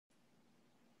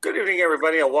Good evening,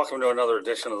 everybody, and welcome to another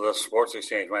edition of the Sports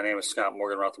Exchange. My name is Scott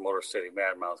Morgan, around the Motor City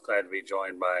Madmouth. Glad to be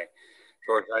joined by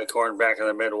George Eichorn back in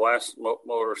the Midwest,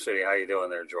 Motor City. How you doing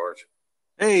there, George?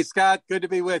 Hey, Scott. Good to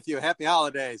be with you. Happy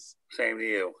holidays. Same to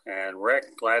you. And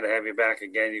Rick, glad to have you back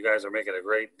again. You guys are making a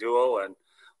great duo, and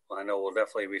I know we'll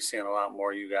definitely be seeing a lot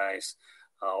more of you guys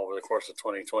over the course of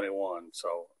 2021.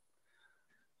 So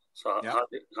yep.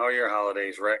 How are your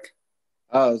holidays, Rick?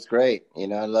 Oh, it's great. I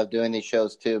love doing these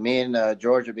shows too. Me and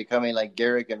George are becoming like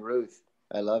Garrick and Ruth.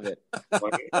 I love it.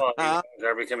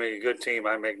 They're becoming a good team.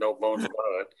 I make no bones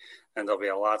about it. And there'll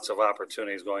be lots of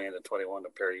opportunities going into 21 to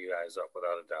pair you guys up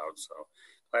without a doubt. So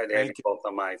glad to have you both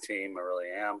on my team. I really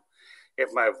am.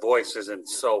 If my voice isn't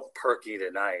so perky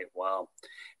tonight, well,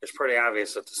 it's pretty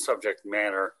obvious that the subject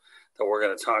matter that we're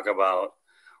going to talk about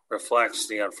reflects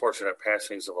the unfortunate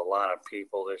passings of a lot of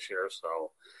people this year.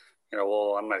 So,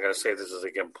 I'm not going to say this is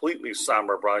a completely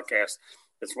somber broadcast.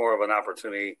 It's more of an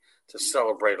opportunity to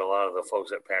celebrate a lot of the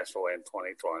folks that passed away in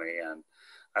 2020. And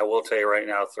I will tell you right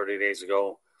now, 30 days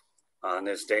ago on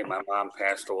this date, my mom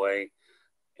passed away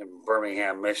in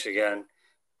Birmingham, Michigan.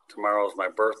 Tomorrow's my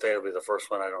birthday. It'll be the first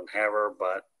one I don't have her,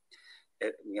 but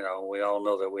we all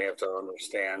know that we have to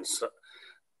understand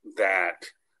that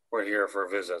we're here for a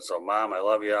visit. So, Mom, I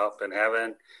love you up in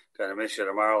heaven. Gonna miss you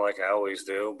tomorrow like I always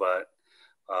do, but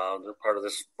part of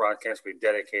this broadcast will be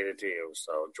dedicated to you.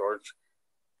 So, George.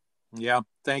 Yeah,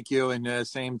 thank you. And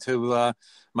same to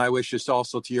my wishes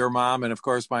also to your mom. And, of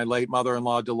course, my late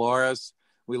mother-in-law, Dolores.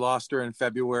 We lost her in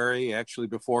February, actually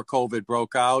before COVID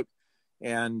broke out.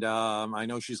 And I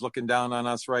know she's looking down on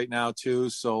us right now, too.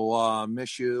 So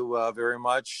miss you very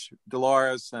much,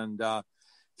 Dolores, and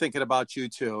thinking about you,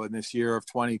 too, in this year of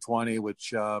 2020,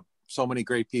 which so many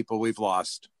great people we've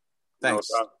lost. Thanks.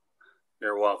 No,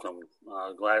 you're welcome.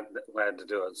 Glad to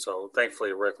do it. So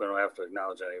thankfully, Rick, we don't have to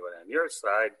acknowledge anybody on your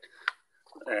side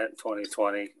at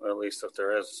 2020, or at least if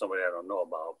there is somebody I don't know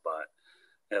about,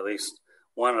 but at least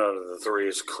one out of the three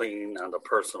is clean on the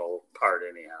personal part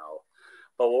anyhow.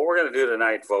 But what we're going to do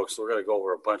tonight, folks, we're going to go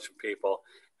over a bunch of people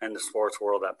in the sports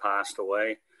world that passed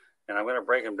away, and I'm going to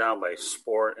break them down by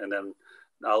sport, and then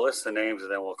I'll list the names,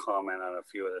 and then we'll comment on a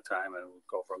few at a time, and we'll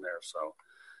go from there. So,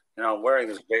 I'm wearing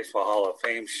this Baseball Hall of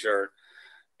Fame shirt.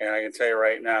 And I can tell you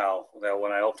right now that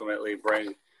when I ultimately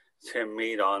bring Tim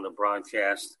Mead on the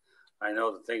broadcast, I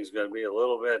know that things are going to be a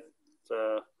little bit,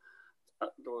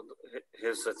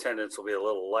 his attendance will be a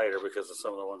little lighter because of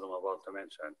some of the ones I'm about to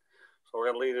mention. So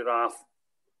we're going to lead it off,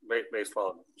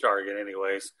 baseball jargon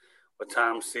anyways, with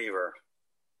Tom Seaver.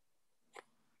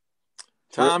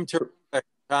 Tom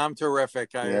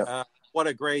terrific. What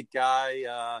a great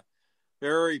guy.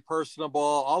 Very personable,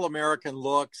 all-American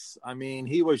looks. I mean,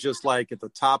 he was just like at the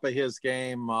top of his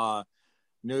game,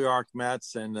 New York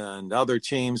Mets and other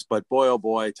teams. But boy, oh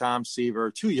boy, Tom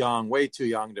Seaver, way too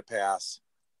young to pass.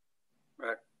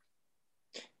 Right.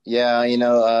 Yeah,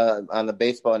 on the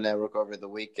Baseball Network over the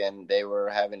weekend, they were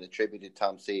having a tribute to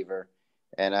Tom Seaver.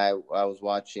 And I was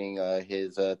watching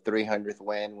his 300th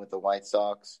win with the White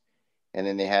Sox. And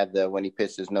then they had when he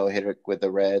pitched his no-hitter with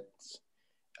the Reds.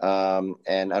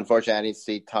 And unfortunately, I didn't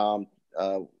see Tom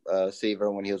Seaver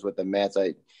when he was with the Mets.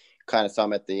 I kind of saw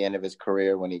him at the end of his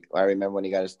career I remember when he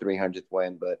got his 300th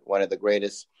win. But one of the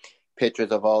greatest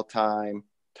pitchers of all time,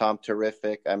 Tom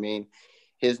Terrific. I mean,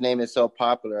 his name is so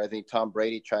popular. I think Tom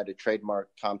Brady tried to trademark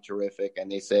Tom Terrific,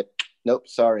 and they said, "Nope,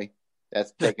 sorry,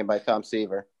 that's taken by Tom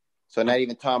Seaver." So not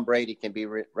even Tom Brady can be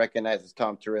recognized as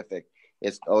Tom Terrific.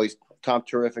 It's always Tom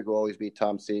Terrific will always be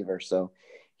Tom Seaver. So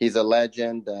he's a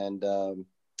legend, and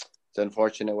it's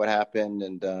unfortunate what happened,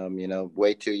 and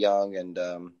way too young, and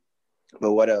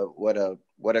but what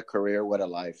a career, what a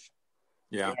life.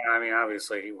 Yeah, I mean,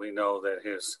 obviously we know that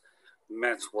his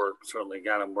Mets work certainly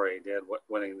got him where he did,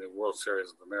 winning the World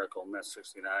Series of the Miracle Mets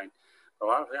 '69. A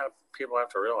lot of people have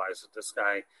to realize that this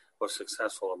guy was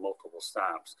successful at multiple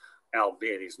stops,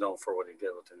 albeit he's known for what he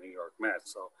did with the New York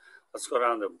Mets. So let's go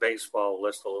down the baseball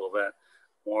list a little bit.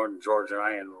 Warren, George, and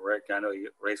I, and Rick, I know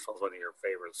baseball is one of your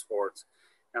favorite sports.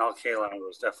 Al Kaline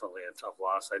was definitely a tough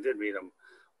loss. I did meet him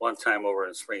one time over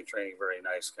in spring training. Very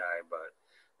nice guy, but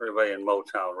everybody in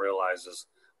Motown realizes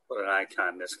what an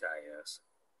icon this guy is.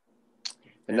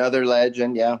 Another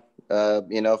legend, yeah.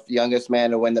 Youngest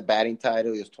man to win the batting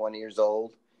title. He was 20 years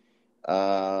old.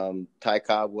 Ty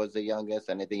Cobb was the youngest,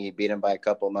 and I think he beat him by a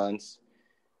couple months.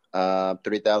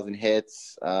 3,000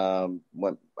 hits.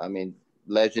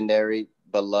 Legendary,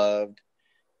 beloved.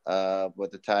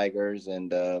 With the Tigers,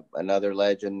 and another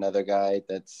legend, another guy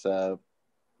that's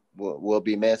will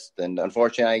be missed. And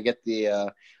unfortunately, I get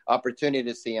the opportunity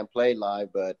to see him play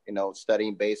live, but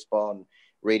studying baseball and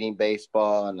reading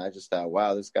baseball, and I just thought,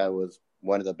 wow, this guy was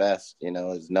one of the best.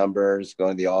 His numbers,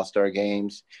 going to the All-Star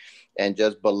games, and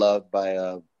just beloved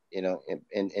by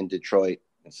in Detroit.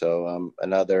 So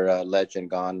another legend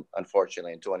gone,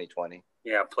 unfortunately, in 2020.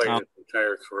 Yeah, played his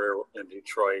entire career in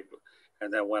Detroit,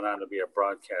 and then went on to be a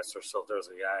broadcaster. So there's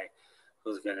a guy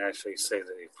who's going to actually say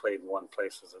that he played in one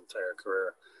place his entire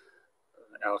career.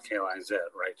 Al Kaline's it,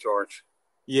 right, George?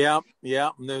 Yeah.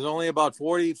 And there's only about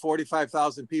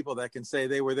 45,000 people that can say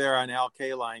they were there on Al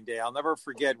Kaline Day. I'll never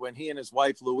forget when he and his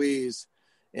wife, Louise,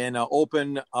 in an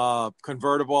open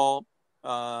convertible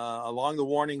along the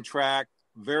warning track,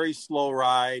 very slow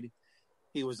ride.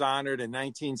 He was honored in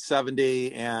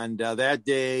 1970, and that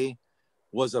day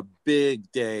was a big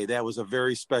day. That was a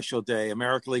very special day.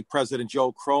 American League President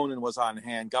Joe Cronin was on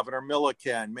hand, Governor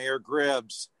Milliken, Mayor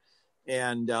Gribbs,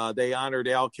 and they honored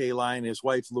Al Kaline, his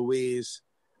wife, Louise.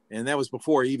 And that was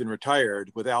before he even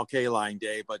retired with Al Kaline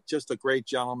Day, but just a great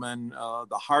gentleman,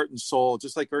 the heart and soul,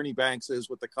 just like Ernie Banks is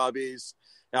with the Cubbies.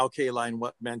 Al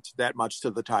Kaline meant that much to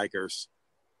the Tigers.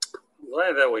 I'm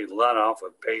glad that we let off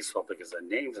with baseball because the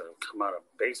names that have come out of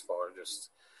baseball are just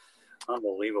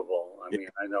unbelievable. I mean,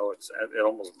 I know it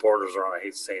almost borders on, I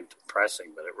hate saying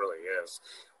depressing, but it really is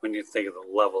when you think of the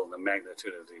level and the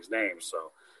magnitude of these names.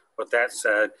 So with that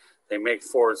said, they make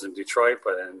Fords in Detroit,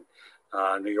 but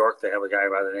in New York, they have a guy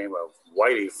by the name of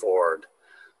Whitey Ford.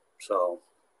 So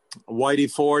Whitey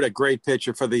Ford, a great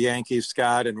pitcher for the Yankees,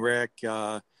 Scott and Rick.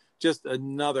 Just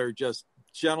another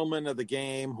gentleman of the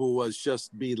game who was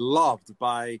just beloved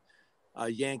by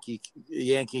Yankee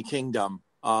Kingdom.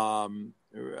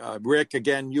 Rick,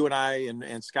 again, you and I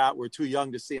and Scott were too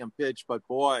young to see him pitch, but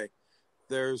boy,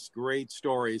 there's great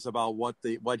stories about what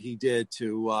he did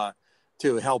to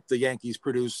help the Yankees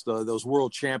produce those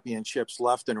world championships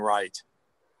left and right.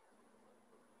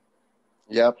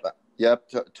 Yep.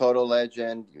 Total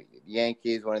legend.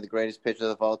 Yankees, one of the greatest pitchers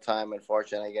of all time.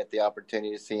 Unfortunately, I get the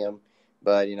opportunity to see him.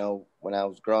 But, when I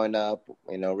was growing up,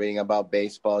 reading about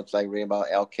baseball, it's like reading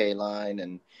about Al Kaline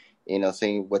and,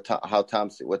 seeing what Tom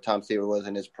Seaver was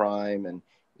in his prime. And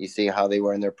you see how they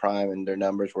were in their prime, and their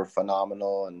numbers were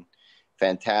phenomenal and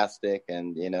fantastic.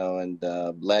 And,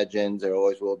 legends, there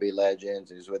always will be legends.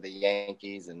 He was with the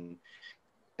Yankees, and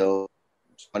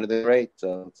it's one of the greats.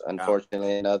 So it's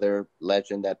unfortunately another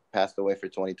legend that passed away for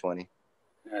 2020.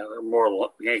 Yeah, there are more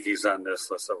Yankees on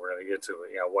this list that we're going to get to.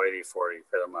 Yeah, Whitey Ford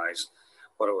epitomized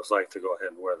what it was like to go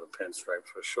ahead and wear the pinstripes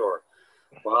for sure.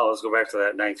 Well, let's go back to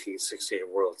that 1968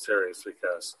 World Series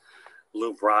because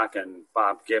Lou Brock and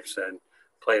Bob Gibson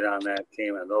played on that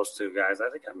team, and those two guys, I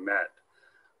think I met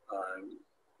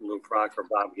Lou Brock or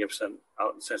Bob Gibson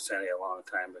out in Cincinnati a long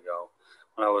time ago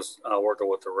when I was working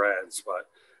with the Reds. But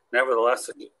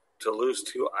nevertheless, to lose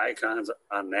two icons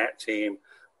on that team,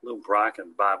 Lou Brock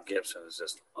and Bob Gibson, is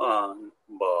just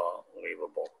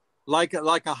unbelievable. Like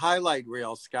a highlight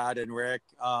reel, Scott and Rick.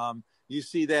 You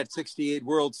see that 68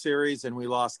 World Series, and we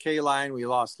lost Kaline, we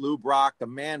lost Lou Brock. The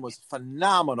man was a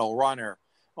phenomenal runner.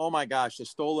 Oh my gosh, the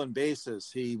stolen bases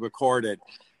he recorded.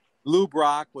 Lou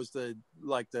Brock was the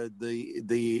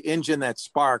engine that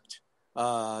sparked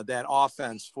that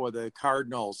offense for the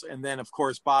Cardinals. And then, of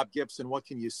course, Bob Gibson, what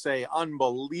can you say?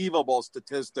 Unbelievable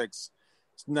statistics,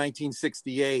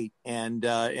 1968 and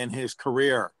his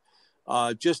career.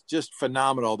 Just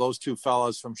phenomenal. Those two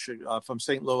fellas from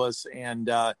St. Louis, and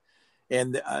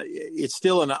it's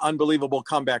still an unbelievable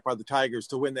comeback by the Tigers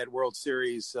to win that World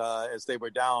Series as they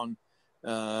were down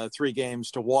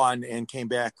 3-1 and came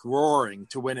back roaring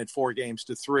to win it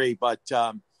 4-3. But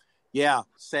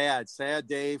sad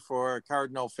day for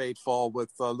Cardinal faithful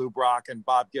with Lou Brock and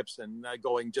Bob Gibson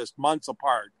going just months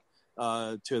apart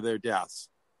to their deaths.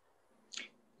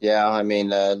 Yeah, I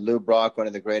mean, Lou Brock, one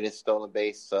of the greatest stolen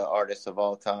base artists of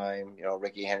all time.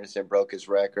 Ricky Henderson broke his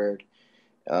record.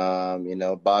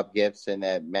 Bob Gibson,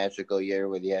 that magical year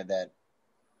where he had that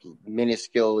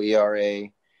minuscule ERA,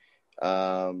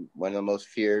 one of the most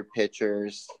feared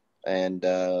pitchers. And,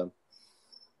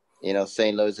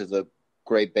 St. Louis is a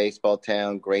great baseball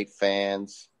town, great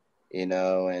fans,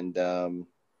 and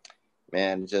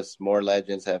man, just more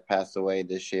legends have passed away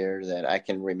this year that I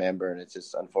can remember, and it's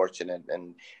just unfortunate.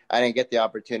 And I didn't get the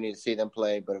opportunity to see them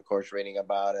play, but of course, reading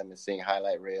about them and seeing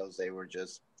highlight reels, they were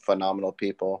just phenomenal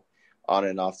people on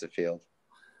and off the field.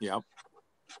 Yep.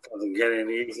 Doesn't get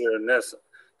any easier than this.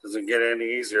 Doesn't get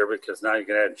any easier because now you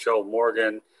can add Joe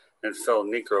Morgan and Phil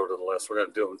Niekro to the list. We're going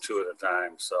to do them two at a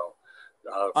time. So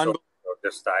Phil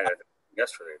just died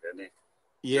yesterday, didn't he?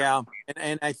 Yeah,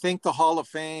 and I think the Hall of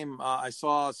Fame, I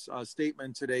saw a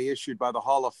statement today issued by the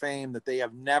Hall of Fame that they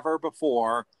have never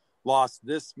before lost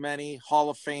this many Hall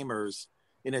of Famers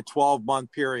in a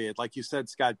 12-month period. Like you said,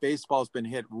 Scott, baseball's been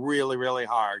hit really, really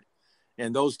hard.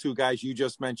 And those two guys you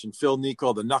just mentioned, Phil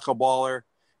Nico, the knuckleballer,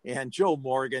 and Joe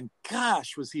Morgan.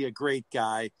 Gosh, was he a great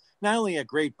guy. Not only a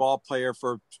great ball player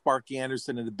for Sparky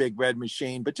Anderson and the Big Red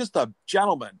Machine, but just a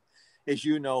gentleman. As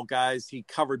you know, guys, he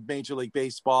covered Major League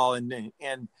Baseball and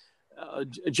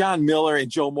John Miller and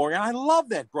Joe Morgan. I love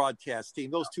that broadcast team,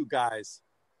 those two guys.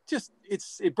 Just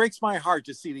it breaks my heart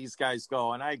to see these guys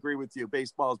go. And I agree with you.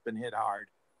 Baseball has been hit hard.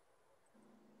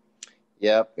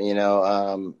 Yep.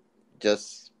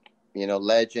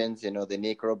 Legends, the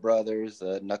Negro brothers,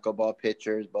 knuckleball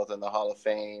pitchers, both in the Hall of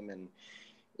Fame. And,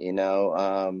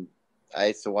 I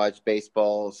used to watch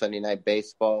baseball, Sunday Night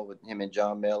Baseball with him and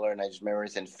John Miller. And I just remember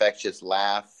his infectious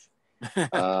laugh.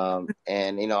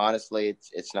 Honestly,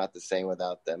 it's not the same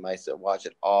without them. I used to watch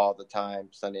it all the time,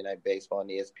 Sunday Night Baseball on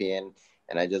ESPN.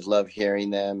 And I just love hearing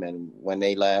them. And when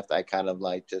they left, I kind of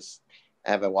just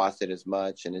haven't watched it as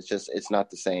much. And it's not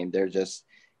the same.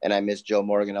 And I miss Joe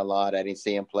Morgan a lot. I didn't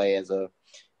see him play with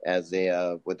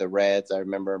the Reds. I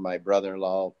remember my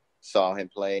brother-in-law saw him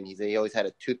play, and he always had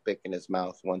a toothpick in his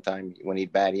mouth. One time when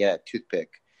he'd bat, he had a toothpick.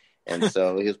 And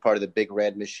so he was part of the Big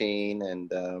Red Machine. And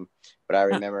but I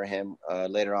remember him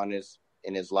later on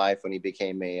in his life when he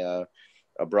became a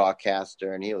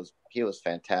broadcaster, and he was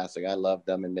fantastic. I loved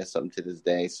him and miss him to this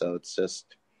day. So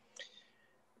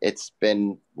it's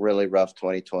been really rough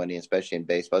 2020, especially in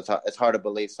baseball. It's hard to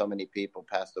believe so many people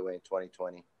passed away in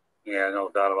 2020. Yeah,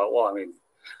 no doubt about it. Well, I mean,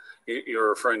 you're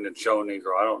referring to Joe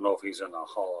Negro. I don't know if he's in the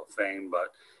Hall of Fame,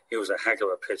 but he was a heck of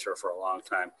a pitcher for a long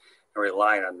time and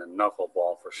relied on the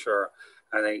knuckleball for sure.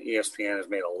 I think ESPN has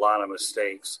made a lot of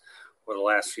mistakes over the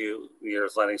last few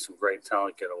years, letting some great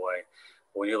talent get away.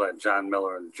 When you let John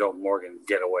Miller and Joe Morgan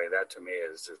get away, that to me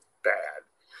is just bad.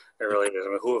 It really is. I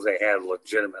mean, who have they had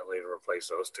legitimately to replace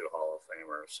those two Hall of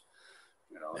Famers?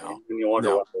 And you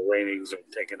wonder what the ratings are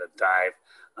taking a dive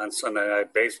on Sunday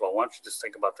Night Baseball. Why don't you just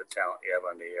think about the talent you have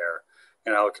on the air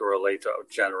and how it can relate to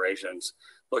generations?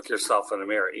 Look yourself in the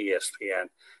mirror, ESPN,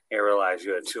 and realize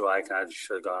you had two icons. You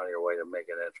should have gone out of your way to make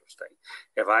it interesting.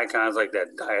 If icons like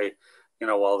that die,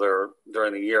 while they're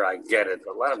during the year, I get it,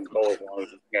 but let them go as long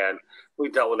as you can. We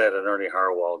dealt with that at Ernie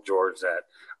Harwell, George, that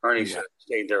Ernie should have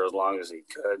stayed there as long as he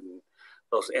could, and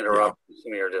those interruptions to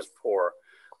me are just poor.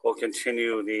 We'll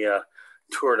continue the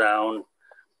tour down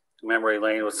memory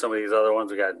lane with some of these other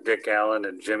ones. We got Dick Allen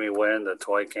and Jimmy Wynn, the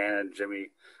toy cannon. Jimmy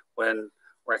Wynn,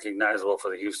 recognizable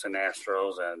for the Houston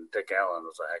Astros, and Dick Allen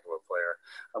was a heck of a player.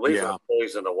 I believe he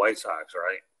plays in the White Sox,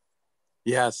 right?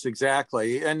 Yes,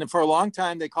 exactly. And for a long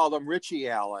time, they called him Richie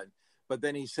Allen. But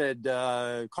then he said,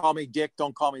 call me Dick,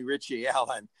 don't call me Richie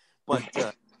Allen.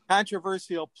 But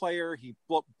controversial player. He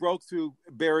broke through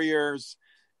barriers,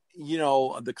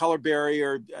 the color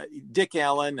barrier. Dick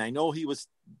Allen, I know he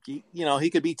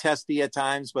could be testy at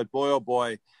times, but boy, oh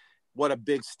boy, what a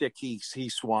big stick he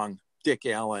swung, Dick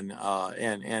Allen.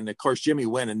 And of course, Jimmy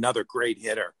Wynn, another great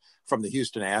hitter from the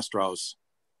Houston Astros.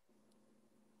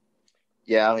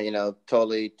 Yeah,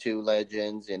 totally two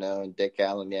legends, and Dick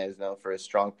Allen, is known for his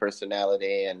strong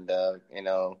personality and,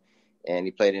 and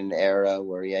he played in an era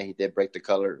where, he did break the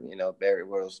color, barrier,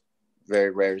 where it was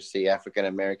very rare to see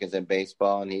African-Americans in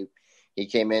baseball. And he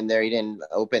came in there, he didn't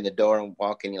open the door and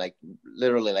walk in, he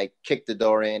literally kicked the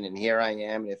door in, and here I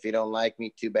am. And if you don't like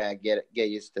me, too bad, get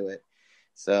used to it.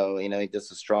 So, he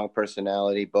just a strong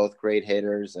personality, both great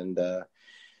hitters. And,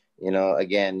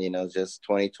 again, just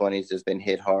 2020 has just been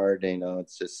hit hard.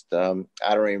 It's just, I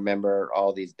don't remember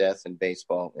all these deaths in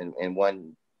baseball in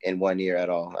one year at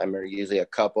all. I remember usually a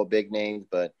couple big names,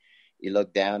 but you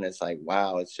look down, it's like,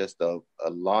 wow, it's just a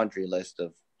laundry list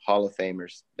of Hall of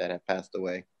Famers that have passed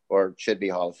away or should be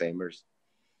Hall of Famers.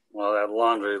 Well, that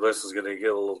laundry list is going to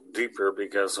get a little deeper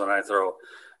because when I throw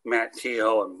Matt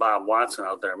Kehoe and Bob Watson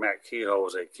out there, Matt Kehoe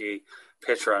was a key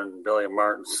pitcher on Billy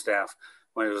Martin's staff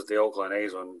when he was at the Oakland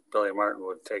A's, when Billy Martin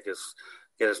would get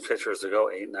his pitchers to go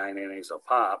 8-9 innings a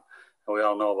pop. And we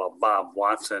all know about Bob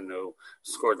Watson, who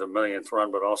scored the millionth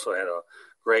run, but also had a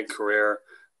great career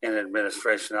in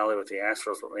administration, not only with the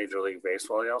Astros, but Major League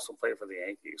Baseball. He also played for the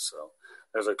Yankees. So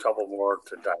there's a couple more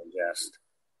to digest.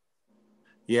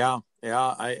 Yeah.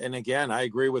 And again, I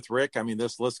agree with Rick. I mean,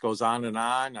 this list goes on and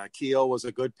on. Kehoe was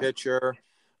a good pitcher.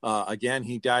 Again,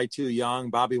 he died too young.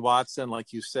 Bobby Watson,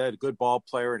 like you said, a good ball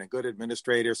player and a good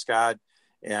administrator, Scott.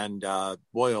 And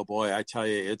boy, oh boy, I tell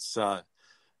you, it's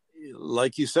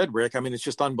like you said, Rick, I mean, it's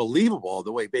just unbelievable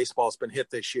the way baseball's been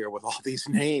hit this year with all these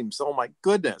names. Oh my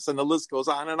goodness. And the list goes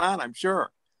on and on, I'm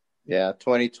sure. Yeah,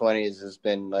 2020 has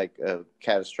been like a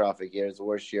catastrophic year. It's the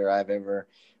worst year I've ever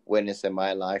witnessed in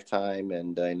my lifetime.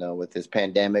 And, with this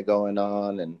pandemic going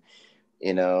on and,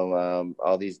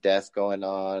 all these deaths going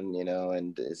on,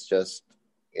 and it's just,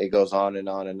 it goes on and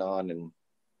on and on, and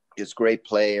just great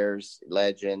players,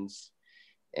 legends.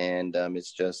 And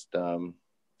it's just,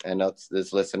 I know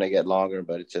this list going to get longer,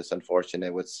 but it's just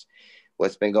unfortunate what's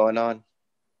been going on.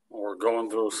 We're going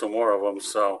through some more of them.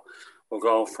 So we'll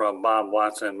go from Bob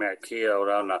Watson, Matt Keogh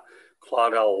down to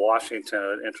Claudell Washington,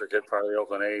 an intricate part of the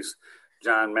Oakland A's,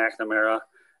 John McNamara,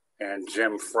 and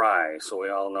Jim Fry. So we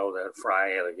all know that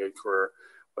Fry had a good career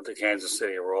with the Kansas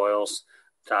City Royals.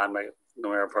 John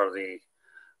McNamara, part of the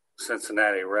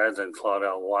Cincinnati Reds, and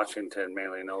Claudell Washington,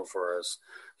 mainly known for his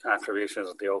contributions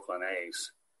with the Oakland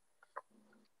A's.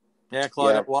 Yeah,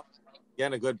 Claudell,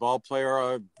 again, a good ball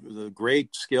player,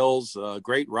 great skills,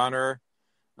 great runner,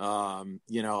 a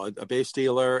base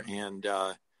stealer, and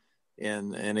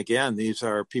again, these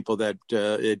are people that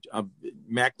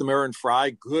McNamara and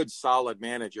Fry, good, solid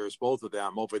managers, both of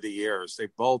them over the years. They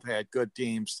both had good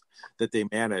teams that they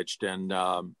managed, and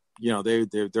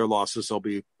their losses will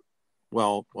be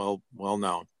well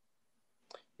known.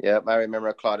 Yep, I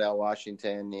remember Claudell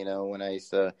Washington. When I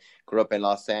used to grow up in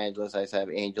Los Angeles, I used to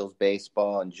have Angels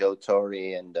baseball, and Joe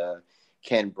Torre and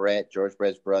Ken Brett, George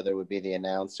Brett's brother, would be the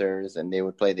announcers, and they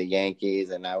would play the Yankees,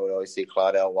 and I would always see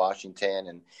Claudell Washington,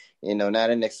 and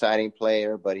not an exciting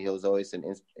player, but he was always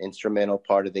an instrumental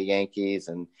part of the Yankees.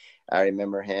 And I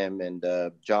remember him and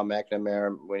John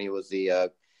McNamara when he was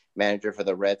the manager for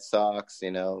the Red Sox,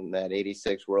 that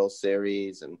 86 World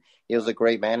Series, and he was a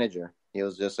great manager. He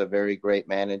was just a very great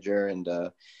manager, and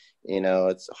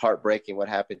it's heartbreaking what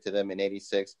happened to them in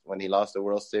 '86 when he lost the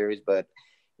World Series. But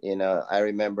I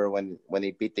remember when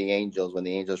they beat the Angels, when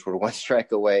the Angels were one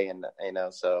strike away, and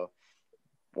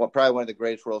probably one of the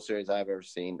greatest World Series I've ever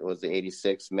seen was the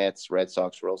 '86 Mets Red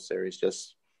Sox World Series.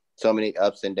 Just so many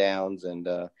ups and downs, and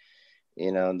I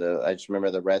just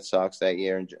remember the Red Sox that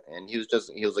year, and he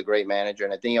was a great manager,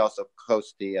 and I think he also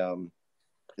coached the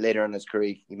later in his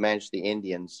career he managed the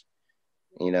Indians.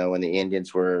 When the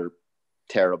Indians were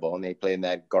terrible and they played in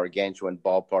that gargantuan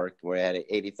ballpark where it had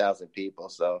 80,000 people.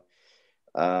 So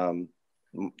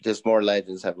just more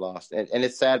legends have lost. And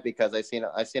it's sad because I've seen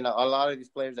a lot of these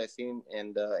players I've seen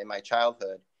in my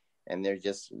childhood, and they're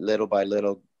just little by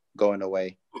little going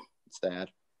away. It's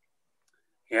sad.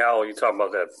 Yeah, well, you talk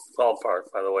about that ballpark,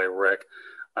 by the way, Rick.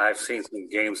 I've seen some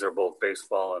games that are both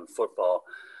baseball and football,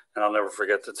 and I'll never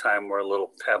forget the time where a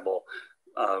little pebble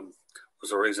was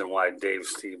the reason why Dave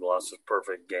Steve lost his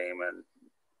perfect game and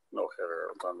no hitter.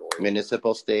 It was unbelievable.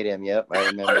 Municipal Stadium, yep, I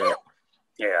remember it.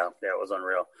 Yeah, it was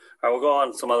unreal. All right, we'll go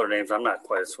on to some other names I'm not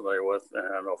quite as familiar with, and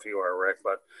I don't know if you are, Rick,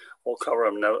 but we'll cover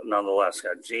them nonetheless.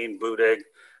 Got Gene Budig,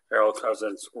 Errol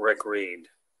Cousins, Rick Reed.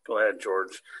 Go ahead,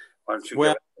 George. Why don't you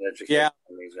give an education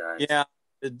on these guys? Yeah.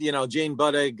 Gene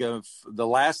Budig, the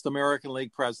last American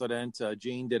League president.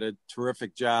 Gene did a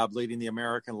terrific job leading the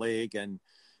American League, and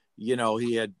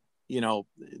he had.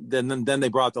 Then they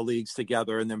brought the leagues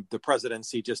together, and then the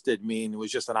presidency just didn't mean it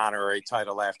was just an honorary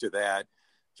title after that.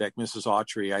 In fact, Mrs.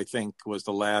 Autry, I think, was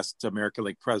the last American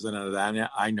League president that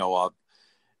I know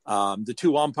of. The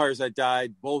two umpires that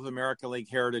died, both American League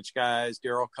heritage guys,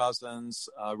 Darryl Cousins,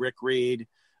 Rick Reed.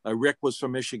 Rick was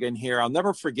from Michigan here. I'll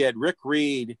never forget Rick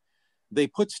Reed. They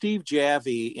put Steve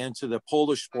Javy into the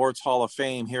Polish Sports Hall of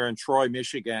Fame here in Troy,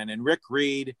 Michigan, and Rick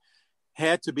Reed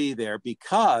had to be there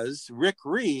because Rick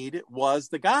Reed was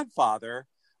the godfather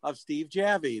of Steve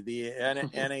Javy, the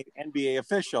NBA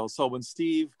official. So when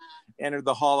Steve entered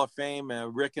the Hall of Fame,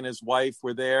 Rick and his wife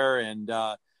were there, and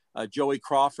Joey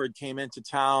Crawford came into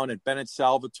town, and Bennett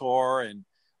Salvatore, and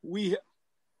we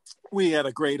had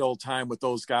a great old time with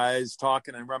those guys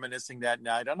talking and reminiscing that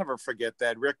night. I'll never forget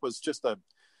that. Rick was just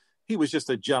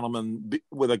a gentleman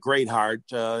with a great heart,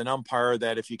 an umpire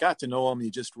that if you got to know him, you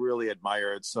just really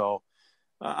admired. So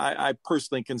I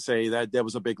personally can say that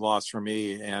was a big loss for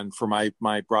me and for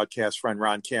my broadcast friend,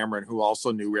 Ron Cameron, who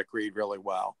also knew Rick Reed really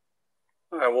well.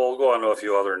 All right, we'll go on to a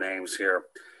few other names here.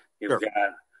 You've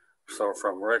got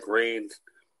from Rick Reed,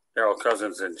 Errol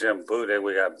Cousins, and Jim Budig,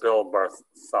 we got Bill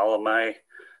Bartholomew,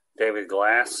 David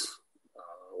Glass.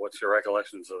 What's your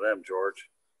recollections of them, George?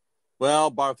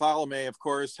 Well, Bartholomew, of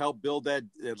course, helped build that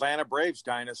Atlanta Braves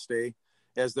dynasty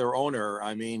as their owner.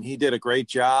 I mean, he did a great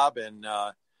job,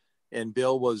 and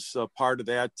Bill was a part of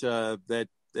that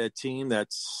team that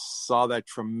saw that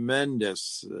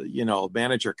tremendous,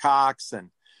 manager Cox and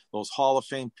those Hall of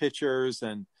Fame pitchers.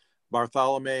 And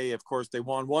Bartholomew, of course, they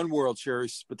won one World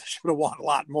Series, but they should have won a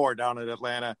lot more down in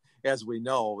Atlanta. As we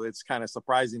know, it's kind of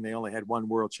surprising they only had one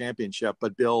World Championship,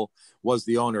 but Bill was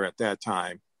the owner at that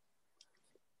time.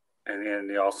 And then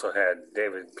you also had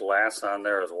David Glass on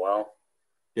there as well.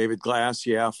 David Glass,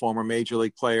 former Major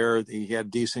League player. He had a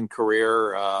decent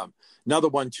career. Another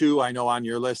one, too, I know on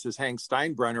your list is Hank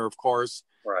Steinbrenner, of course.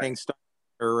 Right. Hank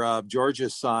Steiner,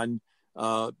 George's son.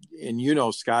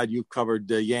 And Scott, you've covered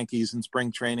the Yankees in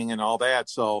spring training and all that.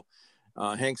 So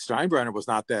Hank Steinbrenner was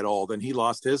not that old, and he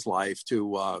lost his life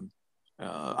to,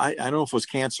 I don't know if it was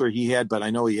cancer he had, but I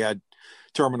know he had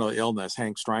terminal illness.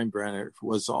 Hank Steinbrenner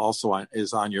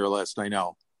is on your list, I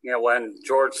know. Yeah, when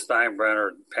George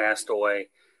Steinbrenner passed away,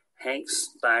 Hank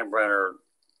Steinbrenner,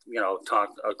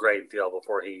 talked a great deal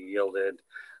before he yielded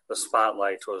the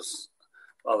spotlight to his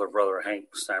other brother, Hank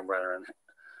Steinbrenner, and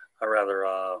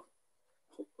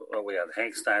we had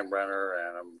Hank Steinbrenner,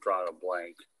 and I'm drawing a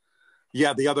blank.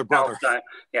 Yeah, the other brother.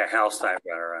 Hal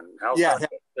Steinbrenner, and Hal Steinbrenner,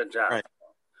 good job. Right.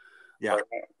 Yeah.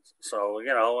 So, all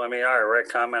right, Rick,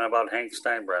 comment about Hank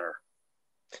Steinbrenner.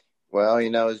 Well,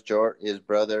 his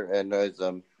brother and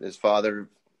his father, of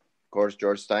course,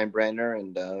 George Steinbrenner,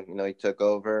 and he took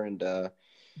over, and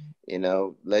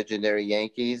legendary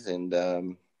Yankees, and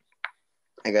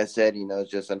like I said,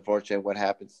 it's just unfortunate what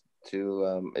happens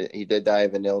to. He did die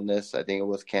of an illness. I think it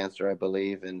was cancer, I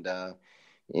believe, and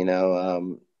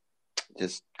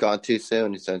just gone too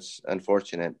soon. It's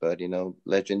unfortunate, but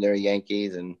legendary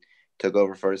Yankees, and took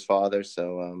over for his father.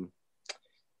 So,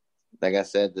 like I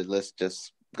said, the list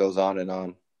just goes on and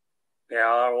on.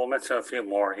 Yeah, we'll mention a few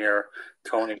more here.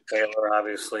 Tony Taylor,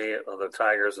 obviously, of the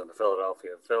Tigers and the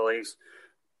Philadelphia Phillies.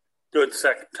 Good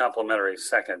complimentary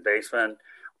second baseman.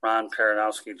 Ron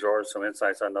Peronowski, George, some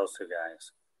insights on those two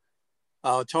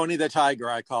guys. Tony the Tiger,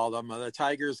 I called him. The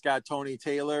Tigers got Tony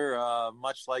Taylor,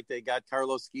 much like they got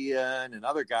Carlos Guillen and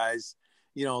other guys,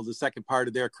 the second part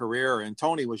of their career. And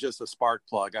Tony was just a spark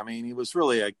plug. I mean, he was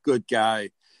really a good guy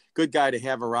to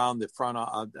have around the front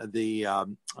of the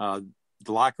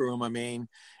locker room.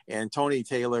 And Tony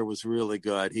Taylor was really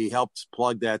good. He helped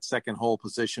plug that second hole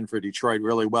position for Detroit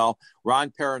really well.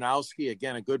 Ron Peronowski,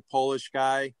 again, a good Polish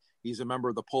guy. He's a member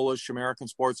of the Polish American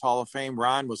Sports Hall of Fame.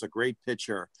 Ron was a great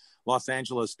pitcher. Los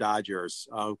Angeles Dodgers,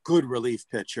 a good relief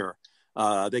pitcher.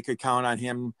 They could count on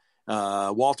him.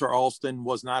 Walter Alston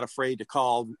was not afraid to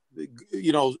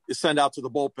send out to the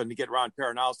bullpen to get Ron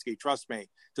Peronowski, trust me,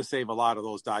 to save a lot of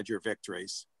those Dodger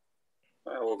victories.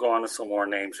 We'll go on to some more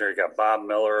names here. You got Bob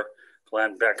Miller,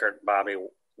 Glenn Beckert, Bobby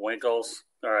Winkles.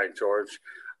 All right, George.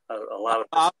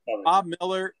 Bob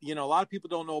Miller, a lot of people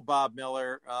don't know Bob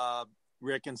Miller,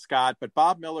 Rick and Scott, but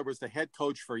Bob Miller was the head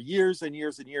coach for years and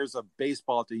years and years of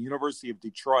baseball at the University of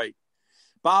Detroit.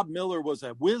 Bob Miller was a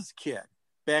whiz kid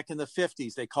back in the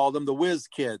 50s. They called them the whiz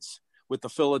kids with the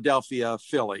Philadelphia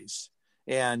Phillies.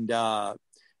 And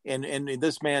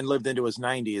this man lived into his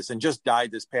 90s and just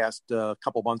died this past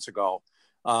couple months ago.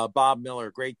 Bob Miller,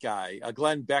 great guy.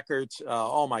 Glenn Beckert,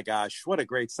 oh my gosh, what a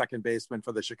great second baseman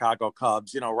for the Chicago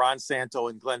Cubs. Ron Santo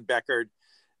and Glenn Beckert,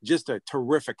 just a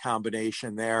terrific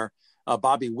combination there.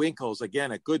 Bobby Winkles,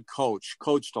 again, a good coach,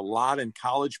 coached a lot in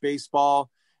college baseball,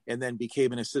 and then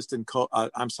became an a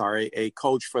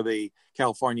coach for the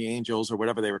California Angels, or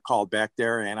whatever they were called back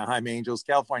there, Anaheim Angels,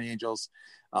 California Angels.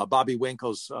 Bobby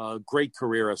Winkles, great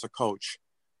career as a coach.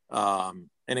 And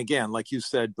again, like you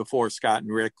said before, Scott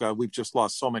and Rick, we've just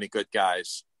lost so many good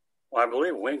guys. Well, I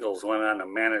believe Winkles went on to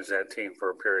manage that team for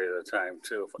a period of time,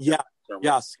 too. Yeah,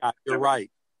 Scott, you're right.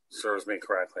 Serves me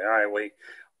correctly. All right,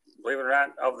 believe it or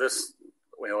not, of this,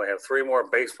 we only have three more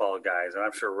baseball guys, and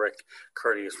I'm sure Rick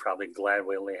Curti is probably glad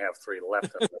we only have three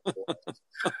left.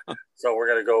 So we're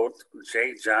going to go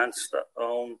Jay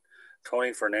Johnstone,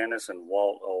 Tony Fernandez, and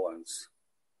Walt Owens.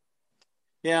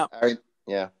 Yeah.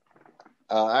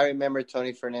 I remember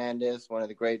Tony Fernandez, one of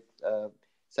the great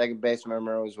second basemen.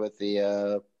 I was with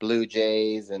the Blue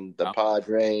Jays and the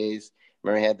Padres.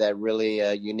 Remember, he had that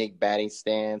really unique batting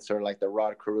stance, sort of like the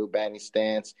Rod Carew batting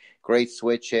stance. Great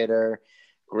switch hitter,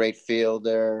 great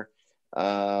fielder,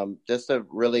 just a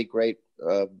really great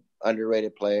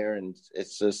underrated player. And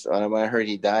it's just, when I heard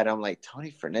he died, I'm like, Tony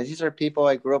Fernandez, these are people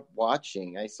I grew up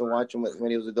watching. I used to watch him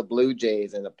when he was with the Blue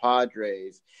Jays and the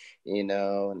Padres, and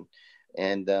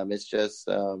it's just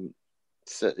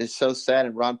it's so sad.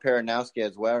 And Ron Peronowski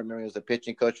as well. I remember he was the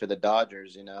pitching coach for the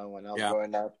Dodgers, when I was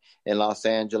growing up in Los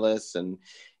Angeles, and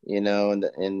in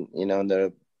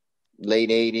the late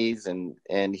 80s,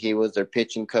 and he was their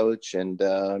pitching coach. And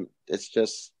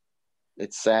it's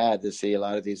sad to see a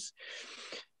lot of these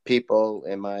people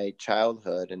in my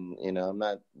childhood, and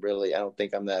I don't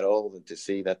think I'm that old, to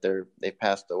see that they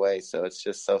passed away. So it's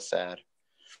just so sad.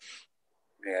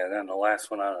 Yeah, then the last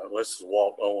one on the list is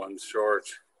Walt Owens,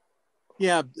 George.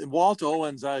 Yeah, Walt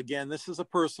Owens, again, this is a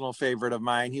personal favorite of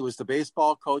mine. He was the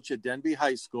baseball coach at Denby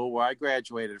High School, where I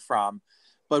graduated from.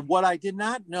 But what I did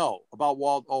not know about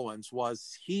Walt Owens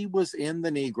was he was in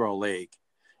the Negro League.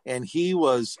 And he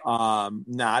was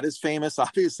not as famous,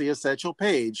 obviously, as Satchel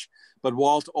Paige, but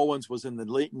Walt Owens was in the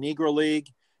Negro League.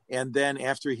 And then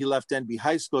after he left Denby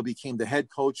High School, became the head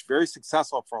coach, very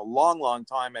successful for a long, long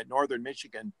time at Northern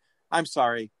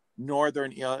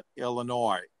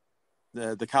Illinois,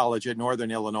 the college at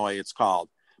Northern Illinois, it's called.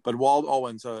 But Walt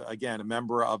Owens, again, a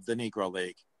member of the Negro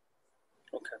League.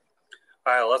 Okay.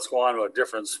 All right, let's go on to a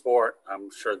different sport. I'm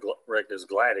sure Rick is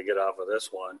glad to get off of this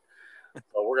one.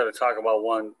 But we're going to talk about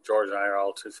one George and I are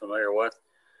all too familiar with,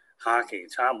 hockey.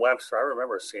 Tom Webster, I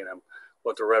remember seeing him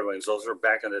with the Red Wings. Those were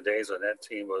back in the days when that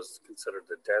team was considered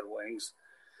the Dead Wings.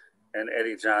 And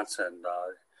Eddie Johnson.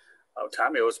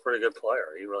 Tommy was a pretty good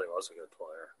player. He really was a good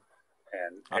player.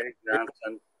 And Eddie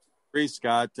Johnson.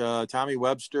 Scott, Tommy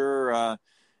Webster,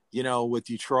 with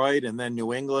Detroit and then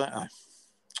New England.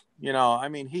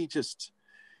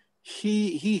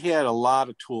 He had a lot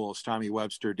of tools, Tommy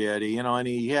Webster did. And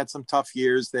he had some tough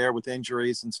years there with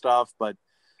injuries and stuff. But,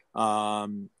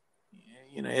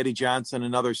 Eddie Johnson,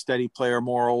 another steady player,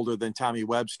 more older than Tommy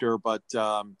Webster. But,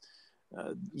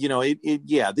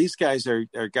 these guys are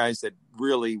guys that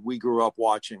really we grew up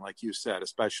watching, like you said,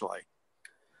 especially.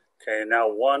 Okay,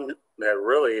 now one that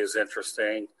really is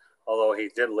interesting, although he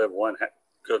did live one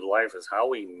good life, is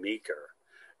Howie Meeker.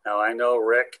 Now, I know,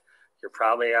 Rick, you're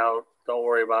probably out. Don't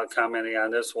worry about commenting on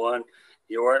this one.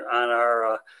 You weren't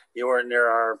you weren't near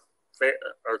our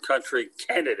country,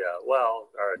 Canada. Well,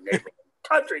 our neighborhood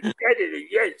country, Canada,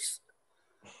 yes.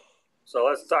 So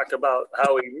let's talk about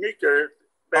Howie Meeker.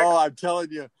 I'm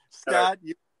telling you, Scott,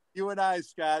 you and I,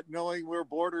 Scott, knowing we're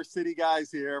border city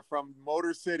guys here from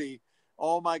Motor City.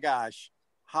 Oh my gosh,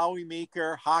 Howie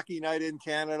Meeker, Hockey Night in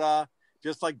Canada,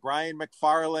 just like Brian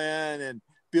McFarlane and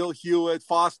Bill Hewitt,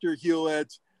 Foster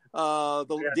Hewitt,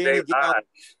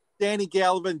 Danny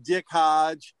Galvin, Dick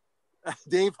Hodge,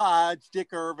 Dave Hodge, Dick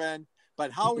Irvin.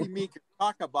 But Howie Meeker,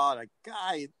 talk about a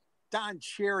guy, Don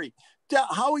Cherry.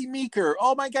 Howie Meeker,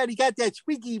 oh my God, he got that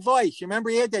squeaky voice. You remember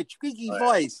he had that squeaky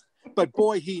voice? But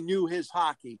boy, he knew his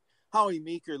hockey. Howie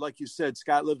Meeker, like you said,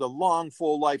 Scott, lived a long,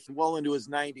 full life, well into his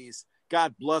 90s.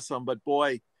 God bless him. But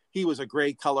boy, he was a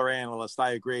great color analyst.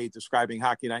 I agree, describing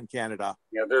Hockey Night in Canada.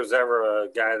 Yeah, there's ever a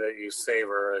guy that you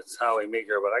savor, it's Howie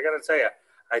Meeker. But I got to tell you,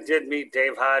 I did meet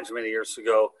Dave Hodge many years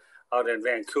ago out in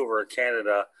Vancouver,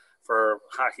 Canada, for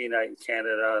Hockey Night in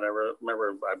Canada. And I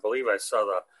remember, I believe I saw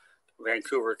the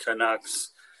Vancouver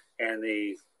Canucks and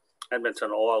the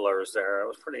Edmonton Oilers there. It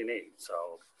was pretty neat. So,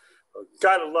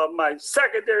 gotta love my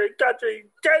secondary country,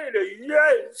 Canada,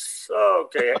 yes!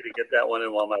 Okay, I had to get that one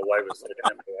in while my wife was looking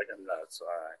at me like I'm nuts. All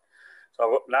right.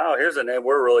 So now here's a name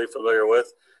we're really familiar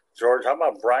with. George, how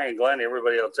about Brian Glennie?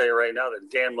 Everybody will tell you right now that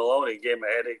Dan Maloney gave him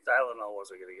a headache. Tylenol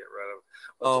wasn't going to get rid of.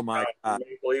 Oh, my God.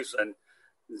 Maple Leafs and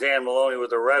Dan Maloney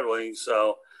with the Red Wings.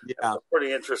 So yeah, a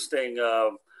pretty interesting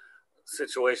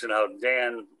situation how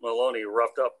Dan Maloney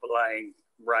roughed up Brian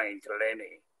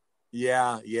Glennie.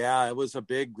 Yeah, it was a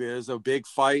big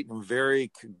fight and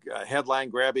very headline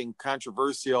grabbing,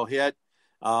 controversial hit.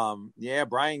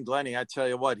 Brian Glennie, I tell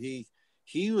you what,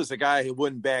 he was a guy who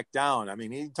wouldn't back down. I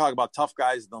mean, he talk about tough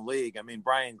guys in the league. I mean,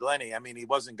 Brian Glennie, he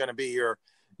wasn't going to be your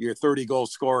 30 goal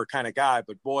scorer kind of guy,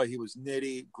 but boy, he was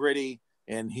nitty gritty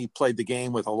and he played the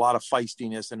game with a lot of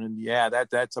feistiness. And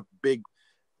that's a big,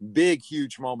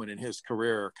 huge moment in his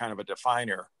career, kind of a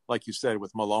definer, like you said,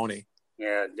 with Maloney.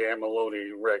 Yeah, Dan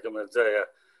Maloney, Rick, I'm going to tell you,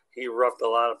 he roughed a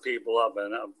lot of people up.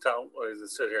 And I'm telling you, to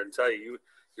sit here and tell you,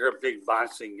 you're a big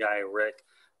boxing guy, Rick.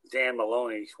 Dan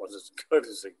Maloney was as good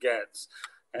as it gets.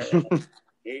 And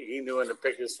he knew when to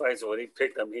pick his fights. And when he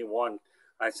picked them, he won,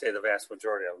 I'd say, the vast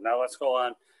majority of them. Now let's go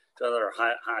on to another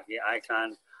hockey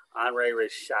icon, Henri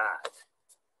Richard.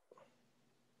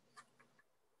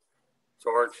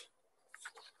 George,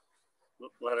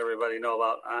 let everybody know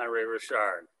about Henri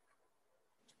Richard.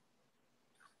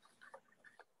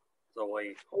 So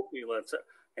we hope he lets it.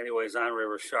 Anyways, Henri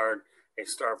Richard, a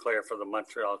star player for the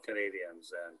Montreal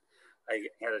Canadiens, and I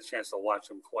had a chance to watch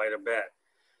him quite a bit.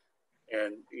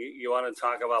 And you want to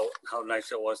talk about how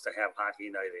nice it was to have Hockey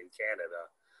Night in Canada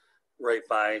right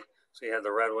by. So you had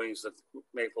the Red Wings, the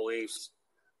Maple Leafs.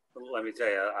 Let me tell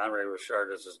you, Henri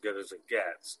Richard is as good as it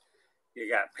gets. You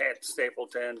got Pat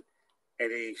Stapleton,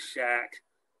 Eddie Shack,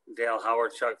 Dale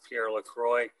Howardchuk, Pierre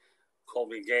Lacroix,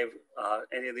 Colby gave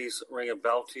any of these ring a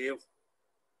bell to you?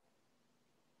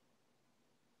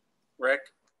 Rick?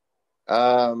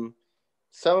 Some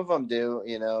of them do,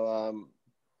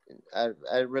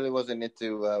 I really wasn't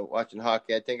into watching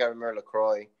hockey. I think I remember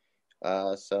Lacroix,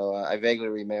 so I vaguely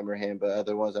remember him, but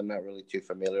other ones I'm not really too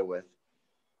familiar with.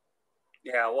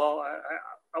 Yeah, well,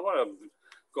 I want to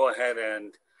go ahead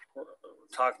and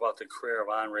talk about the career of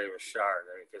Henri Richard,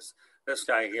 because this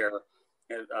guy here,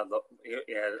 he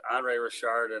had Andre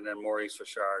Richard and then Maurice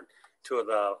Richard, two of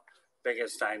the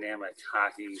biggest dynamic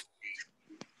hockey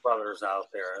brothers out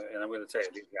there. And I'm going to tell you,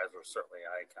 these guys were certainly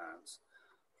icons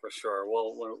for sure.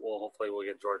 We'll hopefully we'll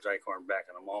get George Eichorn back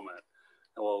in a moment,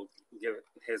 and we'll give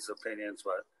his opinions.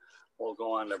 But we'll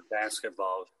go on to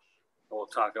basketball. And we'll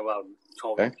talk about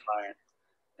Kobe Bryant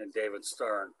and David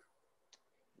Stern.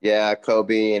 Yeah,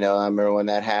 Kobe. I remember when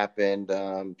that happened.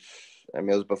 It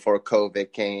was before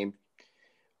COVID came.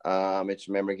 I just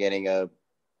remember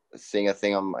seeing a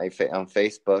thing on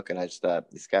Facebook, and I just thought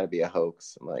it's got to be a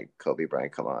hoax. I'm like, Kobe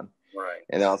Bryant, come on! Right.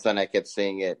 And all of a sudden, I kept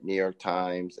seeing it, New York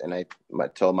Times, and I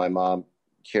told my mom,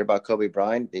 "Hear about Kobe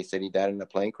Bryant? They said he died in a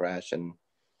plane crash, and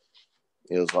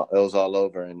it was all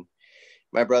over." And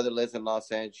my brother lives in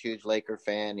Los Angeles, huge Laker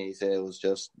fan. He said it was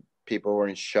just people were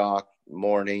in shock,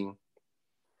 mourning.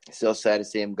 So sad to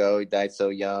see him go. He died so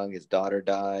young. His daughter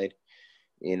died.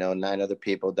 9 other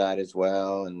people died as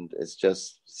well. And it's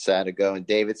just sad to go. And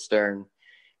David Stern,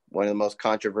 one of the most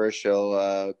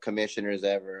controversial commissioners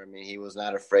ever. I mean, he was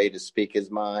not afraid to speak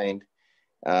his mind.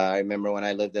 I remember when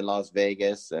I lived in Las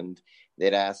Vegas and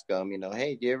they'd ask him,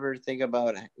 hey, do you ever think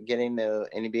about getting the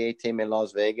NBA team in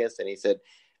Las Vegas? And he said,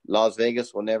 Las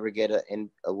Vegas will never get an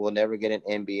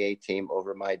NBA team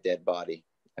over my dead body.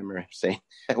 I remember saying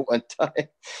that one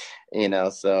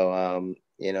time, so,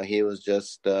 he was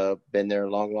just been there a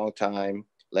long, long time,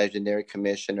 legendary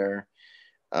commissioner.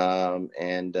 And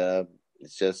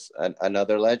it's just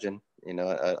another legend,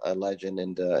 a legend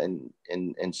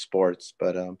in sports,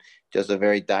 but just a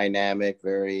very dynamic,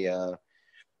 very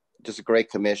just a great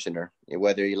commissioner.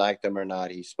 Whether you liked him or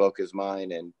not, he spoke his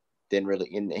mind and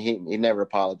he never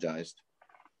apologized.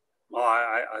 Well,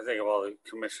 I think of all the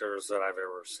commissioners that I've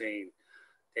ever seen,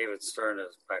 David Stern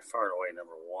is by far and away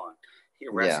number one. He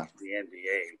rescued the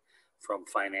NBA from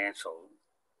financial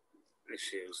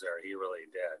issues there. He really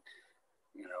did.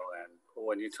 And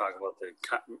when you talk about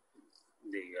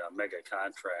the mega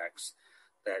contracts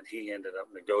that he ended up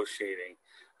negotiating,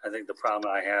 I think the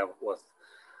problem I have with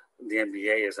the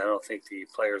NBA is I don't think the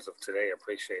players of today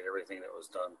appreciate everything that was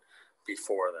done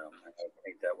before them. I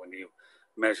think that when you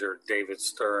measure David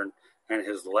Stern and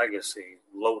his legacy,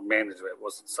 load management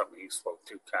wasn't something he spoke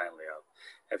too kindly of.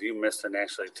 If you missed a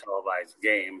nationally televised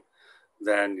game,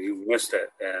 then you missed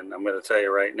it. And I'm going to tell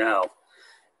you right now,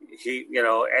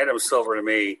 Adam Silver to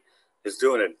me is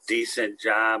doing a decent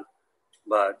job,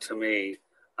 but to me,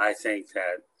 I think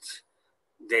that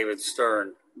David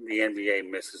Stern, the NBA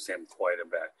misses him quite a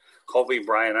bit. Kobe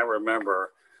Bryant, I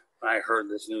remember when I heard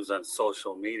this news on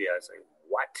social media, I said,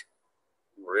 what?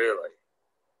 Really?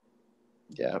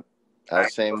 Yeah,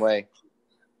 same way.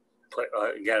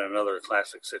 Again, another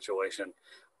classic situation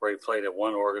where he played at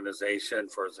one organization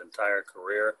for his entire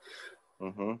career.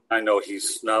 Mm-hmm. I know he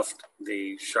snuffed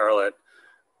the Charlotte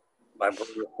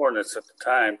Hornets at the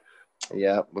time.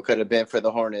 Yeah, what could have been for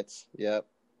the Hornets. Yep.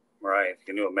 Right.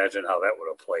 Can you imagine how that would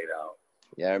have played out?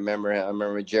 Yeah, I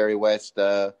remember Jerry West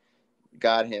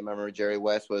got him. I remember Jerry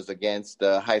West was against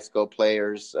high school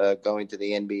players going to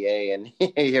the NBA, and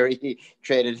here he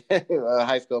traded a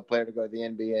high school player to go to the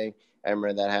NBA. I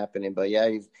remember that happening. But yeah,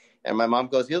 and my mom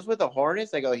goes, he was with the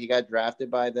Hornets. I go, he got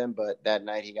drafted by them, but that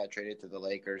night he got traded to the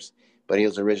Lakers. But he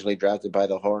was originally drafted by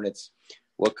the Hornets.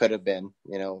 What could have been?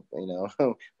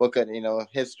 What could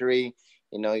history?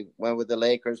 He went with the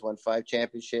Lakers, won 5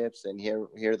 championships, and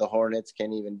here the Hornets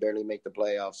can't even barely make the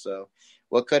playoffs. So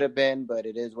what could have been, but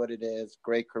it is what it is.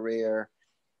 Great career,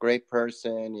 great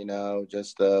person,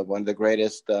 just one of the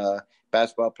greatest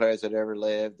basketball players that ever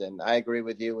lived. And I agree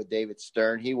with you with David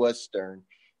Stern. He was stern.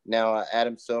 Now,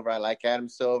 Adam Silver, I like Adam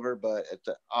Silver, but it's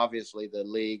obviously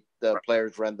the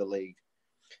players run the league.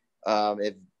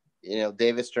 If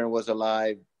David Stern was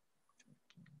alive,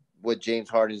 what James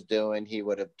Harden's doing, he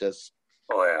would have just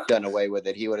done away with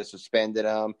it. He would have suspended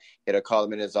him. He'd have called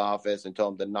him in his office and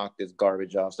told him to knock this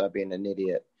garbage off, stop being an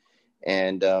idiot.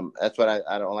 And that's what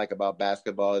I don't like about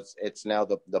basketball. It's now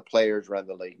the players run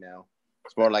the league now.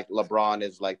 It's more like LeBron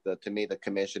is like the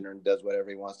commissioner and does whatever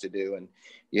he wants to do. And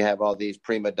you have all these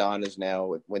prima donnas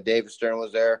now. When David Stern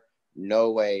was there, no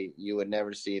way, you would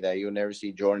never see that. You would never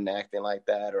see Jordan acting like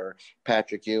that, or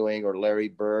Patrick Ewing, or Larry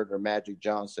Bird, or Magic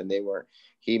Johnson.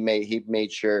 He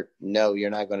made sure, no,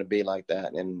 you're not going to be like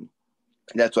that. And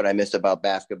that's what I miss about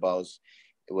basketball.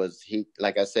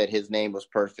 Like I said, his name was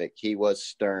perfect. He was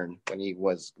stern when he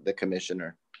was the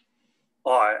commissioner.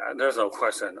 Oh, there's no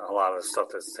question. A lot of the stuff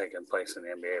that's taking place in the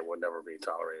NBA would never be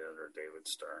tolerated under David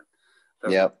Stern.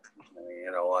 Yep.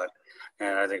 You know what?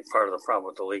 And I think part of the problem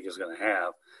what the league is going to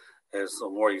have is the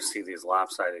more you see these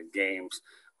lopsided games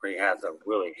where you have to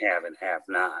really have and have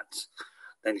nots,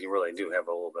 then you really do have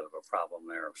a little bit of a problem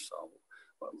there. So,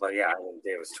 but yeah, I think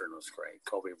Davis turn was great.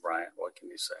 Kobe Bryant, what can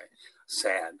you say?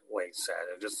 Sad, sad.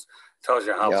 It just tells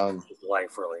you how young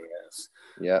life really is.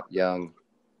 Yep, young.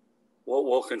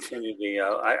 We'll continue the.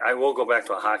 I will go back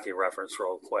to a hockey reference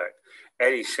real quick.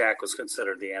 Eddie Shack was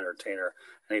considered the entertainer,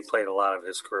 and he played a lot of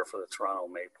his career for the Toronto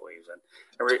Maple Leafs.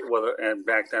 And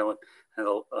back then,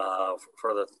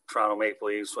 for the Toronto Maple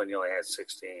Leafs, when you only had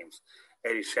 6 teams,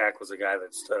 Eddie Shack was the guy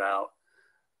that stood out.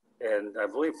 And I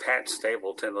believe Pat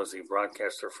Stapleton was the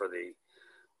broadcaster for the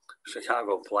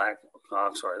Chicago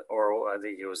Blackhawks, or I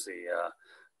think he was the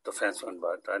defenseman,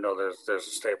 but I know there's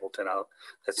a Stapleton out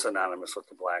that's synonymous with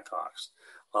the Blackhawks.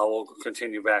 We'll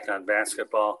continue back on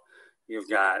basketball. You've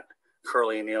got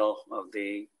Curly Neal of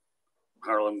the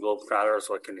Harlem Globetrotters.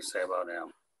 What can you say about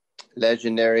him?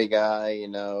 Legendary guy,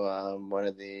 one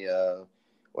of the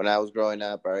when I was growing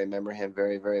up, I remember him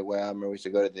very, very well. I remember we used to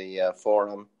go to the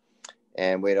Forum,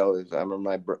 and I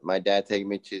remember my dad taking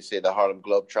me to see the Harlem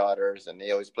Globetrotters, and they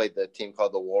always played the team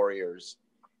called the Warriors.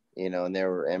 And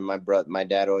my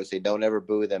dad always say, don't ever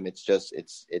boo them. It's just,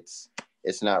 it's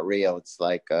not real. It's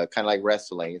like, kind of like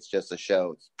wrestling. It's just a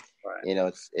show. Right.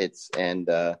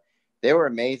 They were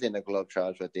amazing, the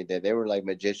Globetrotters, what they did. They were like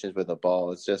magicians with a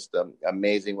ball. It's just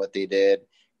amazing what they did.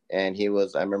 And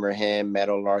I remember him,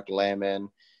 Meadowlark Lemon,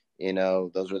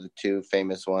 those were the 2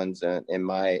 famous ones in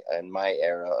my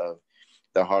era of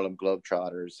the Harlem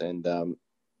Globetrotters. And,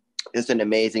 it's an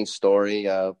amazing story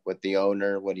with the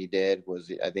owner. What he did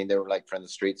was, I think they were like from the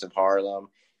streets of Harlem,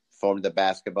 formed the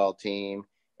basketball team,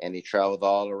 and he traveled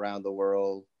all around the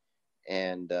world.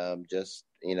 And just,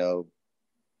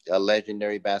 a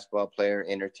legendary basketball player,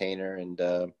 entertainer. And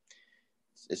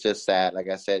it's just sad. Like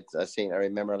I said, I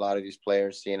remember a lot of these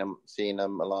players, seeing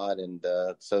them a lot. And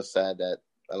it's so sad that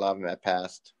a lot of them have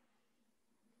passed.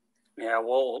 Yeah,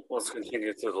 well, let's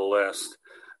continue through the list.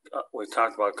 We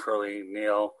talked about Curly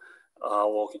Neal.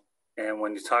 And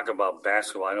when you talk about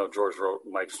basketball, I know George wrote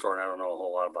Mike Storn. I don't know a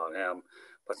whole lot about him,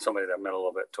 but somebody that meant a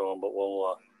little bit to him. But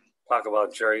we'll talk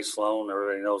about Jerry Sloan.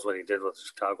 Everybody knows what he did with the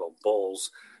Chicago Bulls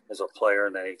as a player,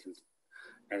 and then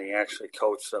he actually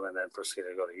coached them, and then proceeded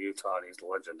to go to Utah. And he's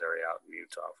legendary out in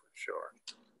Utah for sure.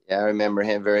 Yeah, I remember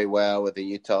him very well with the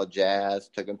Utah Jazz.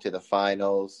 Took him to the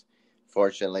finals.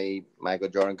 Fortunately, Michael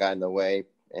Jordan got in the way,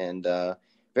 and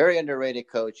very underrated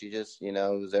coach. He just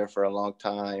was there for a long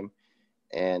time.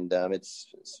 And it's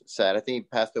sad. I think he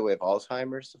passed away of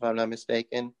Alzheimer's, if I'm not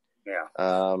mistaken. Yeah.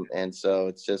 And so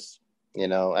it's just,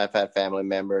 I've had family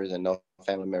members, and no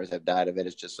family members have died of it.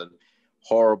 It's just a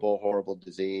horrible, horrible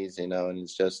disease, and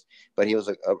it's just, but he was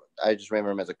I just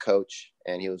remember him as a coach,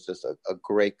 and he was just a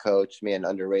great coach, an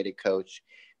underrated coach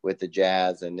with the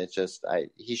Jazz. And it's just,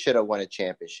 he should have won a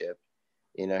championship.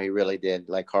 He really did,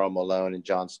 like Karl Malone and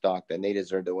John Stockton. They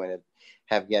deserved to win it,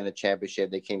 have gotten a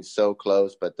championship. They came so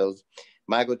close, but those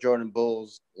Michael Jordan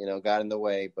Bulls, got in the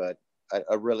way, but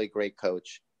a really great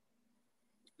coach.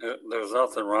 There's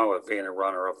nothing wrong with being a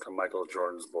runner-up to Michael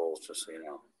Jordan's Bulls, just so you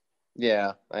know.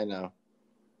 Yeah, I know.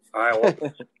 All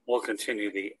right, we'll continue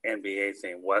the NBA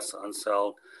thing. Wes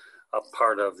Unseld, a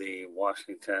part of the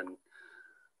Washington,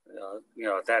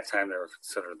 at that time they were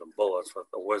considered the Bullets, but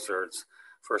the Wizards'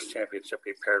 first championship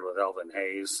he paired with Elvin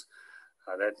Hayes.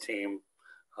 That team,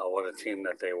 what a team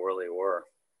that they really were.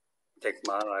 Dick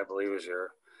Motta, I believe, was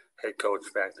your head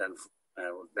coach back then,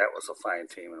 and that was a fine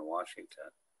team in Washington.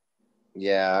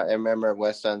 Yeah, I remember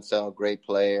Wes Unseld, great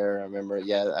player. I remember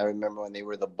when they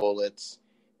were the Bullets,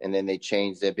 and then they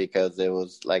changed it because it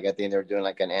was like, I think they were doing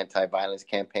like an anti-violence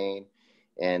campaign,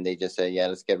 and they just said, yeah,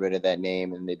 let's get rid of that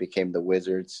name, and they became the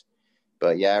Wizards.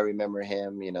 But yeah, I remember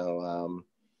him, when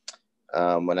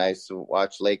I used to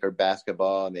watch Laker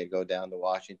basketball, and they'd go down to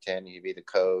Washington, he'd be the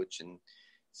coach. And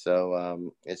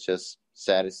so it's just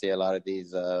sad to see a lot of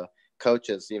these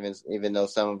coaches, even though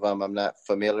some of them I'm not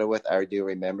familiar with, I do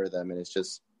remember them. And it's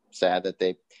just sad that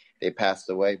they passed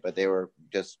away, but they were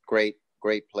just great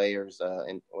players.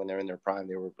 And when they're in their prime,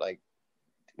 they were like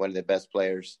one of the best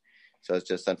players. So it's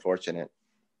just unfortunate.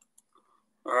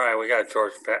 All right, we got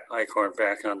George Eichorn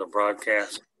back on the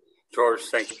broadcast. George,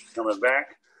 thank you for coming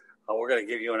back. We're going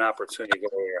to give you an opportunity to go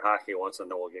over your hockey once,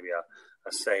 and then we'll give you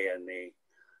a say in the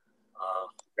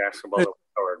basketball that we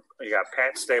covered. You got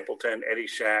Pat Stapleton, Eddie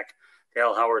Shack,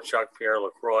 Dale Howard, Chuck Pierre,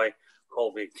 LaCroix,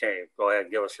 Colby Cave. Go ahead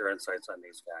and give us your insights on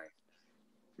these guys.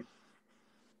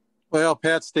 Well,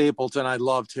 Pat Stapleton, I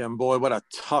loved him. Boy, what a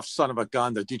tough son of a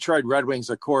gun. The Detroit Red Wings,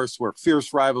 of course, were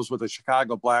fierce rivals with the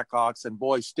Chicago Blackhawks. And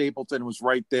boy, Stapleton was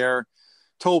right there,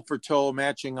 toe for toe,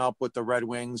 matching up with the Red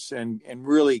Wings and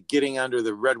really getting under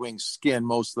the Red Wings' skin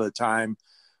most of the time.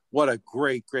 what a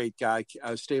great guy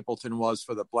Stapleton was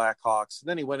for the Blackhawks. And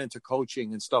then he went into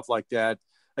coaching and stuff like that.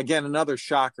 Again, another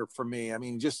shocker for me. I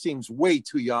mean, he just seems way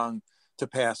too young to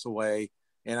pass away.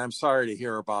 And I'm sorry to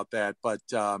hear about that. But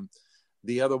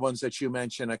the other ones that you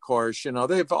mentioned, of course,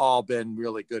 they've all been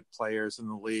really good players in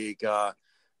the league.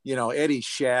 Eddie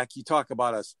Shack, you talk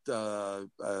about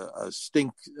a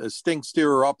stink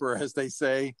stirrer upper, as they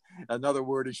say. Another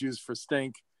word is used for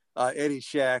stink. Eddie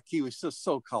Shack, he was just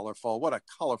so colorful. What a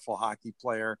colorful hockey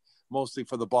player, mostly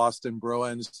for the Boston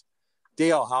Bruins.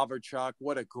 Dale Haverchuk,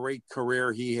 what a great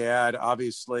career he had,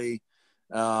 obviously.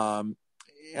 These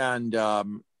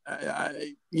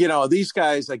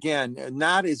guys, again,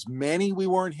 not as many. We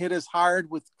weren't hit as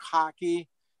hard with hockey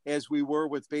as we were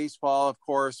with baseball, of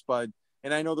course,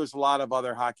 and I know there's a lot of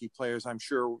other hockey players, I'm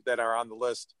sure, that are on the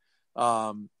list.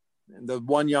 The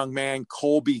one young man,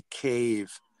 Colby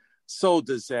Cave, so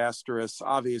disastrous,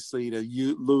 obviously, to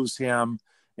lose him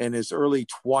in his early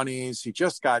 20s. He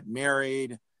just got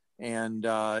married, and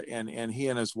he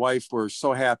and his wife were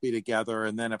so happy together.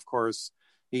 And then, of course,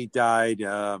 he died.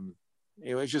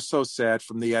 It was just so sad,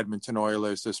 from the Edmonton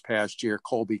Oilers this past year,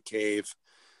 Colby Cave.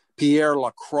 Pierre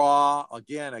Lacroix,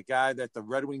 again, a guy that the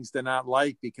Red Wings did not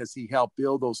like because he helped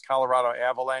build those Colorado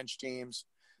Avalanche teams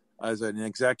as an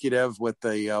executive with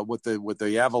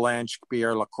the Avalanche.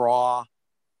 Pierre Lacroix,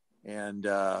 and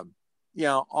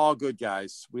all good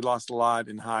guys. We lost a lot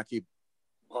in hockey.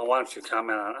 Well, why don't you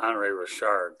comment on Andre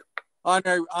Richard?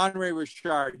 Andre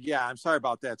Richard, yeah, I'm sorry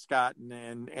about that, Scott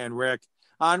and Rick.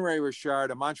 Andre Richard,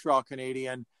 a Montreal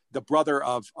Canadian, the brother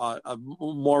of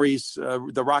Maurice,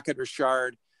 the Rocket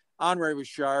Richard. Andre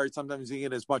Richard, sometimes he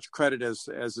didn't get as much credit as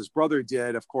his brother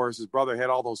did. Of course, his brother had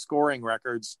all those scoring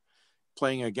records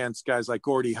playing against guys like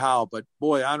Gordie Howe. But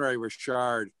boy, Andre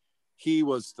Richard, he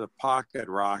was the pocket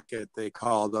rocket, they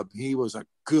called him. He was a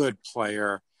good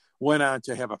player. Went on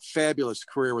to have a fabulous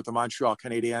career with the Montreal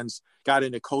Canadiens, got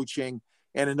into coaching.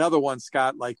 And another one,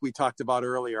 Scott, like we talked about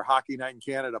earlier, Hockey Night in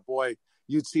Canada, boy,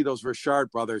 you'd see those Richard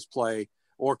brothers play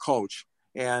or coach.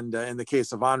 And in the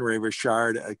case of Andre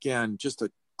Richard, again, just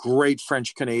a great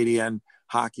French-Canadian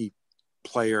hockey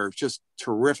player, just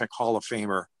terrific Hall of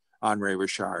Famer, Andre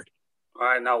Richard. All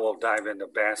right, now we'll dive into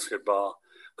basketball.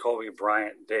 Kobe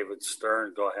Bryant, David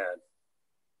Stern, go ahead.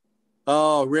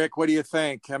 Oh, Rick, what do you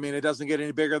think? I mean, it doesn't get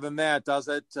any bigger than that, does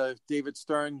it? David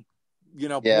Stern,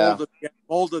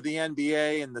 mold of the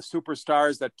NBA and the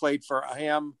superstars that played for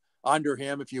him, under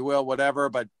him, if you will, whatever.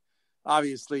 But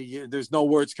obviously, there's no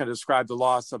words can describe the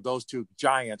loss of those two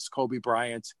giants, Kobe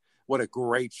Bryant. What a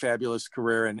great, fabulous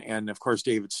career. And of course,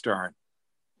 David Stern.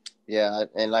 Yeah,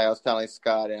 and like I was telling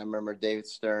Scott, and I remember David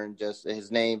Stern, just his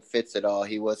name fits it all.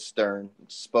 He was stern,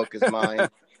 spoke his mind.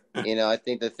 I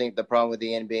think the problem with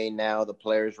the NBA now, the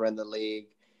players run the league.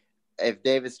 If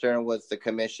David Stern was the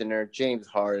commissioner, James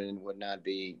Harden would not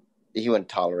be. He wouldn't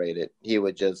tolerate it. He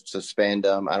would just suspend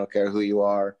them. I don't care who you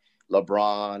are.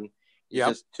 LeBron. Yep.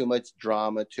 Just too much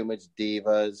drama, too much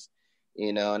divas.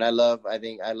 And I love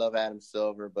Adam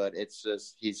Silver, but it's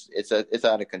just it's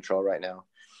out of control right now.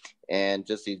 And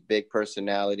just these big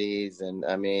personalities. And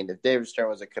I mean, if David Stern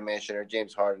was a commissioner,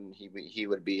 James Harden, he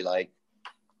would be like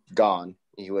gone.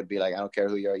 He would be like, I don't care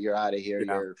who you are, you're out of here.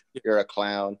 Yeah. You're a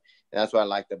clown. And that's what I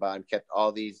liked about him. Kept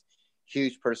all these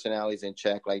huge personalities in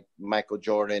check, like Michael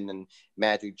Jordan and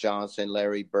Magic Johnson,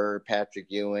 Larry Bird, Patrick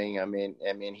Ewing. I mean,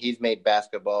 he's made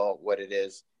basketball what it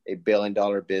is, a $1 billion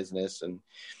business.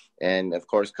 And of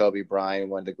course, Kobe Bryant,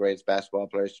 one of the greatest basketball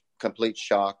players, complete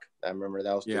shock. I remember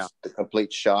that was just the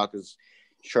complete shock. It was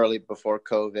shortly before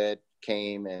COVID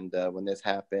came and when this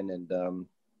happened. And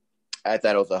I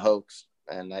thought it was a hoax.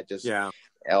 And I just,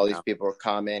 all these people were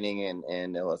commenting.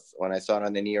 And it was, when I saw it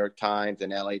on the New York Times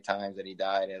and LA Times that he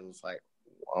died, it was like,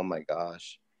 oh my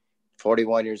gosh,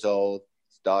 41 years old.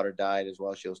 His daughter died as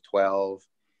well. She was 12.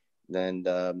 Then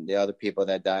the other people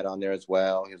that died on there as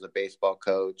well. He was a baseball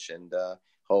coach, and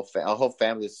whole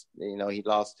family. He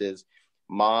lost his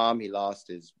mom, he lost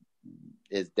his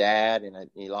dad, and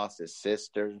he lost his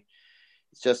sister.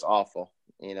 It's just awful.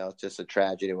 It's just a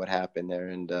tragedy what happened there,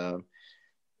 and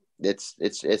it's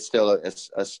still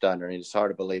a stunner. And it's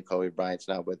hard to believe Kobe Bryant's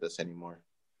not with us anymore.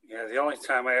 Yeah, the only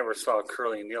time I ever saw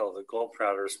Curly Neal, the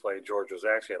Globetrotters, play George, was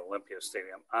actually at Olympia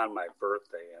Stadium on my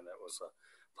birthday, and it was a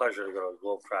pleasure to go to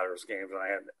Globetrotters games.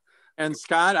 And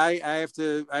Scott, I have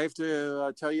to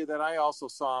tell you that I also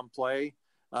saw him play.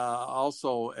 I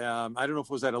don't know if it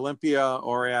was at Olympia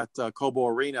or at Cobo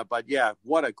Arena, but yeah,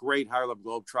 what a great Harlem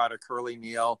Globetrotter, Curly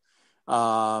Neal.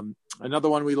 Another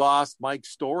one we lost, Mike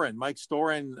Storin. Mike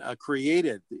Storin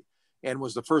created and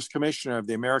was the first commissioner of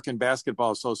the American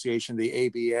Basketball Association,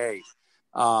 the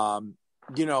ABA.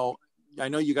 I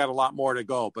know you got a lot more to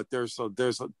go, but there's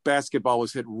basketball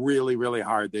was hit really, really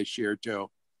hard this year too.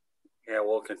 Yeah,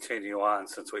 we'll continue on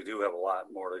since we do have a lot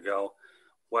more to go.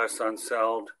 Wes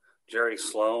Unseld, Jerry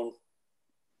Sloan.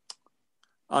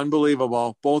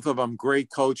 Unbelievable. Both of them great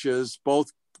coaches,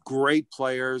 both great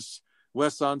players.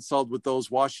 Wes Unseld with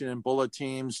those Washington Bullet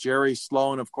teams. Jerry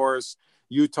Sloan, of course,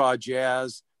 Utah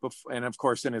Jazz. And, of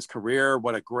course, in his career,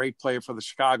 what a great player for the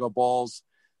Chicago Bulls.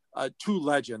 Two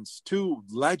legends.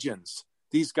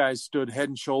 These guys stood head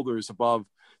and shoulders above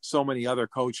so many other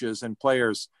coaches and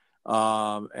players.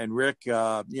 And Rick,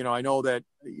 I know that,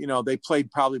 they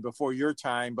played probably before your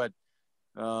time, but,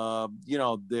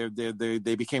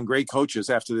 they became great coaches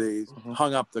after they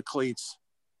hung up the cleats.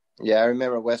 Yeah, I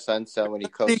remember Wes Unseld when he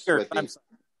coached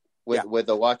with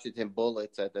the Washington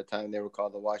Bullets at the time. They were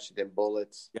called the Washington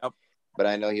Bullets. Yep. But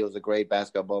I know he was a great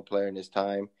basketball player in his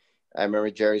time. I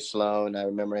remember Jerry Sloan. I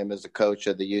remember him as a coach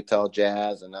of the Utah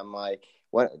Jazz. And I'm like,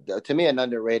 to me, an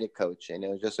underrated coach. And it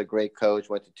was just a great coach.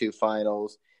 Went to 2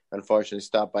 finals. Unfortunately,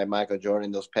 stopped by Michael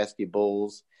Jordan, those pesky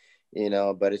Bulls.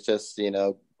 But it's just,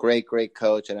 great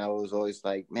coach. And I was always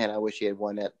like, man, I wish he had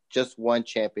won just one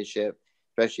championship,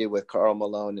 especially with Karl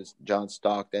Malone and John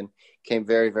Stockton. Came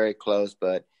very, very close,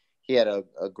 but he had a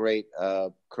great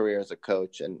career as a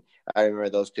coach. And I remember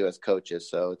those two as coaches.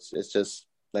 So it's just,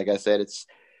 like I said, it's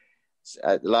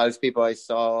a lot of people I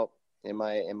saw in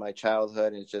my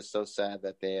childhood, and it's just so sad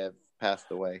that they have passed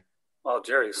away. Well,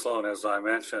 Jerry Sloan, as I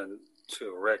mentioned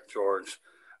to Rick George,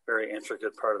 very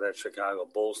intricate part of that Chicago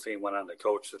Bulls team, went on to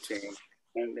coach the team.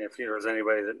 And if there was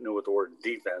anybody that knew what the word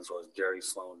defense was, Jerry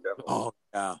Sloan definitely. Oh,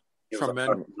 yeah. He was a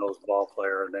nose ball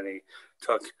player, and then he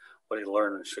took what he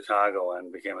learned in Chicago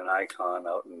and became an icon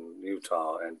out in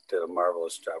Utah and did a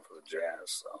marvelous job for the Jazz.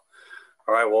 So,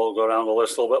 all right, we'll go down the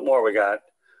list a little bit more. We got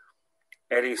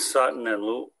Eddie Sutton and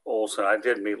Lute Olson. I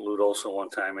did meet Lute Olson one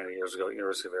time many years ago at the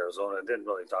University of Arizona. I didn't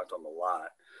really talk to him a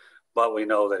lot, but we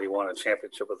know that he won a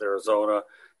championship with Arizona,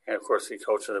 and, of course, he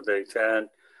coached in the Big Ten.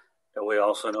 And we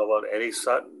also know about Eddie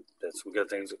Sutton. Did some good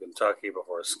things at Kentucky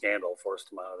before a scandal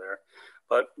forced him out of there.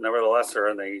 But nevertheless, they're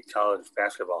in the College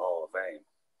Basketball Hall of Fame.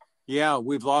 Yeah,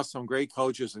 we've lost some great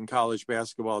coaches in college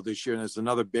basketball this year, and there's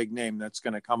another big name that's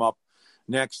going to come up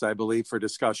next, I believe, for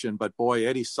discussion. But, boy,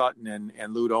 Eddie Sutton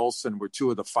and Lute Olson were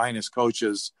two of the finest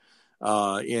coaches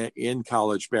in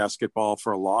college basketball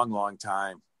for a long, long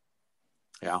time.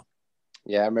 Yeah.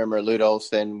 Yeah, I remember Lute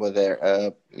Olson with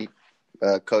their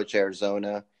coach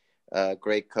Arizona.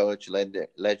 Great coach,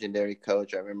 legendary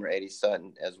coach. I remember Eddie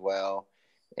Sutton as well.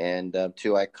 And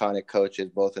 2 iconic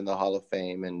coaches, both in the Hall of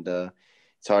Fame. And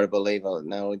it's hard to believe,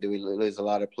 not only do we lose a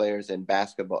lot of players in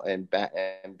basketball and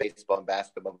baseball and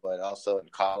basketball, but also in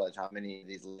college, how many of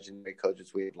these legendary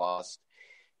coaches we've lost.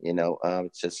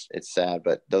 It's sad.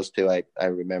 But those 2 I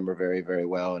remember very, very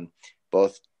well, and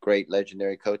both great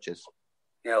legendary coaches.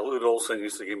 Yeah, Lute Olson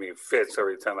used to give me fits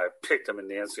every time I picked him in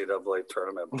the NCAA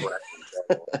tournament.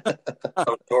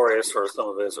 Notorious for some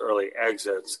of his early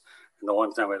exits. And the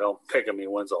one time I don't pick him, he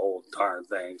wins the whole darn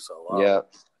thing. So,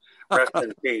 rest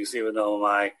in peace, even though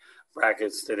my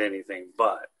brackets did anything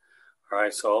but. All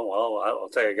right, so, well, I'll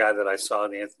tell you a guy that I saw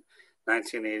in the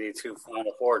 1982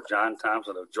 Final Four, John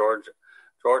Thompson of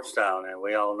Georgetown. And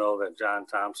we all know that John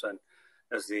Thompson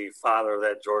is the father of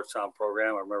that Georgetown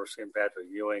program. I remember seeing Patrick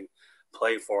Ewing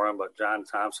play for him, but John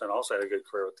Thompson also had a good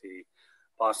career with the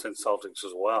Boston Celtics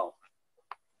as well.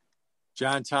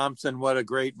 John Thompson, what a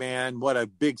great man. What a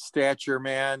big stature,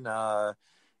 man.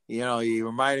 He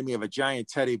reminded me of a giant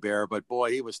teddy bear, but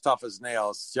boy, he was tough as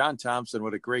nails. John Thompson,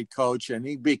 what a great coach. And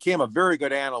he became a very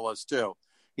good analyst too.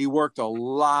 He worked a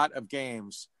lot of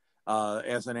games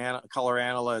as a color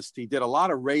analyst. He did a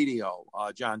lot of radio.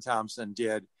 John Thompson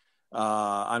did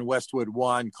on Westwood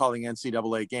One, calling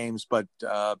NCAA games. But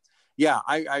I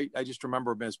just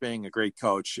remember him as being a great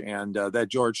coach. And that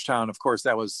Georgetown, of course,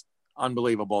 that was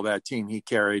unbelievable. That team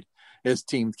his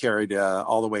team carried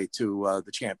all the way to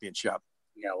the championship.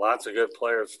 Yeah, lots of good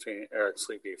players between Eric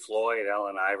Sleepy Floyd,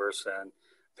 Allen Iverson,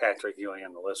 Patrick Ewing,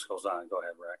 and the list goes on. Go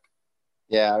ahead, Rick.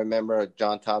 Yeah, I remember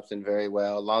John Thompson very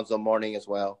well. Alonzo Mourning as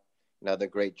well. Another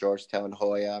great Georgetown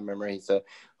Hoya. I remember he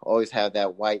always had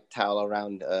that white towel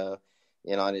around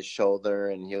on his shoulder,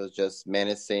 and he was just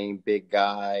menacing, big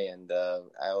guy. And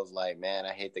I was like, man,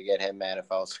 I hate to get him mad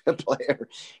if I was a player,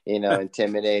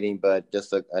 intimidating, but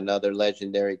just another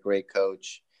legendary, great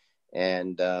coach.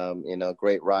 And,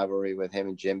 great rivalry with him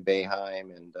and Jim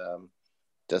Boeheim, and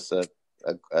just a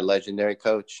legendary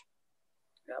coach.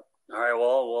 Yep. All right,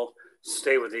 well, we'll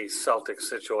stay with the Celtics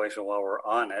situation while we're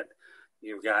on it.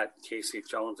 You've got Casey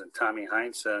Jones and Tommy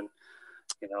Heinsohn.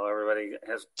 Everybody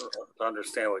has to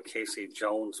understand what Casey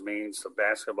Jones means to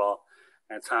basketball,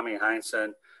 and Tommy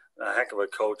Heinsohn, a heck of a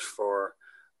coach for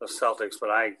the Celtics, but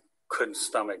I couldn't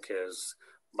stomach his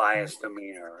biased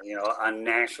demeanor, on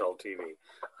national TV.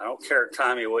 I don't care,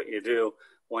 Tommy, what you do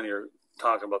when you're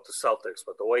talking about the Celtics,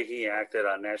 but the way he acted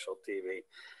on national TV,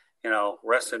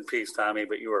 rest in peace, Tommy,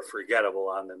 but you were forgettable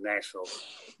on the national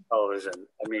television.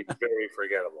 I mean, very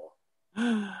forgettable.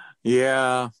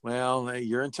 Yeah, well,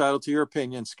 you're entitled to your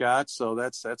opinion, Scott, so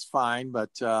that's fine.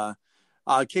 But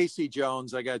Casey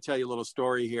Jones, I got to tell you a little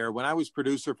story here. When I was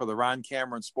producer for the Ron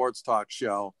Cameron Sports Talk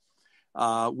show,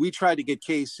 we tried to get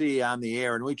KC on the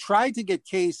air, and we tried to get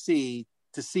KC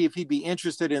to see if he'd be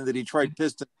interested in the Detroit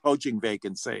Pistons coaching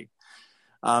vacancy.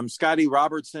 Scotty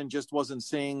Robertson just wasn't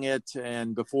seeing it,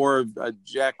 and before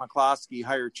Jack McCloskey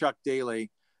hired Chuck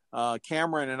Daly,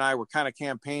 Cameron and I were kind of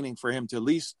campaigning for him to at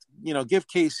least, give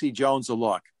Casey Jones a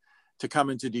look to come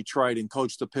into Detroit and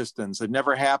coach the Pistons. It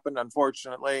never happened,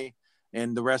 unfortunately,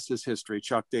 and the rest is history.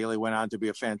 Chuck Daly went on to be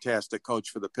a fantastic coach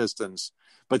for the Pistons.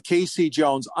 But Casey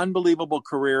Jones, unbelievable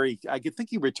career. I think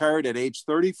he retired at age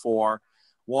 34,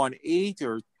 won 8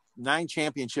 or 9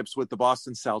 championships with the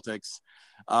Boston Celtics.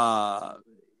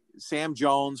 Sam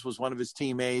Jones was one of his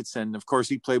teammates, and of course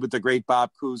he played with the great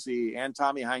Bob Cousy, and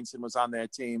Tommy Heinsohn was on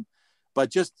that team. But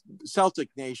just Celtic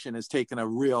Nation has taken a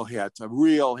real hit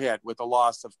with the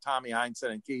loss of Tommy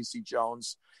Heinsohn and Casey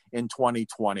Jones in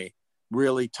 2020.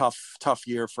 Really tough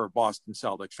year for Boston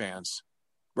Celtic fans.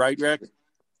 Right, Rick?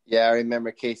 Yeah, I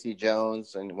remember Casey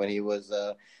Jones, and when he was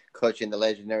coaching the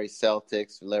legendary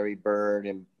Celtics, Larry Bird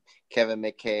and Kevin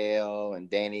McHale and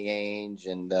Danny Ainge,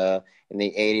 and in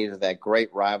the 80s, that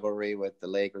great rivalry with the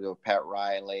Lakers with Pat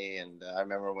Riley. And I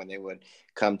remember when they would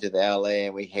come to the LA,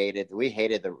 and we hated the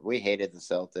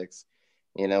Celtics.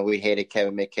 We hated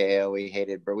Kevin McHale,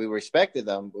 we respected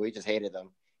them, but we just hated them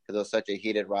because it was such a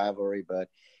heated rivalry. But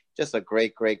just a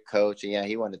great coach. And yeah,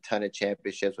 he won a ton of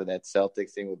championships with that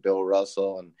Celtics team with Bill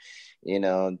Russell,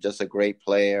 and just a great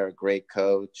player, a great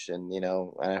coach. And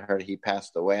I heard he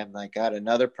passed away. I'm like, God,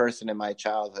 another person in my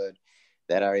childhood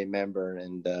that I remember,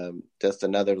 and just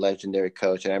another legendary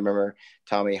coach. And I remember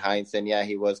Tommy Heinsohn. Yeah,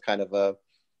 he was kind of a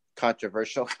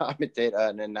controversial commentator,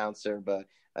 an announcer, but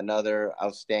another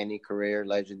outstanding career,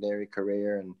 legendary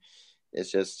career. And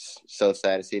it's just so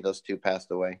sad to see those two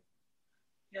passed away.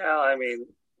 Yeah, I mean,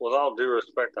 with all due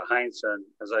respect to Heinsohn,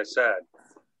 as I said,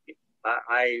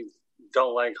 I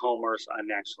don't like homers on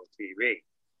national TV.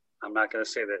 I'm not going to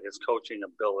say that his coaching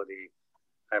ability,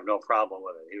 I have no problem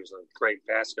with it. He was a great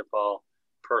basketball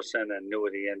person and knew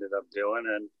what he ended up doing.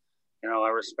 And, I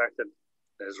respected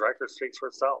his record speaks for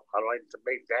itself. How do I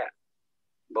debate that?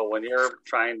 But when you're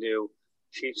trying to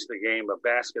teach the game of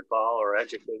basketball or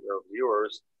educate your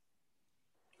viewers,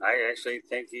 I actually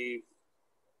think he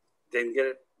didn't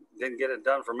get it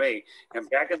done for me. And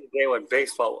back in the day when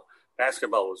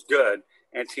basketball was good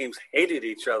and teams hated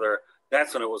each other,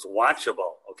 that's when it was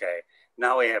watchable. Okay.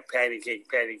 Now we have patty cake,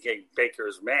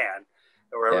 baker's man,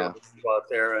 where everyone go out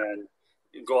there and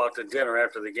go out to dinner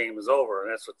after the game is over.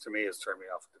 And that's what, to me, has turned me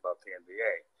off about the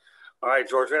NBA. All right,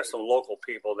 George, we have some local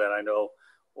people that I know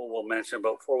we'll mention.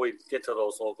 But before we get to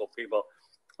those local people,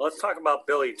 let's talk about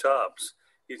Billy Tubbs.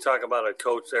 You talk about a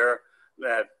coach there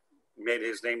that made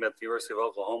his name at the University of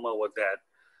Oklahoma with that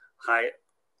high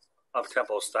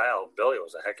up-tempo style. Billy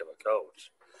was a heck of a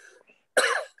coach.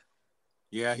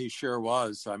 Yeah, he sure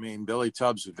was. I mean, Billy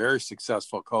Tubbs, a very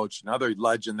successful coach, another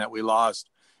legend that we lost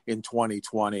in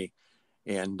 2020.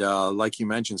 And like you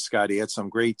mentioned, Scott, he had some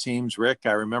great teams. Rick,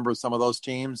 I remember some of those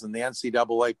teams in the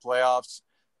NCAA playoffs,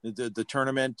 the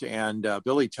tournament, and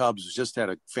Billy Tubbs just had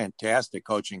a fantastic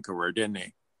coaching career, didn't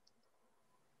he?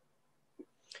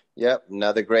 Yep,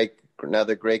 another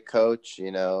great coach,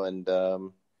 and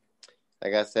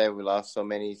like I said, we lost so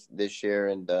many this year,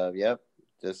 and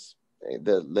just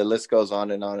the list goes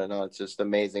on and on and on. It's just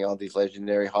amazing, all these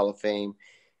legendary Hall of Fame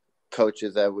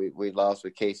coaches that we lost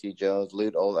with Casey Jones,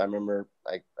 Lute Olson. I remember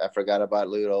I forgot about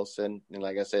Lute Olson, and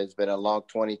like I said, it's been a long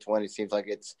 2020. It seems like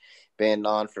it's been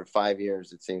on for 5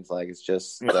 years. It seems like it's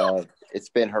just it's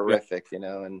been horrific, and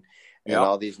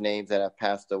all these names that have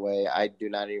passed away. I do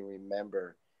not even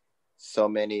remember so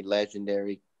many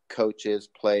legendary coaches,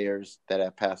 players that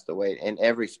have passed away in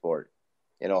every sport,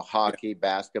 hockey,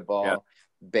 basketball,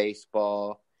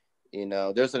 baseball,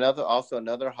 there's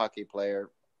another hockey player.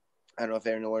 I don't know if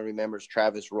anyone remembers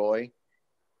Travis Roy.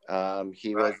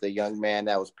 He was the young man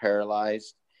that was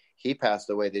paralyzed. He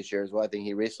passed away this year as well. I think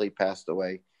he recently passed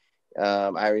away.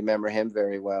 I remember him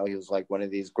very well. He was like one of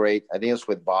these great, I think it was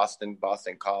with Boston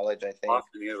College, I think.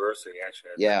 Boston University,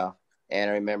 actually. Yeah. And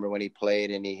I remember when he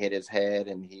played and he hit his head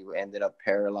and he ended up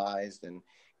paralyzed. And,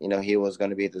 he was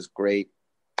going to be this great,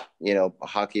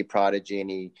 hockey prodigy. And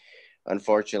he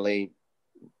unfortunately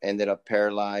ended up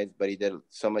paralyzed, but he did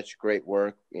so much great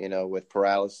work, with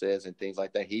paralysis and things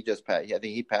like that. He just passed. I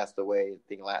think he passed away,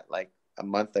 like a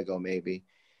month ago, maybe.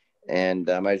 And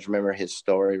I just remember his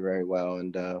story very well,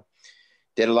 and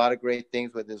did a lot of great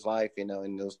things with his life,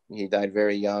 and he died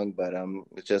very young, but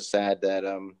it's just sad that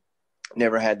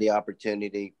never had the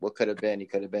opportunity. What could have been? He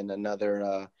could have been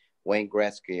another Wayne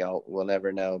Gretzky. We'll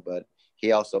never know, but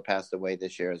he also passed away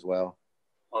this year as well.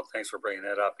 Well, thanks for bringing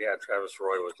that up. Yeah, Travis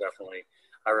Roy was definitely,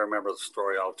 I remember the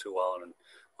story all too well, and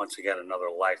once again, another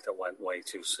life that went way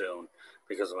too soon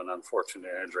because of an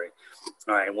unfortunate injury.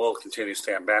 All right, we'll continue to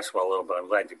stay on basketball a little bit. I'm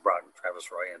glad you brought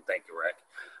Travis Roy in. Thank you, Rick.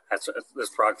 This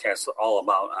broadcast is all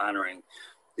about honoring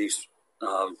these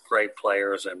great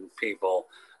players and people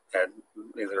that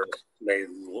either they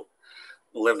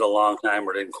lived a long time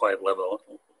or didn't quite live.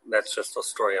 That's just a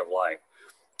story of life.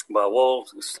 But we'll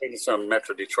see some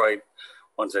Metro Detroit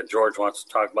ones that George wants to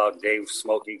talk about. Dave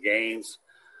Smokey Gaines,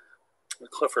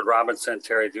 Clifford Robinson,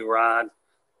 Terry Durod,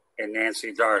 and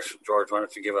Nancy Darsh. George, why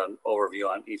don't you give an overview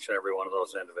on each and every one of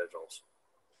those individuals?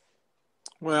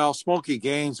 Well, Smokey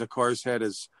Gaines, of course, had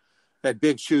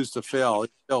big shoes to fill.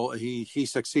 He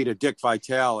succeeded Dick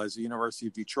Vitale as the University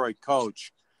of Detroit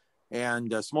coach,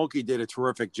 and Smokey did a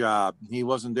terrific job. He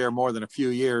wasn't there more than a few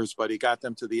years, but he got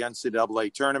them to the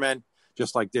NCAA tournament,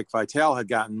 just like Dick Vitale had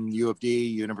gotten U of D,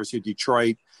 University of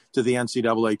Detroit, to the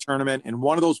NCAA tournament. And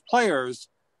one of those players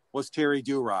was Terry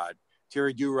Durod.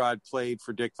 Terry Durod played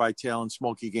for Dick Vitale and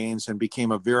Smokey Gaines and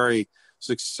became a very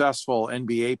successful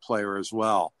NBA player as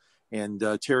well. And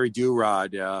Terry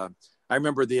Durod, I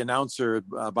remember the announcer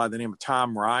by the name of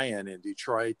Tom Ryan in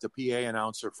Detroit, the PA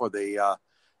announcer for the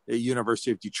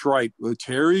University of Detroit,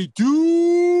 Terry Durod.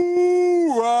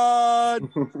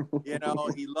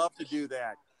 He loved to do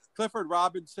that. Clifford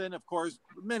Robinson, of course,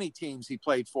 many teams he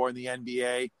played for in the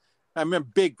NBA. I remember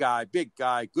big guy,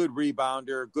 good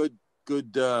rebounder,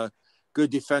 good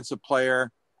defensive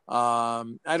player. I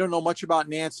don't know much about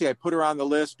Nancy. I put her on the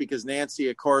list because Nancy,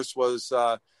 of course, was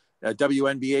a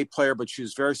WNBA player, but she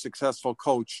was a very successful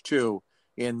coach too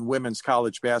in women's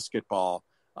college basketball.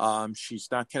 She's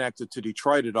not connected to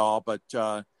Detroit at all, but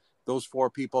those four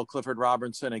people, Clifford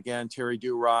Robinson, again, Terry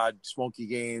Durod, Smokey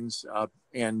Gaines,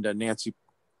 and Nancy,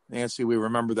 we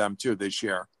remember them too this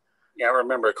year. Yeah, I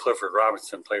remember Clifford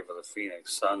Robinson played for the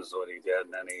Phoenix Suns, what he did,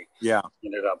 and then he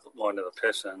ended up going to the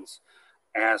Pistons.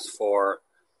 As for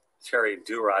Terry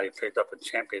Durod, he picked up a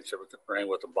championship ring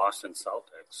with the Boston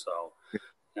Celtics. So,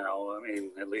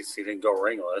 at least he didn't go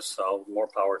ringless, so more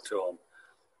power to him.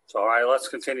 So, all right, let's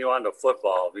continue on to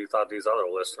football. If you thought these other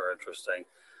lists are interesting,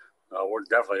 we're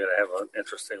definitely going to have an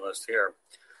interesting list here.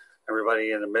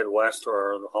 Everybody in the Midwest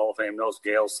or the Hall of Fame knows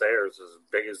Gale Sayers is as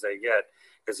big as they get,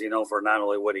 because for not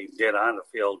only what he did on the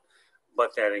field,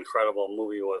 but that incredible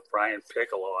movie with Brian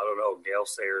Piccolo. I don't know, Gale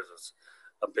Sayers is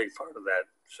a big part of that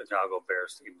Chicago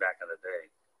Bears team back in the day.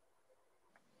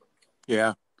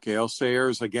 Yeah, Gale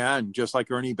Sayers, again, just like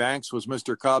Ernie Banks was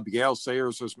Mr. Cub, Gale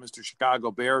Sayers was Mr.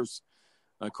 Chicago Bears.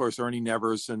 Of course, Ernie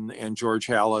Nevers and George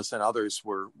Halas and others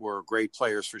were great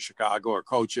players for Chicago, or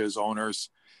coaches, owners.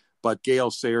 But Gale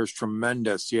Sayers,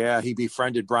 tremendous. Yeah, he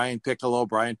befriended Brian Piccolo.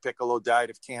 Brian Piccolo died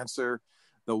of cancer.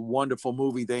 The wonderful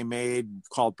movie they made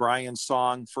called Brian's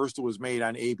Song. First, it was made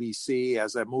on ABC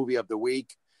as a movie of the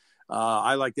week.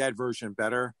 I like that version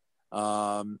better,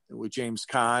 with James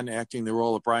Caan acting the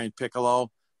role of Brian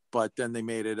Piccolo. But then they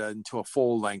made it into a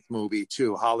full-length movie,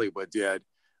 too. Hollywood did.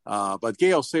 But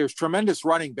Gale Sayers, tremendous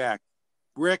running back.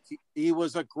 Rick, he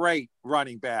was a great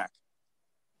running back.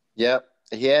 Yep.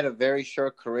 He had a very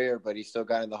short career, but he still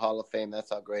got in the Hall of Fame.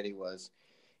 That's how great he was,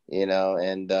 he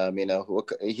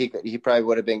probably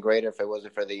would have been greater if it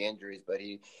wasn't for the injuries, but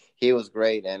he was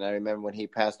great. And I remember when he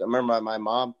passed, I remember my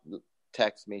mom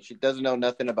texted me. She doesn't know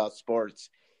nothing about sports,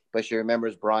 but she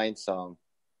remembers Brian's song.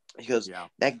 She goes,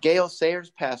 that Gale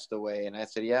Sayers passed away. And I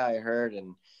said, yeah, I heard.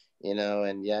 And,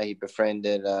 he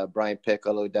befriended Brian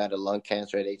Piccolo, who died of lung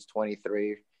cancer at age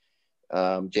 23.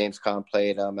 James Caan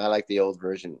played him. I like the old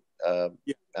version. I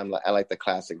like the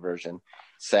classic version.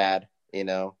 Sad,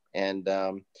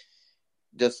 and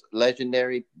just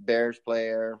legendary Bears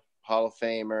player, Hall of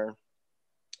Famer,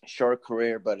 short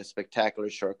career, but a spectacular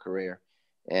short career.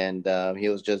 And he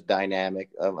was just dynamic.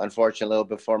 Unfortunately, a little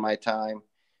before my time.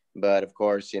 But, of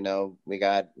course, we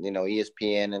got,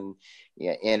 ESPN and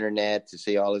internet to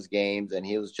see all his games, and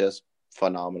he was just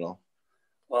phenomenal.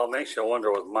 Well, it makes you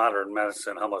wonder with modern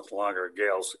medicine how much longer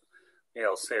Gale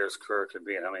Sayers' career could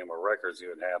be and how many more records he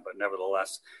would have. But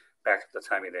nevertheless, back at the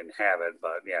time he didn't have it.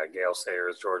 But, yeah, Gale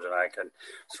Sayers, George and I can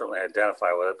certainly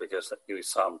identify with it because we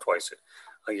saw him twice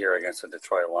a year against the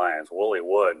Detroit Lions. Willie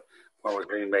Wood, former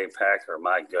Green Bay Packer,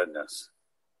 my goodness.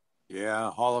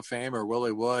 Yeah, Hall of Famer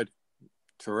Willie Wood,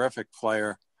 terrific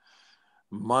player.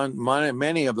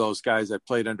 Many of those guys that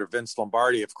played under Vince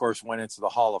Lombardi, of course, went into the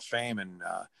Hall of Fame. And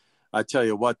I tell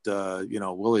you what,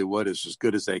 Willie Wood is as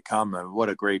good as they come. And what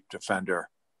a great defender.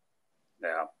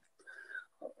 Yeah.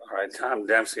 All right. Tom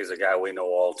Dempsey is a guy we know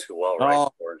all too well, right,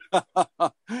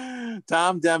 George?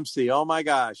 Tom Dempsey. Oh, my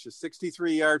gosh. A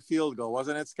 63-yard field goal.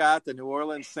 Wasn't it, Scott? The New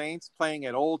Orleans Saints playing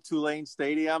at Old Tulane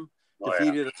Stadium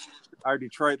defeated our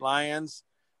Detroit Lions.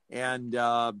 And,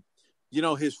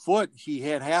 his foot, he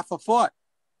had half a foot.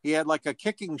 He had like a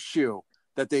kicking shoe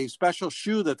special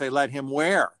shoe that they let him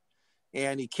wear.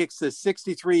 And he kicks this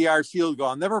 63-yard field goal.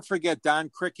 I'll never forget Don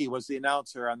Criqui was the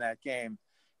announcer on that game.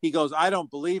 He goes, I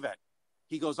don't believe it.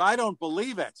 I don't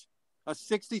believe it. A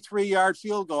 63-yard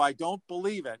field goal. I don't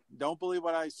believe it. Don't believe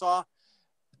what I saw.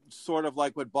 Sort of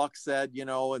like what Buck said, in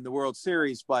the World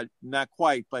Series, but not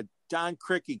quite. But Don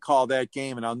Criqui called that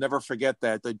game, and I'll never forget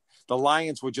that. The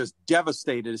Lions were just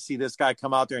devastated to see this guy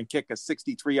come out there and kick a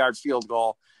 63-yard field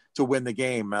goal to win the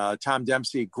game. Tom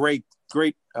Dempsey, great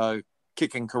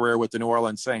kicking career with the New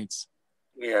Orleans Saints.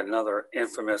 We had another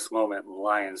infamous moment in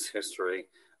Lions history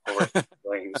over at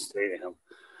Lane Stadium.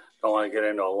 Don't want to get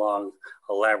into a long,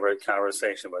 elaborate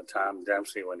conversation, but Tom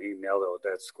Dempsey, when he nailed it with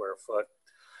that square foot,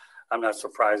 I'm not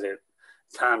surprised that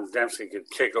Tom Dempsey could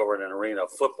kick over in an arena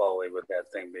football league with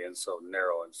that thing being so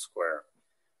narrow and square.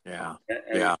 Yeah.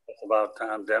 And about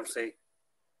Tom Dempsey?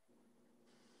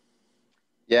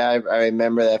 Yeah, I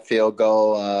remember that field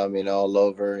goal, all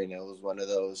over. It was one of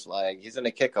those, like, he's going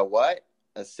to kick a what?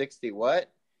 A 60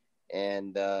 what?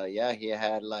 And, he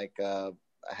had like a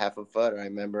half a foot. I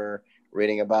remember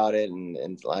reading about it and he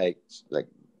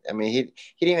didn't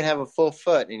even have a full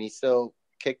foot and he still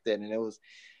kicked it. And it was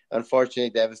unfortunately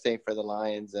devastating for the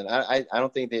Lions. And I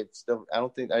think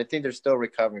they're still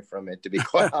recovering from it, to be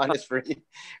quite honest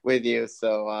with you.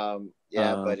 So,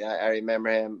 but I remember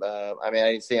him. I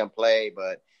didn't see him play,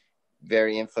 but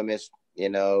very infamous,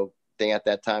 thing at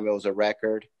that time. It was a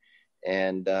record,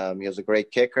 and he was a great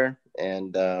kicker.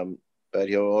 And but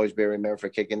he'll always be remembered for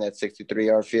kicking that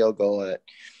 63-yard field goal. That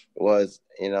was,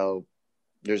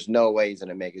 there's no way he's going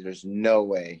to make it. There's no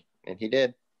way, and he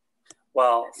did.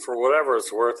 Well, for whatever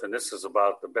it's worth, and this is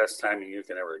about the best timing you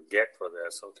can ever get for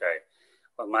this, okay,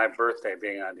 with my birthday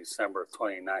being on December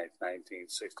 29th,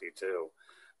 1962,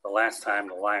 the last time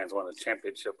the Lions won a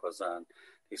championship was on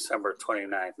December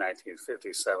 29th,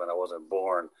 1957. I wasn't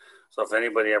born. So if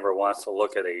anybody ever wants to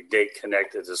look at a date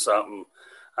connected to something,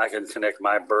 I can connect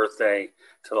my birthday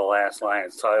to the last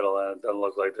Lions title, and it doesn't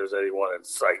look like there's anyone in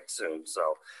sight soon. So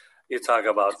you talk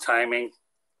about timing,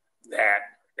 that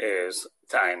is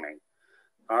timing.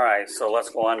 All right, so let's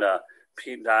go on to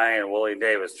Pete Dye and Willie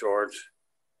Davis, George.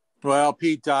 Well,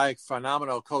 Pete Dye,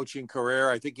 phenomenal coaching career.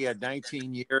 I think he had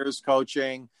 19 years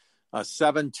coaching, a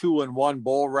 7-2-1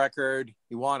 bowl record.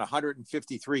 He won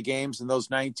 153 games in those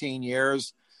 19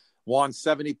 years, won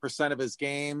 70% of his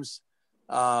games.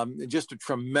 Just a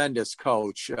tremendous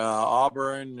coach.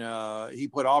 Auburn, he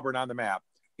put Auburn on the map.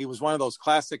 He was one of those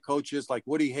classic coaches like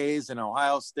Woody Hayes in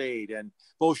Ohio State and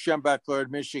Bo Schembechler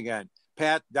at Michigan,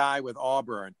 Pat Dye with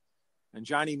Auburn, and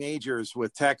Johnny Majors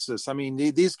with Texas. I mean,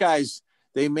 these guys,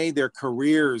 they made their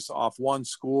careers off one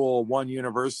school, one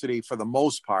university for the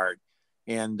most part.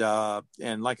 And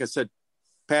like I said,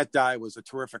 Pat Dye was a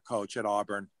terrific coach at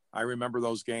Auburn. I remember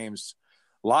those games.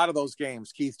 A lot of those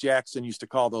games, Keith Jackson used to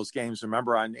call those games,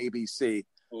 remember, on ABC,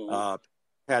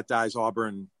 Pat Dye's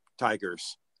Auburn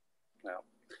Tigers. Yeah.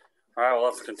 All right, well,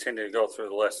 let's continue to go through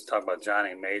the list and talk about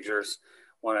Johnny Majors.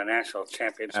 Won a national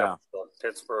championship with the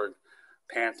Pittsburgh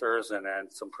Panthers and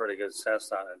then some pretty good success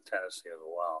down in Tennessee as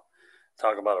well.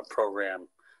 Talk about a program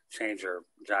changer.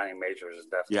 Johnny Majors is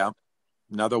definitely. Yeah,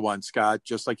 another one, Scott,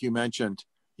 just like you mentioned.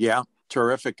 Yeah,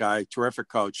 terrific guy, terrific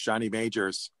coach, Johnny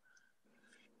Majors.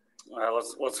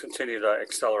 Let's continue to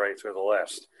accelerate through the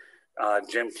list.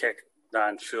 Jim Kick,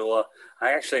 Don Shula.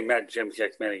 I actually met Jim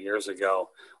Kick many years ago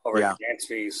over at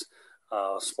Gansby's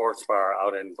sports bar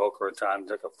out in Boca Raton.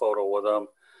 Took a photo with him,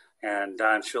 and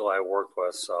Don Shula I worked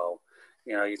with. So,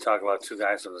 you talk about two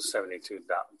guys from the 72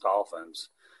 Dolphins.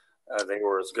 They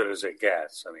were as good as it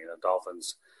gets. I mean, the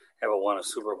Dolphins haven't won a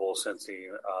Super Bowl since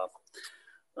the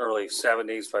early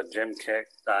 70s, but Jim Kick,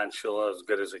 Don Shula, as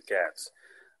good as it gets.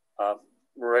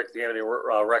 Rick, do you have any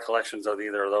recollections of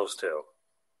either of those two?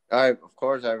 Of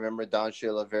course, I remember Don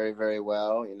Shula very, very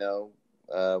well,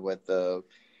 with the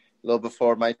little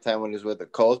before my time when he was with the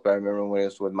Colts, but I remember when he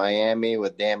was with Miami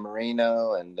with Dan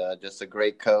Marino, and just a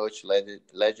great coach,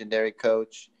 legendary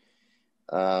coach,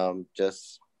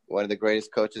 just one of the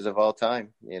greatest coaches of all time,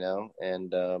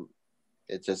 and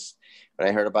it just, when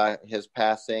I heard about his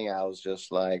passing, I was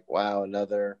just like, wow,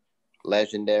 another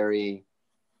legendary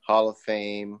Hall of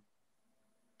Fame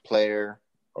player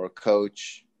or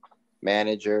coach,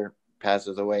 manager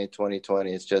passes away in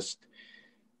 2020. It's just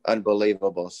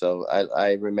unbelievable. So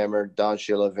I remember Don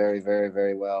Shula very, very,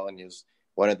 very well, and he was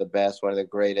one of the best, one of the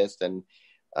greatest, and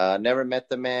never met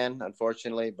the man,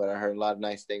 unfortunately, but I heard a lot of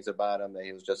nice things about him, that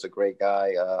he was just a great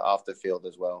guy off the field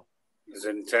as well. He's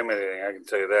intimidating, I can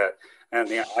tell you that. And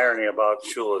the irony about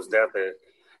Shula's death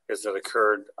is that it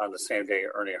occurred on the same day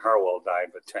Ernie Harwell died,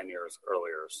 but 10 years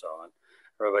earlier. So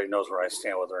everybody knows where I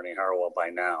stand with Ernie Harwell by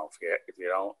now. If you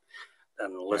don't,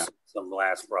 then listen to some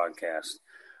last broadcast.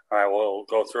 All right, we'll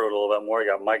go through it a little bit more. You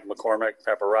got Mike McCormick,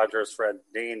 Pepper Rogers, Fred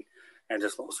Dean, and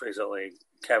just most recently,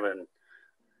 Kevin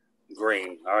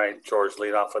Green. All right, George,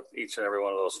 lead off with each and every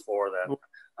one of those four. Then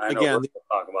I know we're going to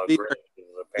talk about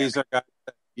these are guys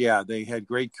that, they had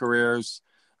great careers.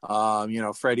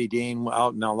 Freddie Dean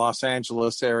out in the Los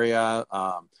Angeles area.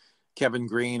 Kevin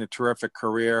Green, a terrific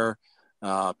career.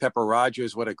 Pepper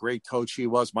Rogers, what a great coach he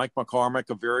was. Mike McCormick,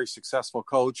 a very successful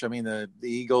coach. I mean, the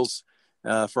Eagles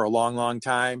for a long, long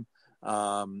time.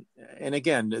 And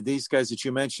again, these guys that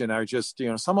you mentioned are just,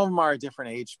 some of them are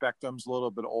different age spectrums, a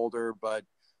little bit older, but,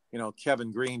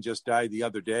 Kevin Green just died the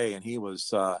other day, and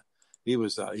he's a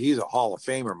Hall of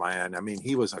Famer, man. I mean,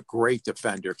 he was a great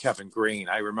defender, Kevin Green.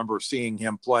 I remember seeing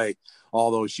him play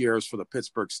all those years for the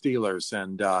Pittsburgh Steelers,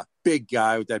 and big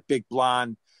guy with that big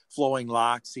blonde flowing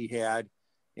locks he had.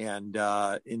 And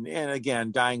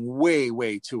again, dying way,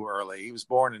 way too early. He was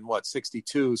born in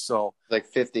 62. So like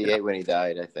 58 when he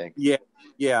died, I think. Yeah.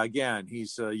 Again,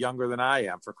 he's younger than I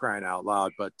am, for crying out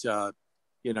loud. But,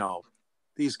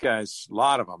 these guys, a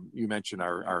lot of them you mentioned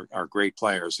are great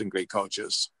players and great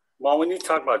coaches. Well, when you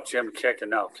talk about Jim Kick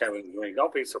and now Kevin Green,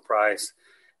 don't be surprised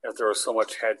if there was so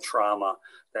much head trauma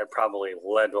that probably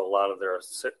led to a lot of their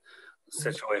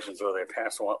situations where they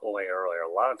passed away earlier.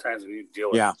 A lot of times when you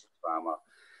deal with trauma,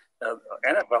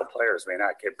 NFL players may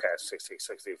not get past 60,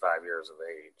 65 years of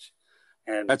age.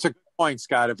 And that's a good point,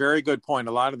 Scott. A very good point.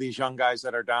 A lot of these young guys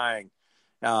that are dying,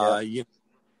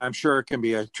 I'm sure it can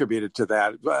be attributed to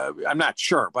that. I'm not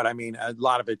sure, but I mean, a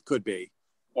lot of it could be.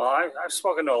 Well, I've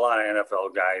spoken to a lot of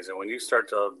NFL guys, and when you start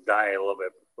to die a little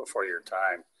bit before your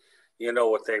time, you know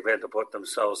what they've had to put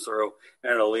themselves through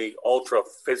in a league, ultra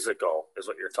physical is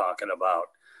what you're talking about.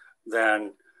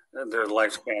 Then their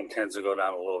lifespan tends to go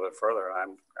down a little bit further.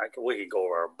 We could go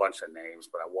over a bunch of names,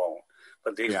 but I won't.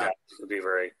 But these guys would be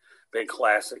very big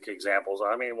classic examples.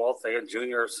 I mean, well, think of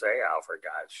Junior Seau, for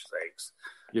God's sakes.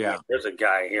 Yeah. I mean, there's a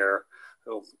guy here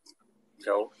who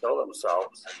killed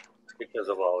themselves because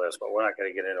of all this, but we're not going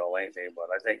to get into a lengthy. But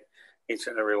I think each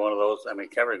and every one of those, I mean,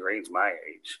 Kevin Green's my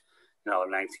age,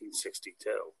 1962.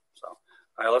 So, all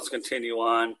right, let's continue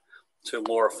on to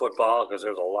more football because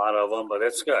there's a lot of them, but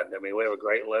it's good. I mean, we have a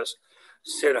great list.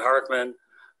 Sid Hartman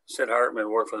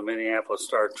worked for the Minneapolis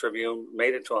Star-Tribune,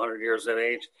 made it to 100 years of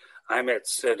age. I met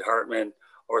Sid Hartman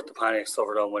over at the Pontiac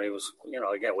Silverdome when he was,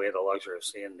 again, we had the luxury of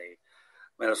seeing the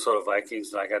Minnesota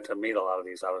Vikings, and I got to meet a lot of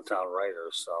these out-of-town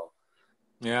writers. So,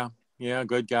 yeah,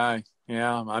 good guy.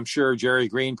 Yeah, I'm sure Jerry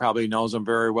Green probably knows him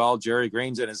very well. Jerry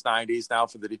Green's in his 90s now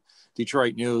for the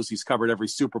Detroit News. He's covered every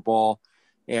Super Bowl.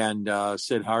 And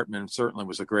Sid Hartman certainly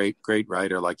was a great, great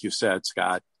writer, like you said,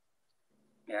 Scott.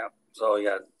 Yeah. So you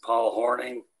got Paul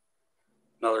Hornung,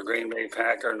 another Green Bay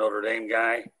Packer, Notre Dame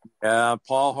guy. Yeah,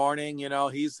 Paul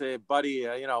Hornung, he's a buddy,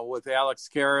 with Alex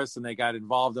Karras, and they got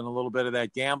involved in a little bit of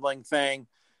that gambling thing.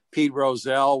 Pete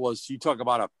Rozelle you talk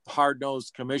about a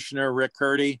hard-nosed commissioner, Rick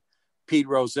Curti. Pete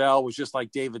Rozelle was just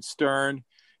like David Stern,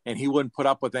 and he wouldn't put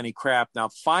up with any crap. Now,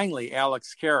 finally,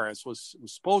 Alex Karras was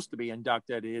supposed to be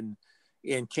inducted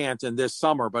in Canton this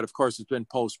summer, but of course it's been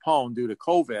postponed due to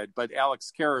COVID. But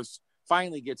Alex Karras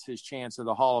finally gets his chance at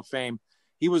the Hall of Fame.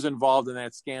 He was involved in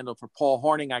that scandal for Paul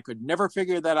Hornung. I could never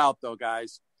figure that out, though,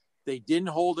 guys. They didn't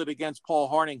hold it against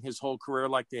Paul Hornung his whole career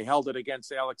like they held it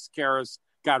against Alex Karras.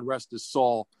 God rest his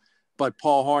soul. But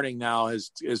Paul Hornung now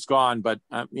is gone. But,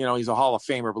 he's a Hall of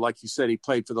Famer. But like you said, he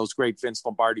played for those great Vince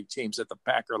Lombardi teams at the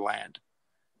Packer land.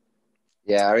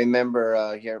 Yeah, I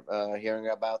remember hearing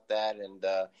about that. And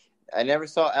I never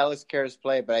saw Alex Karras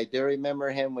play, but I do remember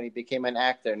him when he became an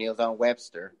actor and he was on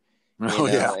Webster.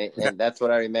 And that's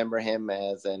what I remember him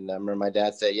as. And I remember my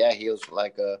dad said, he was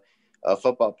like a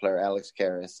football player, Alex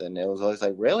Karras. And it was always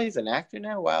like, really? He's an actor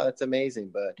now? Wow, that's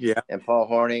amazing. But and Paul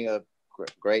Hornung,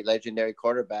 great legendary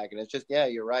quarterback. And it's just, yeah,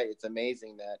 you're right. It's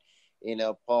amazing that,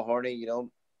 Paul Hornung, you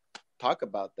don't talk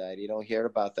about that. You don't hear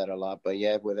about that a lot. But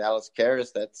yeah, with Alex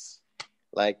Karras, that's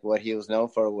like what he was known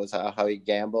for was how he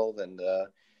gambled and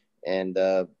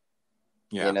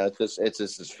yeah. it's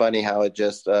just funny how it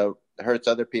just hurts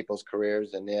other people's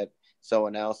careers, and yet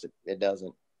someone else it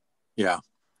doesn't. Yeah.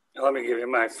 Let me give you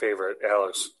my favorite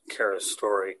Alex Karras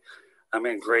story. I'm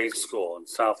in grade school in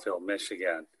Southfield,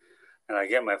 Michigan, and I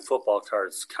get my football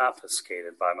cards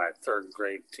confiscated by my third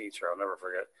grade teacher. I'll never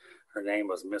forget. Her name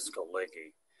was Miss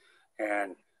Galicki.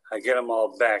 And I get them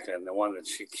all back, and the one that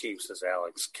she keeps is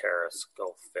Alex Karras.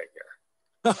 Go figure.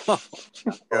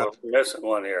 Yeah. Missing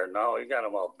one here. No, you got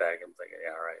them all back. I'm thinking,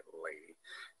 yeah, all right, lady.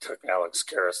 Took Alex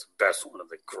Karras, the best one of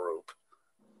the group.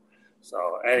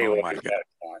 So anyway,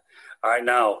 all right,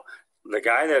 now the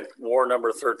guy that wore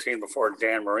number 13 before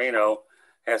Dan Marino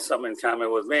has something in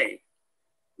common with me.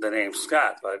 The name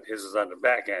Scott, but his is on the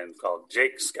back end called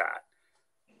Jake Scott.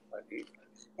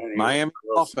 Miami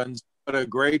Dolphins, but a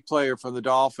great player for the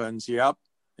Dolphins. Yep,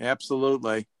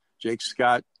 absolutely. Jake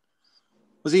Scott.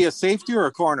 Was he a safety or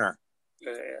a corner?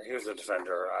 He was a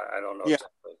defender. I don't know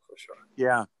exactly for sure.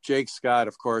 Yeah, Jake Scott,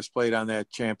 of course, played on that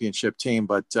championship team,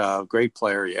 but great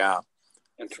player, yeah.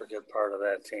 Intricate part of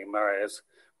that team. All right,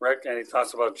 Rick, any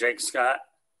thoughts about Jake Scott?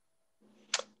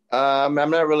 I'm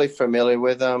not really familiar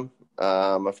with him.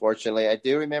 Unfortunately, I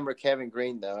do remember Kevin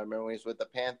Green, though. I remember when he was with the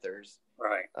Panthers.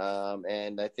 Right.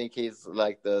 And I think he's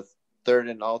like the third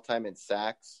in all-time in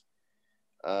sacks.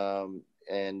 And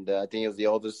I think he was the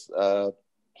oldest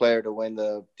player to win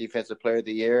the Defensive Player of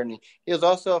the Year. And he was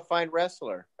also a fine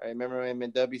wrestler. I remember him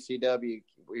in WCW.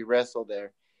 We wrestled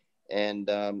there. And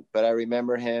but I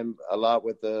remember him a lot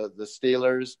with the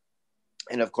Steelers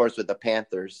and, of course, with the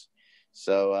Panthers.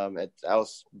 So I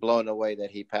was blown away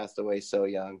that he passed away so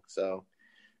young. So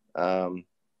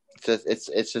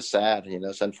it's just sad,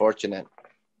 it's unfortunate.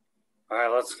 All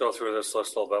right, let's go through this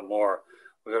list a little bit more.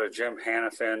 We go to Jim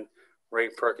Hanifin, Ray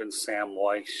Perkins, Sam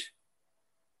Weish.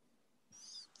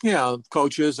 Yeah,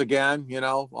 coaches again,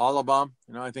 all of them.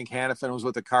 I think Hanifin was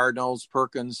with the Cardinals.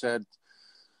 Perkins had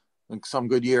some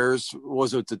good years.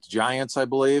 Was it the Giants, I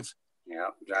believe? Yeah,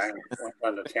 Giants went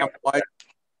on the Tampa.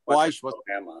 Weish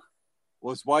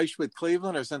was Weish with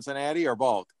Cleveland or Cincinnati or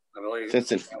both? I believe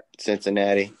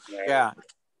Cincinnati. Yeah.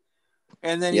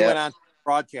 And then he went on to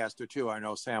broadcaster too. I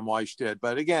know Sam Weish did.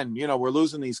 But again, we're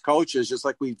losing these coaches just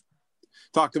like we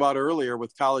talked about earlier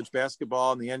with college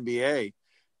basketball and the NBA.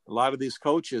 A lot of these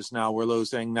coaches now we're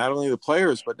losing, not only the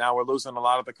players, but now we're losing a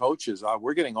lot of the coaches.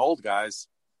 We're getting old, guys.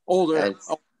 Older.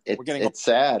 It's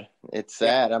sad. It's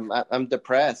sad. I'm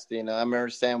depressed. I remember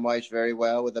Sam Weish very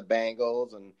well with the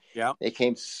Bengals, and they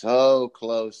came so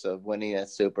close of winning that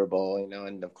Super Bowl.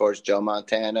 And of course Joe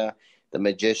Montana, the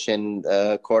magician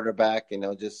quarterback.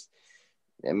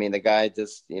 The guy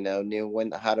just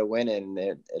knew how to win it, and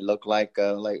it looked like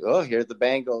oh, here's the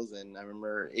Bengals. And I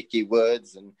remember Ickey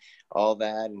Woods and all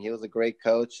that, and he was a great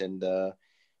coach, and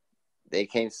they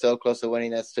came so close to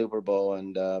winning that Super Bowl,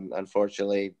 and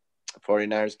unfortunately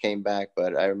 49ers came back.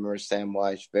 But I remember Sam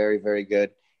Weish, very, very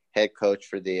good head coach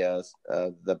for the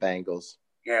Bengals.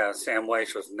 Yeah, Sam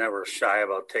Weish was never shy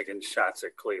about taking shots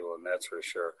at Cleveland, that's for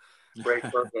sure. Ray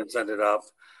Perkins ended up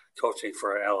coaching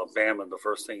for Alabama. The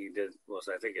first thing he did was,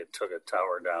 I think it took a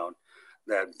tower down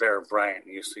that Bear Bryant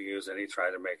used to use, and he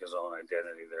tried to make his own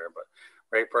identity there. But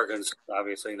Ray Perkins,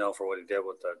 obviously known for what he did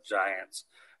with the Giants,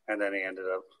 and then he ended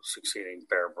up succeeding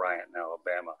Bear Bryant in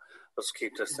Alabama. Let's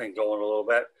keep this thing going a little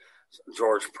bit.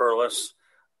 George Perlis,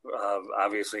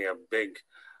 obviously a big,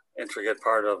 intricate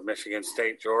part of Michigan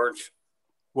State. George?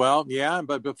 Well, yeah,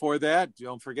 but before that,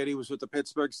 don't forget he was with the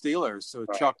Pittsburgh Steelers. So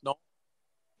right. Chuck Noll.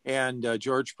 And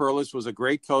George Perlis was a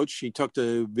great coach. He took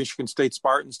the Michigan State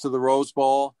Spartans to the Rose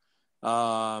Bowl.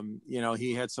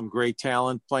 He had some great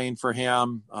talent playing for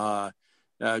him.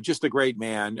 Just a great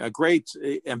man, a great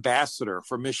ambassador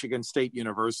for Michigan State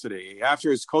University.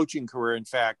 After his coaching career, in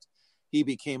fact, he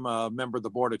became a member of the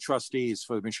Board of Trustees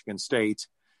for Michigan State.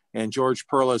 And George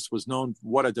Perlis was known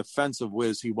what a defensive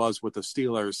whiz he was with the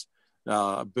Steelers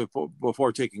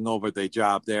before taking over the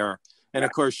job there. And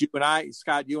of course,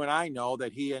 Scott, you and I know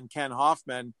that he and Ken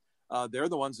Hoffman, they're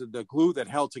the ones the glue that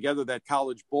held together that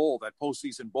college bowl, that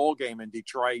postseason bowl game in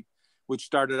Detroit, which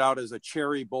started out as a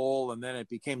Cherry Bowl, and then it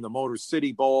became the Motor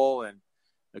City Bowl and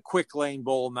the Quick Lane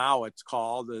Bowl. Now it's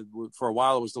called. For a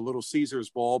while, it was the Little Caesars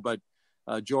Bowl, but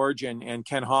George and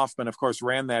Ken Hoffman, of course,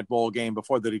 ran that bowl game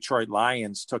before the Detroit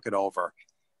Lions took it over.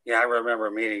 Yeah, I remember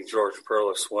meeting George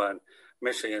Perlis when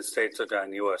Michigan State took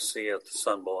on USC at the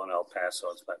Sun Bowl in El Paso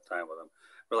and spent time with him.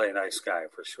 Really a nice guy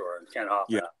for sure. And Ken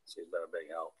Hoffman, he's been a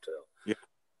big help too. Yeah.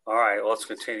 All right, let's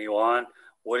continue on.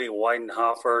 Woody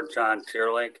Weidenhofer, John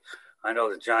Tierlink. I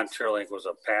know that John Tierlink was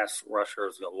a pass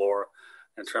rusher galore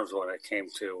in terms of when it came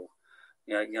to,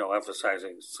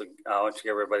 emphasizing. So I want to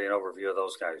give everybody an overview of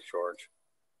those guys, George.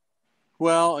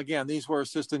 Well, again, these were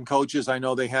assistant coaches. I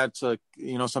know they had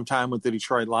some time with the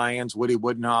Detroit Lions. Woody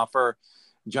Weidenhofer,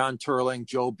 John Tierlink,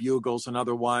 Joe Bugles,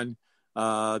 another one.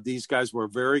 These guys were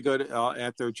very good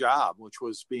at their job, which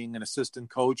was being an assistant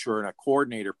coach or in a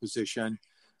coordinator position.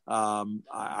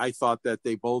 I thought that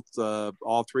they both,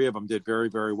 all three of them, did very,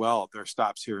 very well at their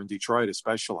stops here in Detroit,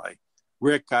 especially.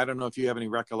 Rick, I don't know if you have any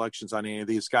recollections on any of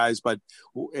these guys, but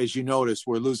as you notice,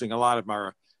 we're losing a lot of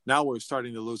now we're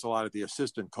starting to lose a lot of the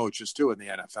assistant coaches too in the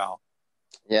NFL.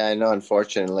 Yeah, I know.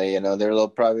 Unfortunately, they're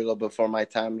probably a little before my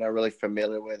time. I'm not really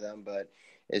familiar with them, but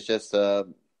it's just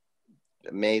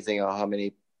amazing how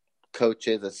many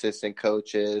coaches, assistant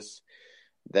coaches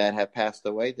that have passed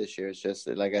away this year. It's just,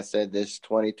 like I said, this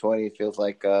 2020 feels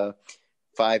like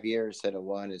 5 years instead of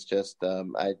one. It's just,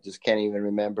 I just can't even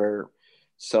remember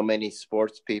so many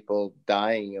sports people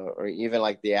dying, or even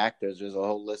like the actors. There's a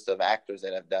whole list of actors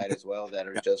that have died as well that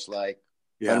are just like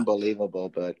unbelievable.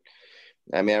 But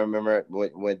I mean, I remember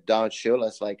with Don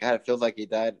Shula, like, God, it feels like he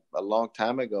died a long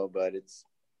time ago, but it's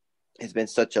been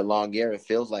such a long year. It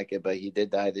feels like it, but he did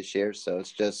die this year. So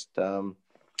it's just, like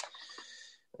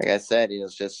I said,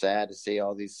 it's just sad to see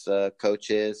all these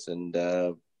coaches and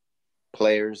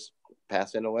players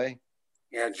passing away.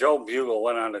 Yeah, Joe Bugle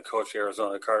went on to coach the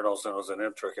Arizona Cardinals and was an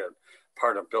intricate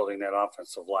part of building that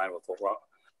offensive line with the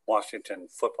Washington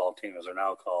football team, as they're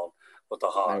now called, with the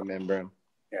Hawks. I remember him.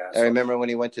 Yeah, I remember when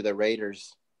he went to the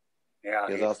Raiders. Yeah,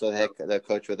 he was also the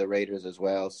coach for the Raiders as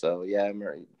well. So yeah, I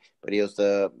remember, but he was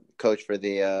the coach for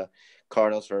the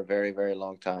Cardinals for a very, very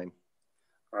long time.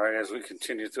 All right, as we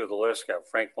continue through the list, got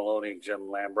Frank Maloney, Jim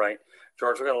Lambright.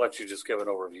 George, we're going to let you just give an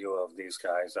overview of these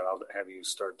guys, and I'll have you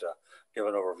start to give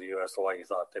an overview as to why you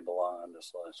thought they belong on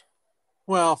this list.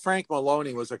 Well, Frank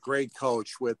Maloney was a great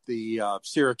coach with the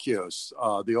Syracuse,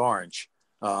 the Orange.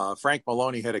 Frank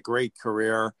Maloney had a great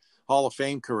career, Hall of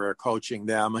Fame career coaching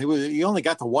them. He only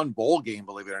got to one bowl game,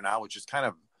 believe it or not, which is kind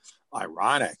of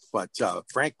ironic. But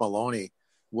Frank Maloney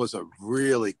was a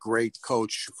really great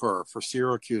coach for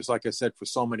Syracuse, like I said, for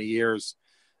so many years.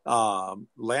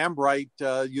 Lambright,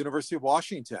 University of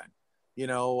Washington.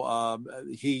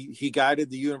 He guided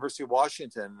the University of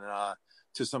Washington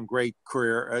to some great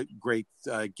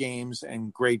games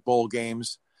and great bowl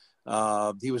games.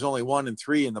 He was only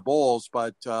 1-3 in the bowls,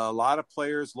 but a lot of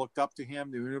players looked up to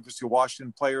him. The University of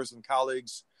Washington players and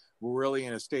colleagues were really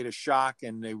in a state of shock,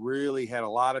 and they really had a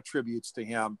lot of tributes to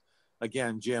him.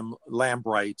 Again, Jim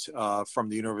Lambright from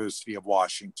the University of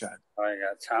Washington. I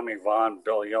got Tommy Vaughn,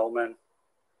 Bill Yeoman.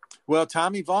 Well,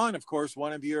 Tommy Vaughn, of course,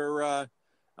 one of your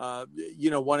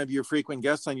frequent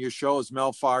guests on your show is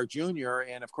Mel Farr Jr.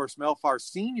 And of course, Mel Farr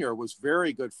Sr. was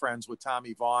very good friends with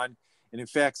Tommy Vaughn. And in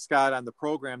fact, Scott, on the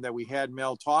program that we had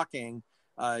Mel talking,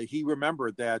 he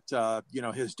remembered that,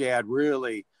 his dad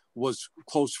really was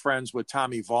close friends with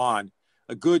Tommy Vaughn,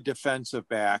 a good defensive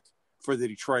back for the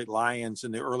Detroit Lions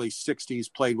in the early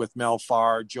 60s, played with Mel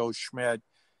Farr, Joe Schmidt,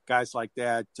 guys like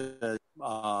that.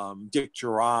 Dick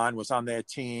Duran was on that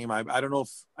team. I don't know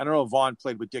if Vaughn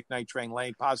played with Dick Night Train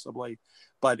Lane, possibly,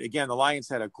 but again, the Lions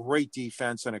had a great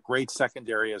defense and a great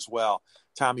secondary as well.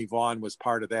 Tommy Vaughn was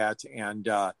part of that, and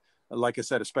like I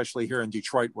said, especially here in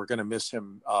Detroit, we're going to miss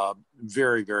him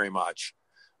very, very much.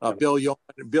 Bill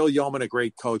Yeoman, a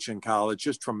great coach in college,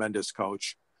 just tremendous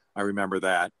coach. I remember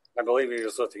that. I believe he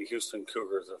was with the Houston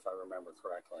Cougars, if I remember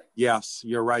correctly. Yes,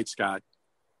 you're right, Scott.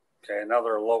 Okay,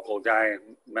 another local guy in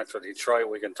Metro Detroit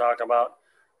we can talk about,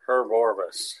 Herb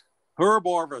Orvis. Herb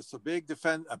Orvis, a big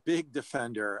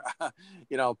defender.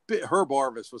 Herb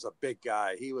Orvis was a big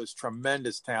guy. He was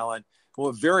tremendous talent. Well,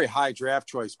 a very high draft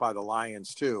choice by the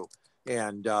Lions too.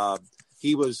 And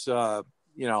he was,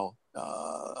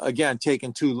 again,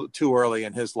 taken too early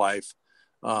in his life.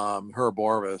 Herb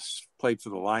Orvis played for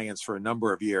the Lions for a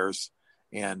number of years.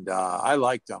 And I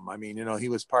liked him. I mean, he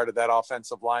was part of that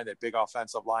offensive line, that big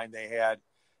offensive line they had.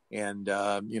 And,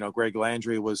 Greg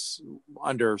Landry was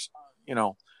under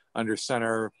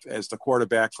center as the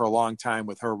quarterback for a long time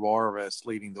with Herb Orvis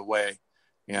leading the way.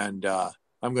 And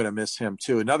I'm going to miss him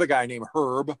too. Another guy named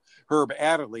Herb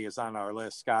Adderley is on our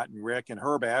list, Scott and Rick. And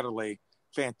Herb Adderley,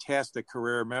 fantastic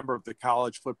career, member of the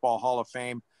College Football Hall of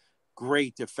Fame,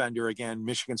 great defender, again,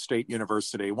 Michigan State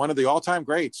University, one of the all-time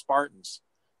greats, Spartans.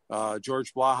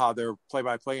 George Blaha, their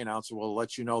play-by-play announcer, will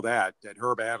let you know that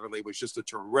Herb Adderley was just a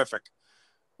terrific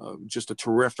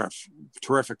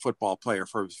football player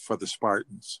for the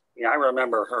Spartans. Yeah, I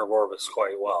remember Herb Orvis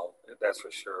quite well, that's for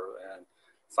sure. And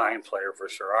fine player for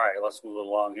sure. All right, let's move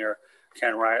along here.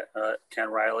 Ken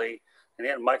Riley, and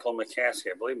then Michael McCaskey.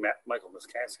 I believe Michael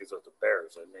McCaskey's with the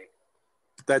Bears, isn't he?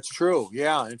 That's true.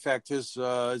 Yeah. In fact, his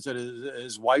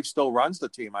wife still runs the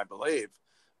team, I believe,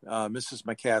 Mrs.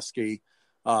 McCaskey.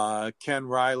 Ken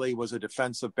Riley was a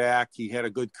defensive back. He had a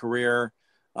good career,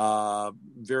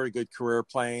 very good career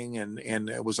playing, and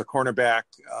it was a cornerback.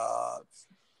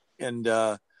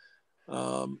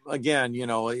 Again,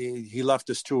 he left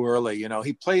us too early.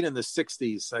 He played in the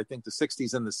 60s, I think the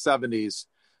 60s and the 70s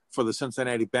for the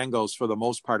Cincinnati Bengals for the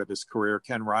most part of his career.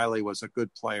 Ken Riley was a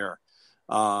good player.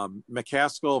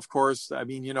 McCaskill, of course, I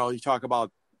mean, you talk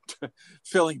about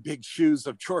filling big shoes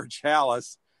of George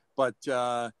Halas, but,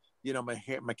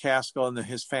 McCaskill and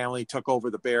his family took over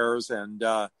the Bears, and,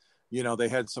 they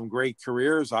had some great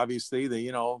careers. Obviously,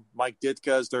 Mike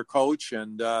Ditka is their coach,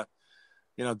 and,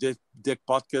 Dick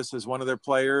Butkus is one of their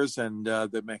players, and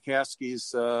the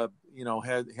McCaskies,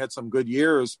 had some good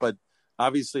years, but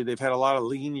obviously they've had a lot of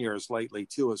lean years lately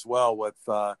too, as well,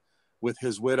 with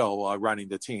his widow running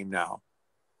the team now.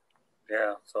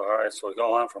 Yeah. So, all right. So we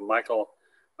go on from Michael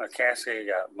McCaskey.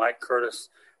 You got Mike Curtis.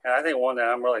 And I think one that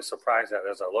I'm really surprised at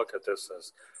as I look at this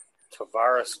is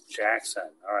Tavares Jackson.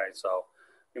 All right. So,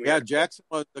 Jackson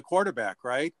was the quarterback,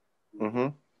 right? Mm-hmm.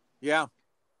 Yeah.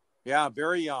 Yeah.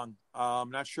 Very young. I'm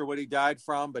not sure what he died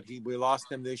from, but we lost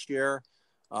him this year.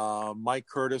 Mike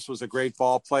Curtis was a great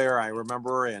ball player. I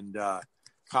remember in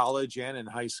college and in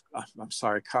high school. I'm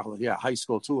sorry, college. Yeah. High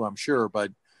school too, I'm sure.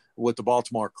 But with the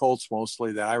Baltimore Colts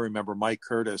mostly, that I remember Mike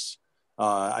Curtis.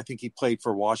 I think he played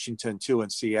for Washington too,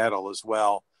 and Seattle as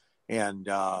well. And,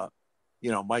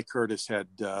 Mike Curtis had,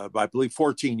 I believe,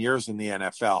 14 years in the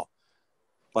NFL.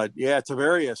 But yeah,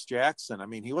 Tavares Jackson, I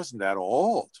mean, he wasn't that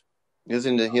old. He was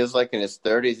like in his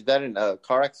 30s. He died in a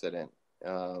car accident.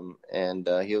 And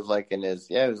he was like in his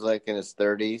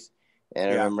 30s.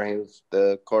 And I remember he was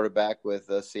the quarterback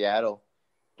with Seattle.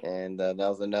 And that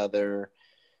was another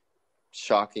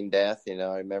shocking death.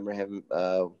 I remember him.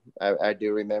 I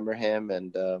do remember him,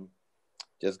 and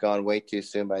just gone way too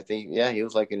soon. But I think, he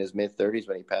was like in his mid-30s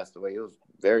when he passed away. He was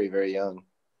very, very young.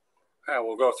 All right,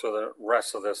 we'll go through the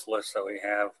rest of this list that we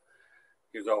have.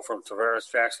 You go from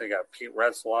Tavares Jackson, you got Pete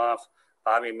Retzloff,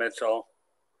 Bobby Mitchell.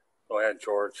 Go ahead,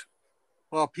 George.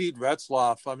 Well, Pete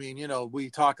Retzloff, I mean, we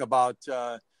talk about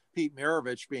Pete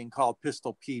Maravich being called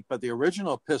Pistol Pete, but the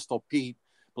original Pistol Pete,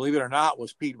 believe it or not,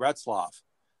 was Pete Retzloff.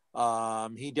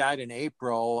 He died in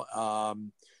April,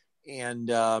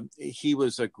 and he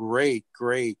was a great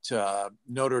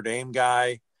Notre Dame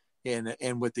guy.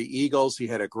 And with the Eagles, he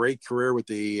had a great career with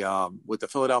the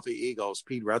Philadelphia Eagles.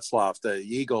 Pete Retzloff, the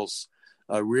Eagles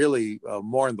really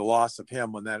mourned the loss of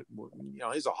him when that,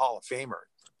 he's a Hall of Famer.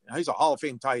 He's a Hall of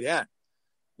Fame tight end.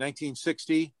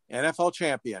 1960 NFL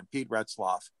champion, Pete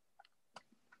Retzloff.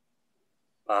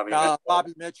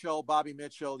 Bobby Mitchell.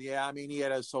 Yeah, I mean, he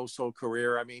had a so-so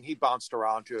career. I mean, he bounced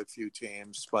around to a few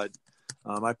teams, but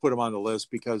I put him on the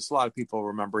list because a lot of people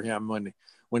remember him when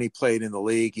he played in the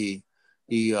league. He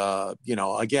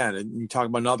again, and you talk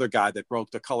about another guy that broke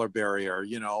the color barrier,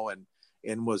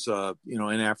 and was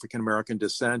an African-American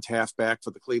descent, halfback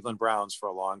for the Cleveland Browns for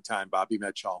a long time. Bobby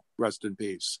Mitchell, rest in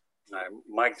peace.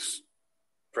 Mike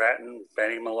Stratton,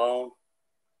 Benny Malone.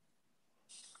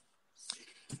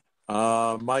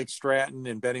 Mike Stratton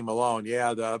and Benny Malone.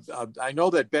 Yeah, I know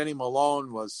that Benny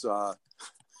Malone was,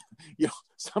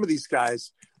 some of these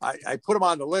guys, I put them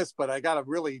on the list, but I got to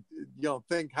really,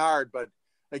 think hard. But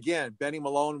again, Benny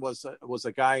Malone was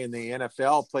a guy in the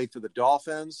NFL, played for the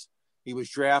Dolphins. He was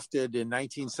drafted in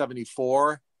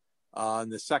 1974 in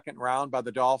the second round by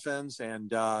the Dolphins,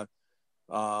 and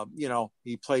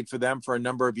he played for them for a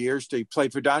number of years. He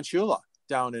played for Don Shula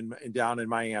down in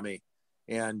Miami.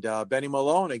 And Benny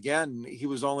Malone, again, he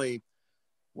was only,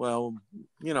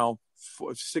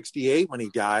 68 when he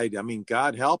died. I mean,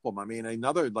 God help him. I mean,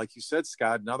 another, like you said,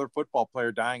 Scott, another football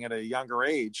player dying at a younger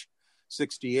age,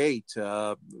 68. He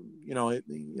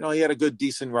had a good,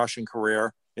 decent rushing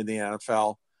career in the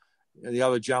NFL. The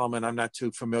other gentleman I'm not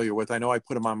too familiar with. I know I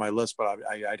put him on my list, but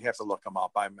I'd have to look him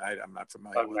up. I'm not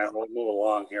familiar with him. We'll move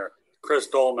along here. Chris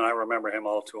Dolman, I remember him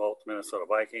all too well, Minnesota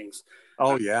Vikings.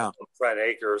 Oh, yeah. Fred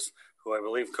Akers, who I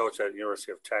believe coached at the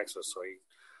University of Texas. So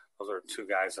those are two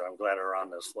guys that I'm glad are on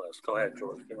this list. Go ahead,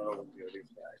 George. Give an overview of these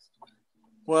guys.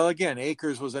 Well, again,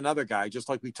 Akers was another guy, just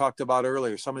like we talked about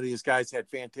earlier. Some of these guys had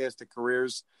fantastic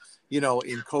careers, in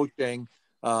coaching.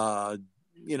 And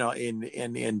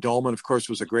Dolman, of course,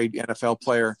 was a great NFL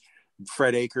player.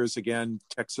 Fred Akers, again,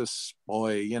 Texas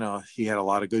boy, he had a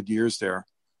lot of good years there.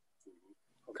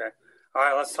 Okay. All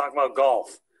right, let's talk about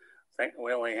golf. I think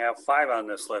we only have 5 on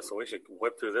this list, so we should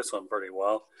whip through this one pretty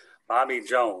well. Bobby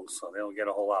Jones, so they don't get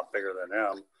a whole lot bigger than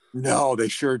him. No, they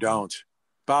sure don't.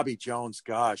 Bobby Jones,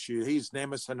 gosh, his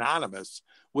name is synonymous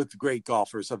with great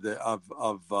golfers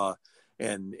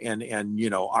and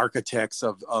architects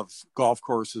of golf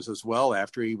courses as well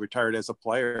after he retired as a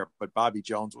player. But Bobby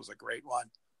Jones was a great one.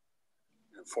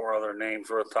 And 4 other names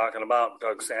worth talking about: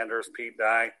 Doug Sanders, Pete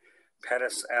Dye,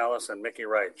 Pettis, Alice, and Mickey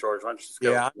Wright. George, why don't you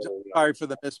go? I'm sorry for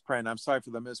the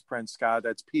misprint. Scott.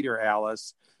 That's Peter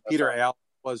Alice. Peter Alice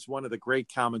was one of the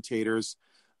great commentators.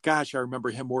 Gosh, I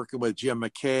remember him working with Jim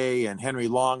McKay and Henry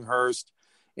Longhurst,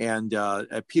 and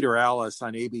Peter Alice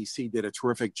on ABC did a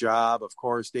terrific job. Of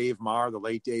course, Dave Marr, the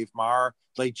late Dave Marr,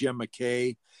 late Jim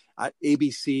McKay,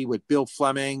 ABC with Bill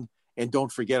Fleming, and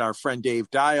don't forget our friend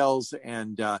Dave Dials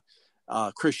and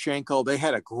Chris Schenkel. They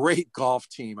had a great golf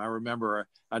team. I remember an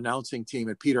announcing team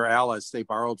at Peter Alice. They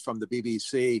borrowed from the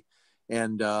BBC,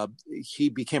 and he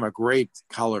became a great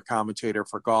color commentator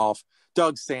for golf.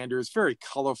 Doug Sanders, very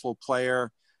colorful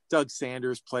player. Doug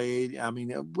Sanders played. I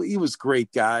mean, he was a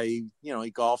great guy. You know,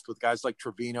 he golfed with guys like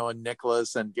Trevino and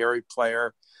Nicholas and Gary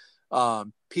Player.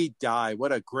 Pete Dye,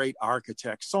 what a great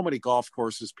architect. So many golf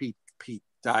courses Pete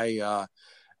Dye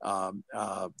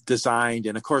designed.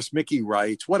 And of course, Mickey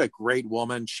Wright, what a great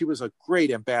woman. She was a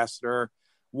great ambassador,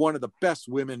 one of the best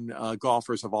women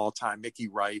golfers of all time, Mickey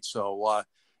Wright. So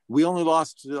we only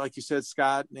lost, like you said,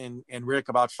 Scott and Rick,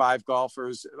 about 5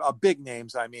 golfers, big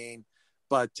names, I mean.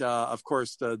 But, of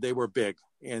course, they were big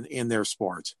in their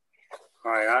sport.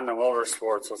 All right, on the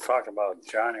motorsports, let's talk about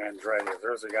John Andretti.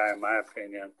 There's a guy, in my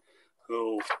opinion,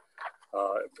 who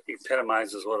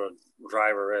epitomizes what a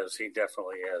driver is. He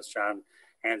definitely is. John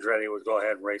Andretti would go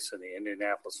ahead and race in the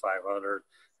Indianapolis 500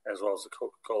 as well as the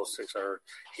Coca-Cola 600.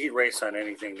 He'd race on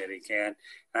anything that he can.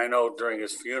 And I know during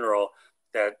his funeral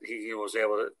that he was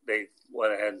able to – they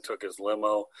went ahead and took his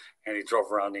limo, and he drove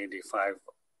around the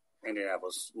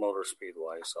Indianapolis Motor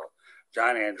Speedway. So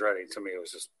John Andretti, to me,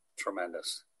 was just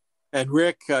tremendous. And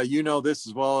Rick, you know this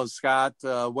as well as Scott.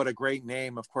 What a great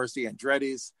name. Of course, the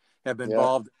Andrettis have been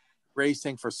involved in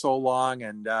racing for so long.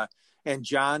 And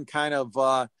John kind of,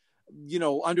 under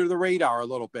the radar a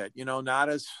little bit, not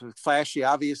as flashy,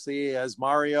 obviously, as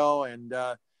Mario and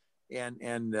John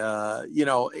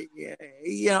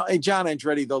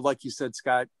Andretti, though, like you said,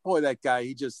 Scott, boy, that guy,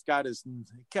 he just got his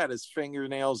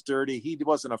fingernails dirty. He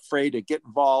wasn't afraid to get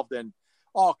involved in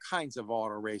all kinds of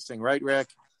auto racing. Right, Rick?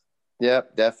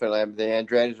 Yep, definitely. The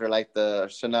Andrettis are like the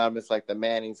synonymous, like the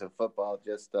Mannings of football,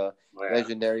 just a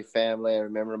legendary family. I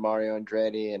remember Mario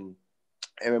Andretti, and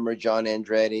I remember John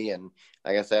Andretti. And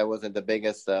like I said, I wasn't the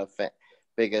biggest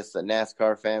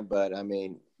NASCAR fan, but I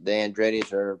mean, the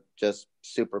Andrettis are just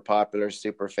super popular,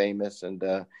 super famous, and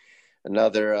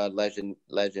another legend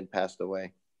passed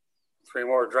away. 3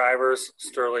 more drivers: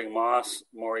 Sterling Moss,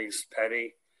 Maurice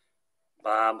Petty,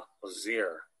 Bob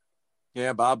Lazier.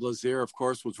 Yeah, Bob Lazier, of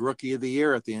course, was Rookie of the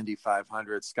Year at the Indy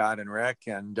 500, Scott and Rick.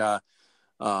 And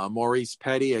Maurice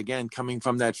Petty, again, coming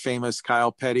from that famous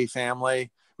Kyle Petty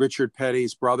family, Richard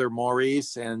Petty's brother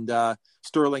Maurice, and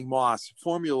Sterling Moss,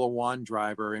 Formula One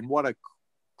driver. And what a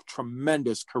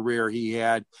tremendous career he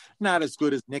had. Not as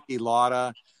good as Niki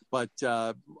Lauda, but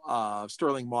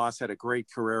Sterling Moss had a great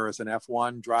career as an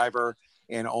F1 driver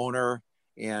and owner.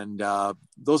 And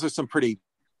those are some pretty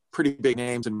big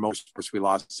names in motorsports we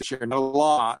lost this year.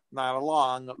 Not a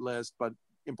long list, but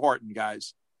important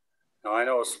guys. Now, I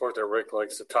know a sport that Rick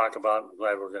likes to talk about. I'm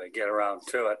glad we're going to get around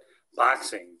to it.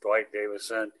 Boxing: Dwight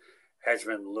Davison,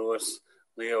 Hedgeman Lewis,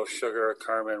 Leo Sugar,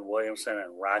 Carmen Williamson,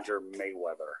 and Roger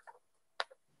Mayweather.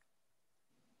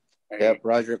 Yep,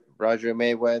 Roger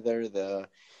Mayweather,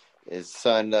 his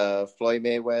son Floyd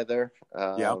Mayweather.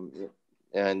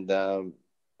 And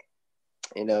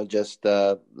just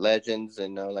legends,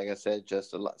 and like I said,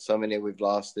 just so many we've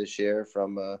lost this year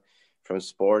from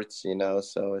sports,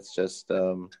 so it's just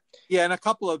and a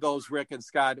couple of those, Rick and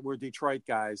Scott, were Detroit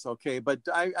guys. Okay, but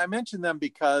I mentioned them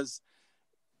because,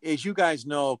 as you guys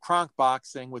know, Kronk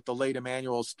Boxing with the late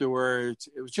Emmanuel Stewart,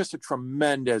 it was just a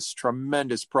tremendous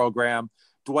program.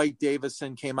 Dwight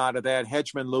Davison came out of that.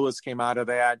 Hedgeman Lewis came out of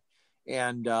that.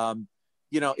 And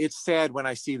it's sad when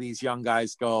I see these young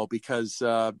guys go because,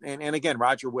 and again,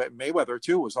 Roger Mayweather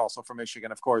too was also from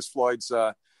Michigan. Of course, Floyd's,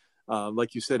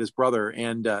 like you said, his brother.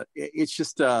 And it's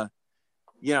just,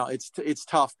 it's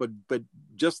tough, but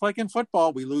just like in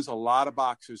football, we lose a lot of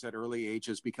boxers at early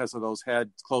ages because of those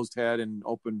closed head and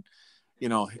open,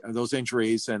 those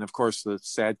injuries. And of course, the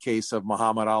sad case of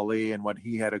Muhammad Ali and what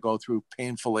he had to go through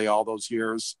painfully all those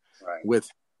years with,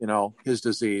 his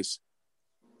disease.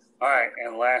 All right,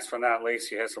 and last but not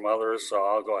least, you had some others, so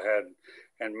I'll go ahead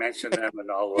and mention them, and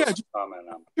I'll comment on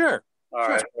them. Sure. All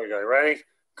right, here we go. Ready?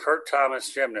 Kurt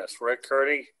Thomas, gymnast. Rick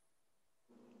Curti.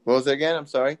 What was it again? I'm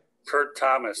sorry. Kurt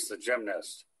Thomas, the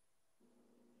gymnast.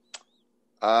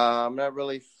 I'm not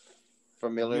really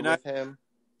familiar with him.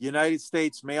 United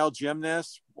States male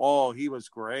gymnast. Oh, he was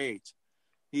great.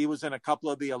 He was in a couple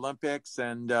of the Olympics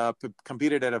and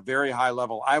competed at a very high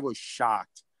level. I was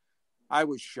shocked.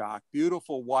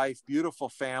 Beautiful wife, beautiful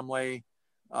family.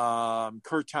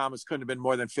 Kurt Thomas couldn't have been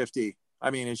more than 50. I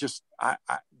mean, it's just,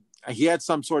 he had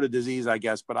some sort of disease, I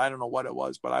guess, but I don't know what it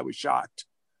was, but I was shocked.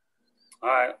 All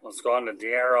right, let's go on to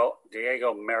Diego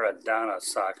Maradona,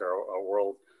 soccer, a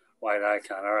worldwide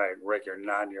icon. All right, Rick, you're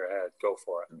nodding your head. Go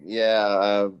for it.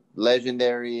 Yeah,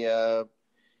 legendary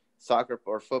soccer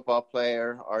or football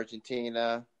player,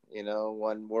 Argentina,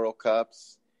 won World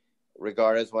Cups,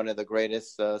 regarded as one of the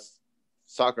greatest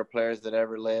soccer players that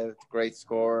ever lived, great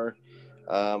scorer.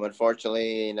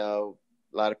 Unfortunately, a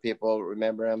lot of people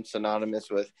remember him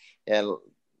synonymous with a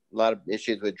lot of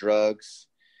issues with drugs.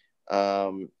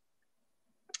 But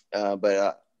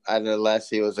nonetheless,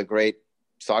 he was a great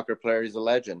soccer player. He's a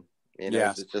legend.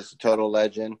 Yes. He's just a total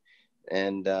legend.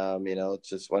 And, it's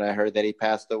just when I heard that he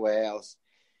passed away, I was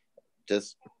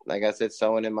just, like I said,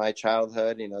 someone in my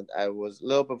childhood. I was a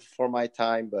little bit before my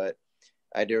time, but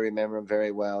I do remember him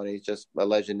very well. And he's just a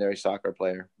legendary soccer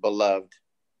player, beloved.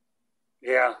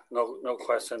 Yeah, no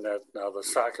question that the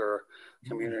soccer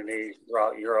community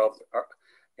throughout Europe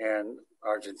and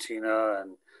Argentina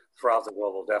and throughout the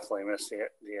world will definitely miss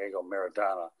Diego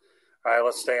Maradona. All right,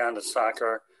 let's stay on to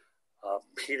soccer.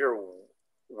 Peter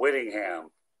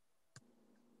Whittingham.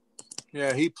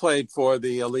 Yeah, he played for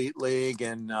the Elite League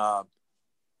and,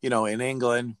 in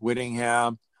England,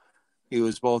 Whittingham. He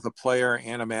was both a player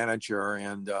and a manager,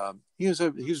 and he was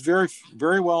very,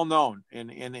 very well known in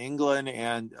England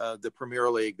and the Premier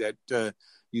League. That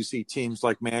you see teams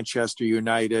like Manchester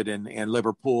United and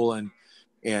Liverpool and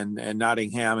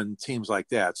Nottingham and teams like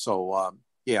that. So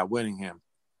Whittingham.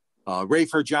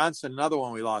 Rayford Johnson, another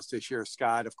one we lost this year.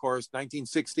 Scott, of course,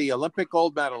 1960 Olympic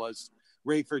gold medalist.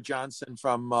 Rayford Johnson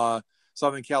from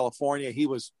Southern California. He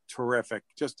was terrific.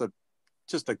 Just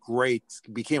a great.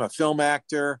 Became a film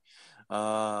actor.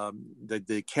 The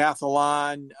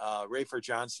decathlon. Rayford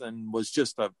Johnson was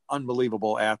just an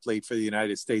unbelievable athlete for the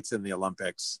United States in the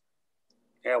Olympics.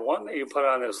 Yeah, one that you put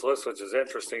on this list, which is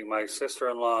interesting, my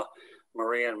sister-in-law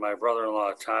Maria and my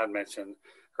brother-in-law Todd mentioned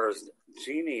her,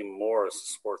 Jeannie Morris,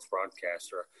 sports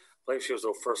broadcaster. I believe she was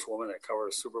the first woman that covered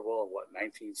a Super Bowl in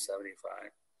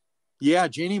 1975. Yeah,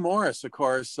 Jeannie Morris, of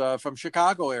course, from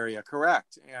Chicago area,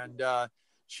 correct. And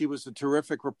she was a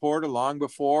terrific reporter long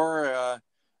before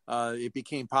it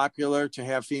became popular to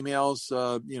have females,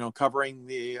 covering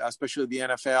especially the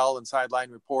NFL and sideline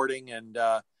reporting. And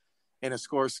of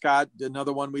course, Scott,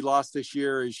 another one we lost this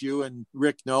year, as you and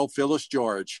Rick know, Phyllis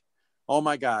George. Oh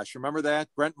my gosh, remember that?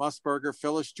 Brent Musburger,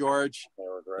 Phyllis George,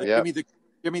 yep.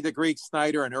 Give me the Greek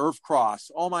Snyder and Irv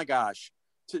Cross. Oh my gosh.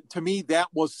 To me, that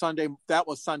was Sunday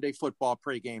football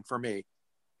pregame for me.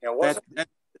 Yeah, that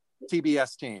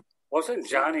TBS team. Wasn't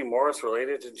Johnny Morris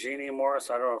related to Jeannie Morris?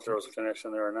 I don't know if there was a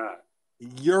connection there or not.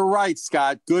 You're right,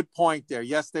 Scott. Good point there.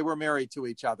 Yes, they were married to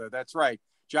each other. That's right.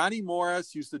 Johnny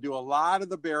Morris used to do a lot of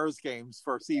the Bears games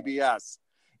for CBS,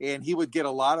 and he would get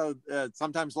a lot of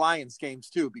sometimes Lions games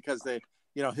too, because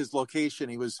his location,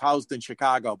 he was housed in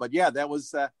Chicago. But yeah, that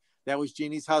was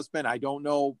Jeannie's husband. I don't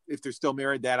know if they're still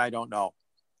married. That I don't know.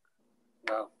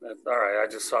 No, all right. I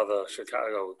just saw the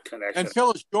Chicago connection. And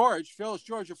Phyllis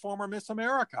George, a former Miss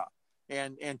America,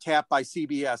 and tapped by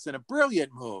CBS in a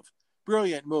brilliant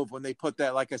move when they put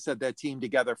that, like I said, that team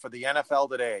together for the NFL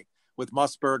today with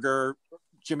Musburger,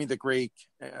 Jimmy the Greek,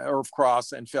 Irv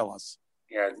Cross, and Phyllis.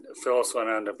 Yeah, Phyllis went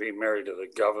on to be married to the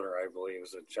governor, I believe.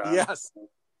 Was it John? Yes,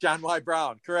 John Y.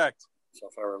 Brown, correct. So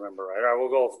if I remember right. All right, we'll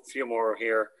go a few more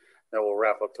here, then we'll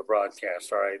wrap up the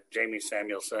broadcast. All right, Jamie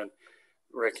Samuelson.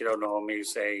 Rick, you don't know him.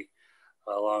 He's a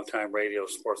longtime radio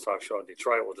sports talk show in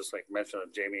Detroit. We'll just mention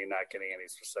of Jamie, not getting any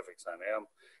specifics on him.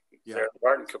 Yeah.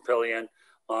 Martin Capillion,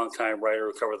 longtime writer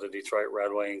who covered the Detroit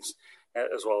Red Wings,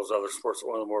 as well as other sports,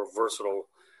 one of the more versatile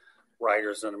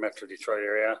writers in the Metro Detroit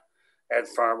area. Ed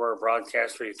Farmer,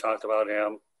 broadcaster, you talked about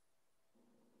him.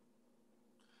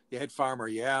 Ed Farmer,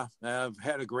 yeah.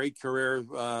 Had a great career,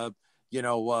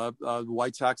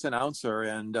 White Sox announcer,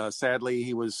 and sadly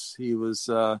he was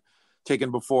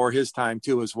taken before his time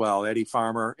too as well. Eddie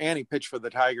Farmer, and he pitched for the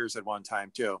Tigers at one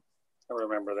time too. I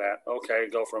remember that. Okay,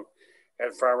 go from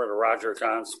Ed Farmer to Roger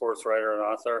Kahn, sports writer and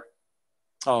author.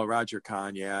 Oh, Roger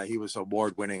Kahn, yeah, he was an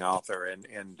award-winning author,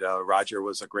 and Roger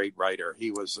was a great writer. He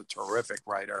was a terrific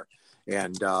writer,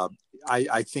 and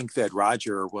I think that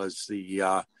Roger was the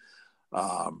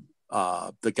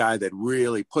guy that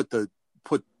really put the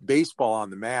put baseball on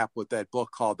the map with that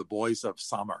book called The Boys of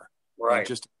Summer. Right. And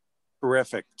just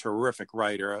terrific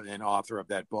writer and author of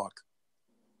that book.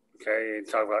 Okay, you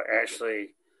talk about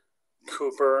Ashley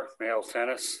Cooper, male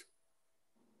tennis.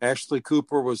 Ashley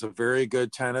Cooper was a very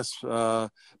good tennis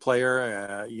player,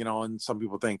 and some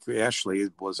people think Ashley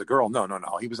was a girl. No.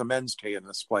 He was a men's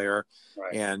tennis player,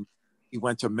 right. And he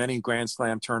went to many Grand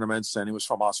Slam tournaments, and he was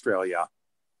from Australia.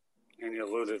 And you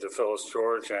alluded to Phyllis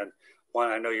George, and one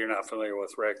I know you're not familiar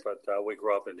with, Rick, but we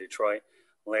grew up in Detroit.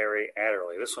 Larry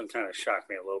Adderley. This one kind of shocked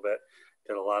me a little bit.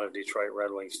 Did a lot of Detroit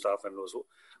Red Wing stuff and was a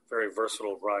very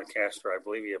versatile broadcaster. I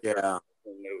believe he appeared in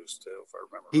the news too, if I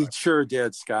remember right. He sure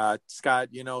did, Scott. Scott,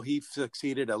 he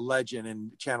succeeded a legend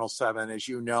in Channel 7, as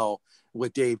you know,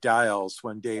 with Dave Dials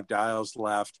when Dave Dials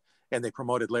left, and they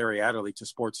promoted Larry Adderley to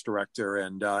sports director,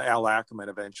 and Al Ackerman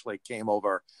eventually came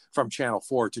over from Channel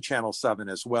 4 to Channel 7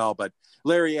 as well. But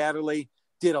Larry Adderley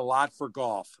did a lot for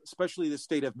golf, especially the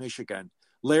state of Michigan.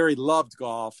 Larry loved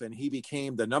golf, and he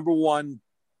became the number one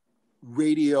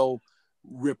radio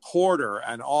reporter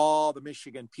on all the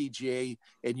Michigan PGA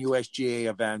and USGA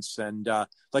events. And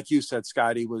like you said,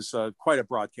 Scott, he was quite a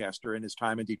broadcaster in his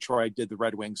time in Detroit, did the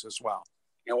Red Wings as well.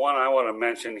 And one I want to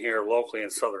mention here locally in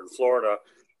Southern Florida,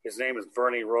 his name is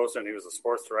Bernie Rosen. He was a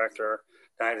sports director,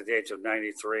 died at the age of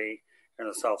 93 in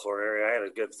the South Florida area. I had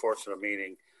a good fortune of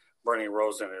meeting Bernie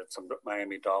Rosen at some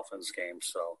Miami Dolphins games.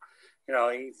 So,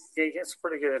 he gets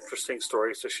pretty good, interesting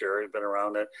stories to share. He's been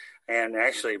around it. And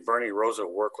actually, Bernie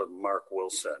Rosen worked with Mark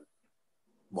Wilson.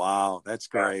 Wow, that's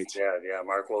great. Yeah.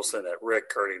 Mark Wilson that Rick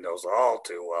Curti knows all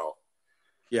too well.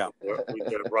 Yeah. We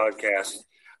did a broadcast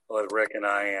with Rick and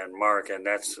I and Mark, and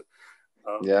that's,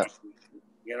 that's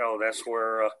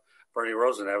where Bernie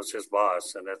Rosen, that was his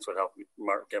boss, and that's what helped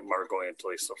get Mark going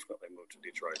until he subsequently moved to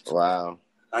Detroit. So wow.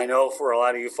 I know for a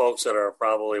lot of you folks that are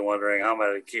probably wondering how am I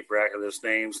going to keep track of these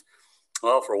names.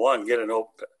 Well, for one, get a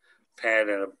notepad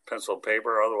and a pencil and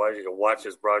paper. Otherwise, you can watch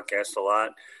his broadcast a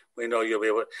lot. We know you'll be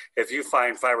able to, if you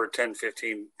find 5 or 10,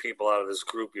 15 people out of this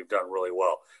group, you've done really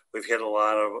well. We've hit on a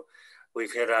lot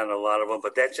of them,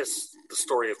 but that's just the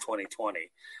story of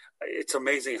 2020. It's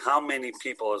amazing how many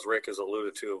people, as Rick has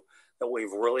alluded to, that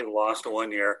we've really lost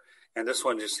 1 year. And this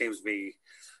one just seems to be,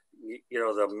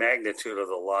 the magnitude of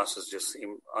the losses just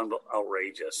seem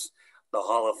outrageous. The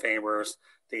Hall of Famers,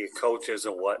 the coaches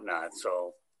and whatnot.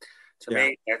 So to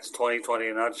me, that's 2020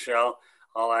 in a nutshell.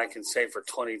 All I can say for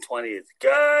 2020 is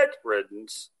good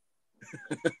riddance.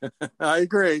 I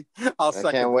agree. I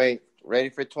can't wait. Ready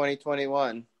for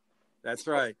 2021. That's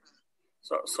right.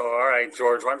 So all right,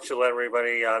 George, why don't you let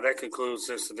everybody, that concludes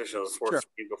this edition of the Sports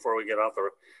Feed. Before we get off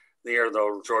the air,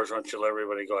 though, George, why don't you let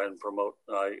everybody go ahead and promote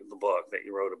the book that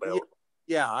you wrote about?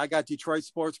 Yeah, I got Detroit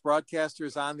Sports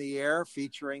Broadcasters on the air,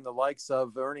 featuring the likes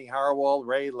of Ernie Harwell,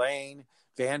 Ray Lane,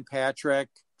 Van Patrick,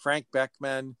 Frank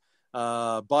Beckman,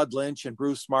 Bud Lynch, and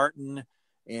Bruce Martin,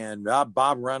 and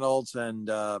Bob Reynolds, and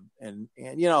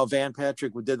Van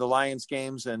Patrick did the Lions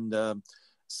games, and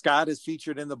Scott is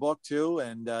featured in the book too,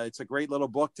 and it's a great little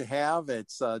book to have.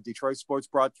 It's Detroit Sports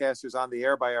Broadcasters on the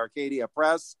Air by Arcadia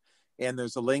Press, and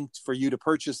there's a link for you to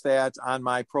purchase that on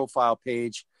my profile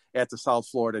page at the South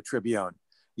Florida Tribune.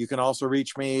 You can also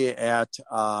reach me at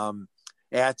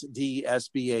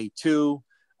DSBA2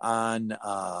 on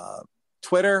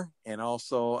Twitter, and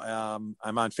also I'm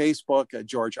on Facebook,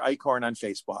 George Eichorn on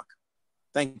Facebook.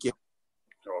 Thank you.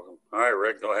 You're welcome. All right,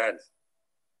 Rick, go ahead.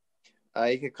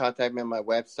 You can contact me on my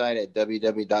website at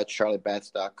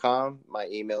www.charlottebats.com. My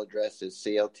email address is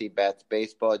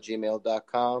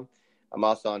cltbatsbaseball@gmail.com. I'm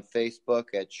also on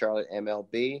Facebook at Charlotte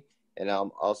MLB, and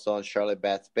I'm also on Charlotte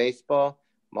Bats Baseball.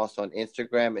 I'm also on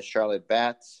Instagram at Charlotte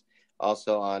Bats,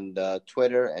 also on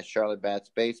Twitter at Charlotte Bats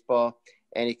Baseball,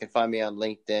 and you can find me on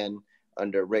LinkedIn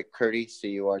under Rick Curti,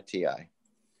 Curti.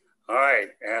 All right.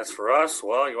 As for us,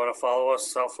 well, you want to follow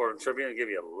us, South Florida Tribune, and give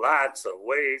you lots of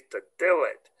ways to do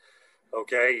it.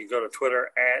 Okay, you go to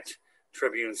Twitter at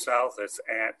Tribune South. That's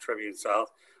at Tribune South.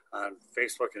 On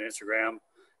Facebook and Instagram,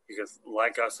 you can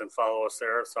like us and follow us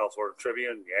there, South Florida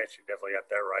Tribune. Yes, you definitely got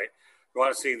that right. If you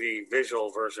want to see the visual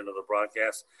version of the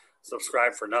broadcast,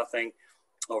 subscribe for nothing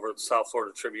over at the South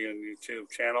Florida Tribune YouTube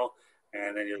channel,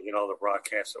 and then you'll get all the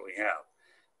broadcasts that we have.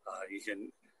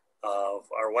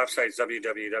 Our website is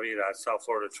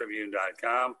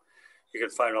www.southfloridatribune.com. You can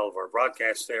find all of our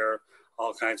broadcasts there,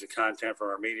 all kinds of content from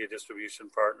our media distribution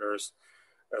partners,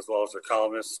 as well as our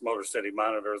columnists. Motor City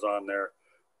Monitor's on there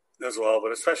as well,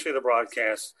 but especially the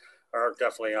broadcasts are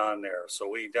definitely on there. So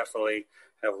we definitely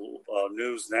have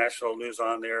national news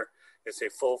on there. It's a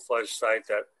full-fledged site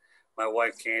that my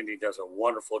wife Candy does a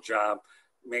wonderful job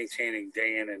maintaining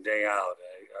day in and day out.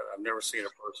 I've never seen a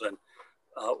person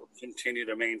continue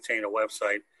to maintain a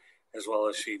website as well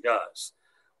as she does.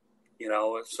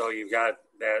 So you've got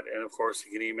that. And of course,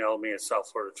 you can email me at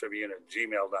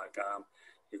southfloridatribune@gmail.com.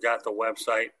 You've got the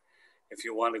website. If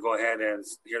you want to go ahead and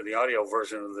hear the audio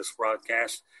version of this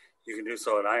broadcast, you can do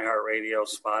so at iHeartRadio,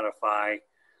 Spotify,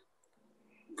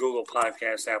 Google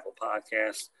Podcasts, Apple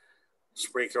Podcasts,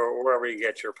 Spreaker, or wherever you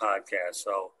get your podcasts.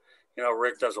 So,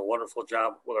 Rick does a wonderful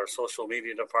job with our social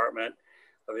media department.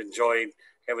 I've enjoyed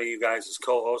having you guys as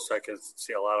co-hosts. I can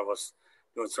see a lot of us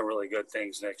doing some really good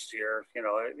things next year.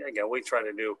 Again, we try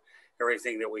to do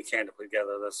everything that we can to put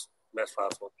together this best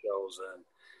possible shows. And,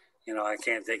 I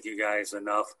can't thank you guys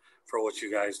enough for what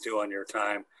you guys do on your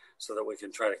time so that we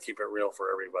can try to keep it real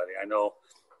for everybody. I know,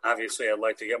 obviously, I'd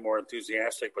like to get more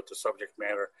enthusiastic, but the subject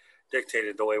matter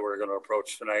dictated the way we're going to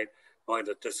approach tonight, knowing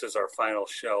that this is our final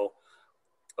show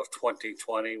of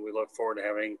 2020. We look forward to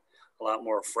having a lot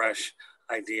more fresh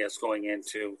ideas going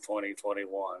into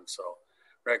 2021. So,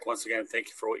 Rick, once again, thank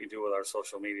you for what you do with our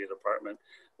social media department.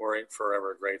 We're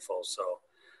forever grateful. So,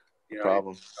 no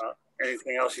problem.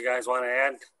 Anything else you guys want to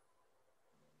add?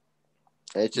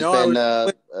 It's just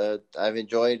been, I've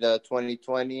enjoyed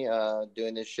 2020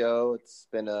 doing this show. It's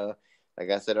been, like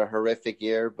I said, a horrific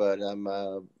year, but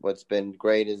what's been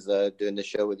great is doing the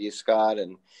show with you, Scott,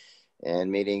 and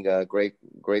meeting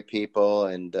great people.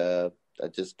 And I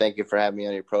just thank you for having me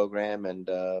on your program, and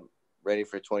ready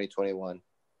for 2021.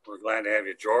 We're glad to have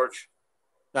you, George.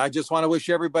 I just want to wish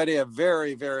everybody a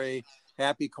very, very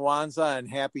happy Kwanzaa and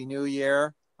happy New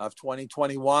Year of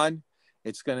 2021.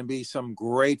 It's going to be some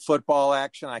great football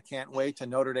action. I can't wait to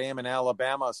Notre Dame and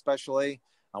Alabama, especially.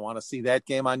 I want to see that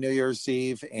game on New Year's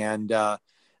Eve. And the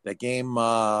other game,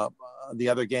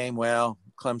 well,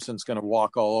 Clemson's going to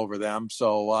walk all over them.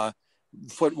 So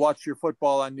watch your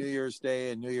football on New Year's Day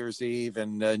and New Year's Eve,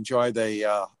 and enjoy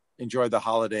the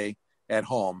holiday at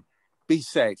home. Be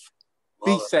safe.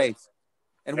 Be safe.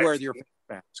 And wear your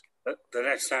mask. The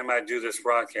next time I do this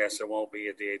broadcast, it won't be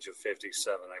at the age of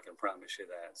 57. I can promise you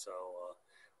that. So,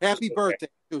 happy birthday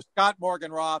to Scott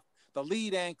Morganroth, the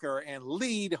lead anchor and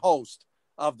lead host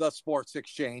of the Sports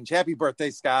Exchange. Happy birthday,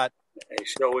 Scott. A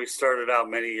show we started out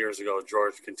many years ago.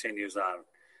 George continues on.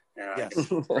 And yes.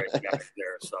 Great guy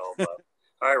there. So, all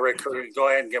right, Rick, go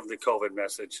ahead and give the COVID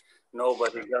message.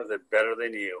 Nobody does it better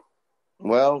than you.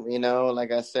 Well,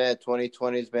 like I said,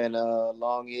 2020 has been a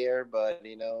long year, but,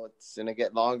 it's going to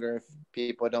get longer if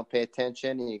people don't pay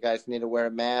attention. You guys need to wear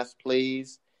a mask,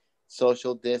 please.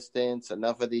 Social distance,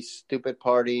 enough of these stupid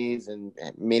parties and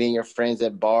meeting your friends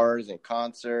at bars and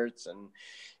concerts. And,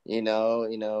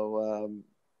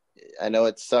 I know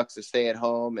it sucks to stay at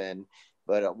home,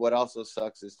 but what also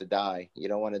sucks is to die. You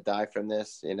don't want to die from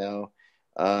this,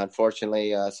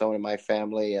 Unfortunately, someone in my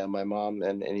family, my mom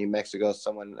in New Mexico,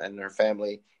 someone in her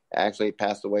family actually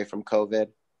passed away from COVID.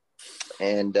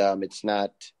 And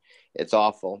it's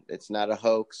awful. It's not a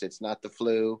hoax. It's not the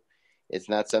flu. It's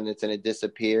not something that's going to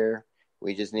disappear.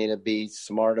 We just need to be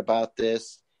smart about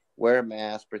this. Wear a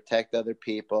mask, protect other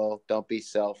people. Don't be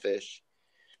selfish,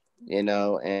 and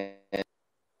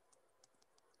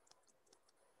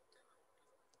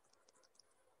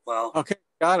well, okay.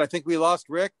 Scott, I think we lost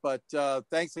Rick, but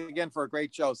thanks again for a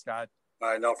great show, Scott.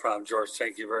 No problem, George.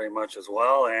 Thank you very much as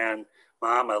well. And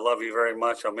Mom, I love you very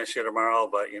much. I'll miss you tomorrow,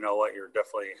 but you know what? You're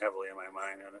definitely heavily in my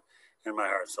mind and in my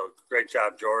heart. So great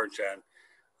job, George, and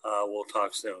we'll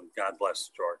talk soon. God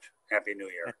bless, George. Happy New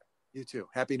Year. You too.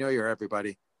 Happy New Year,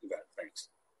 everybody.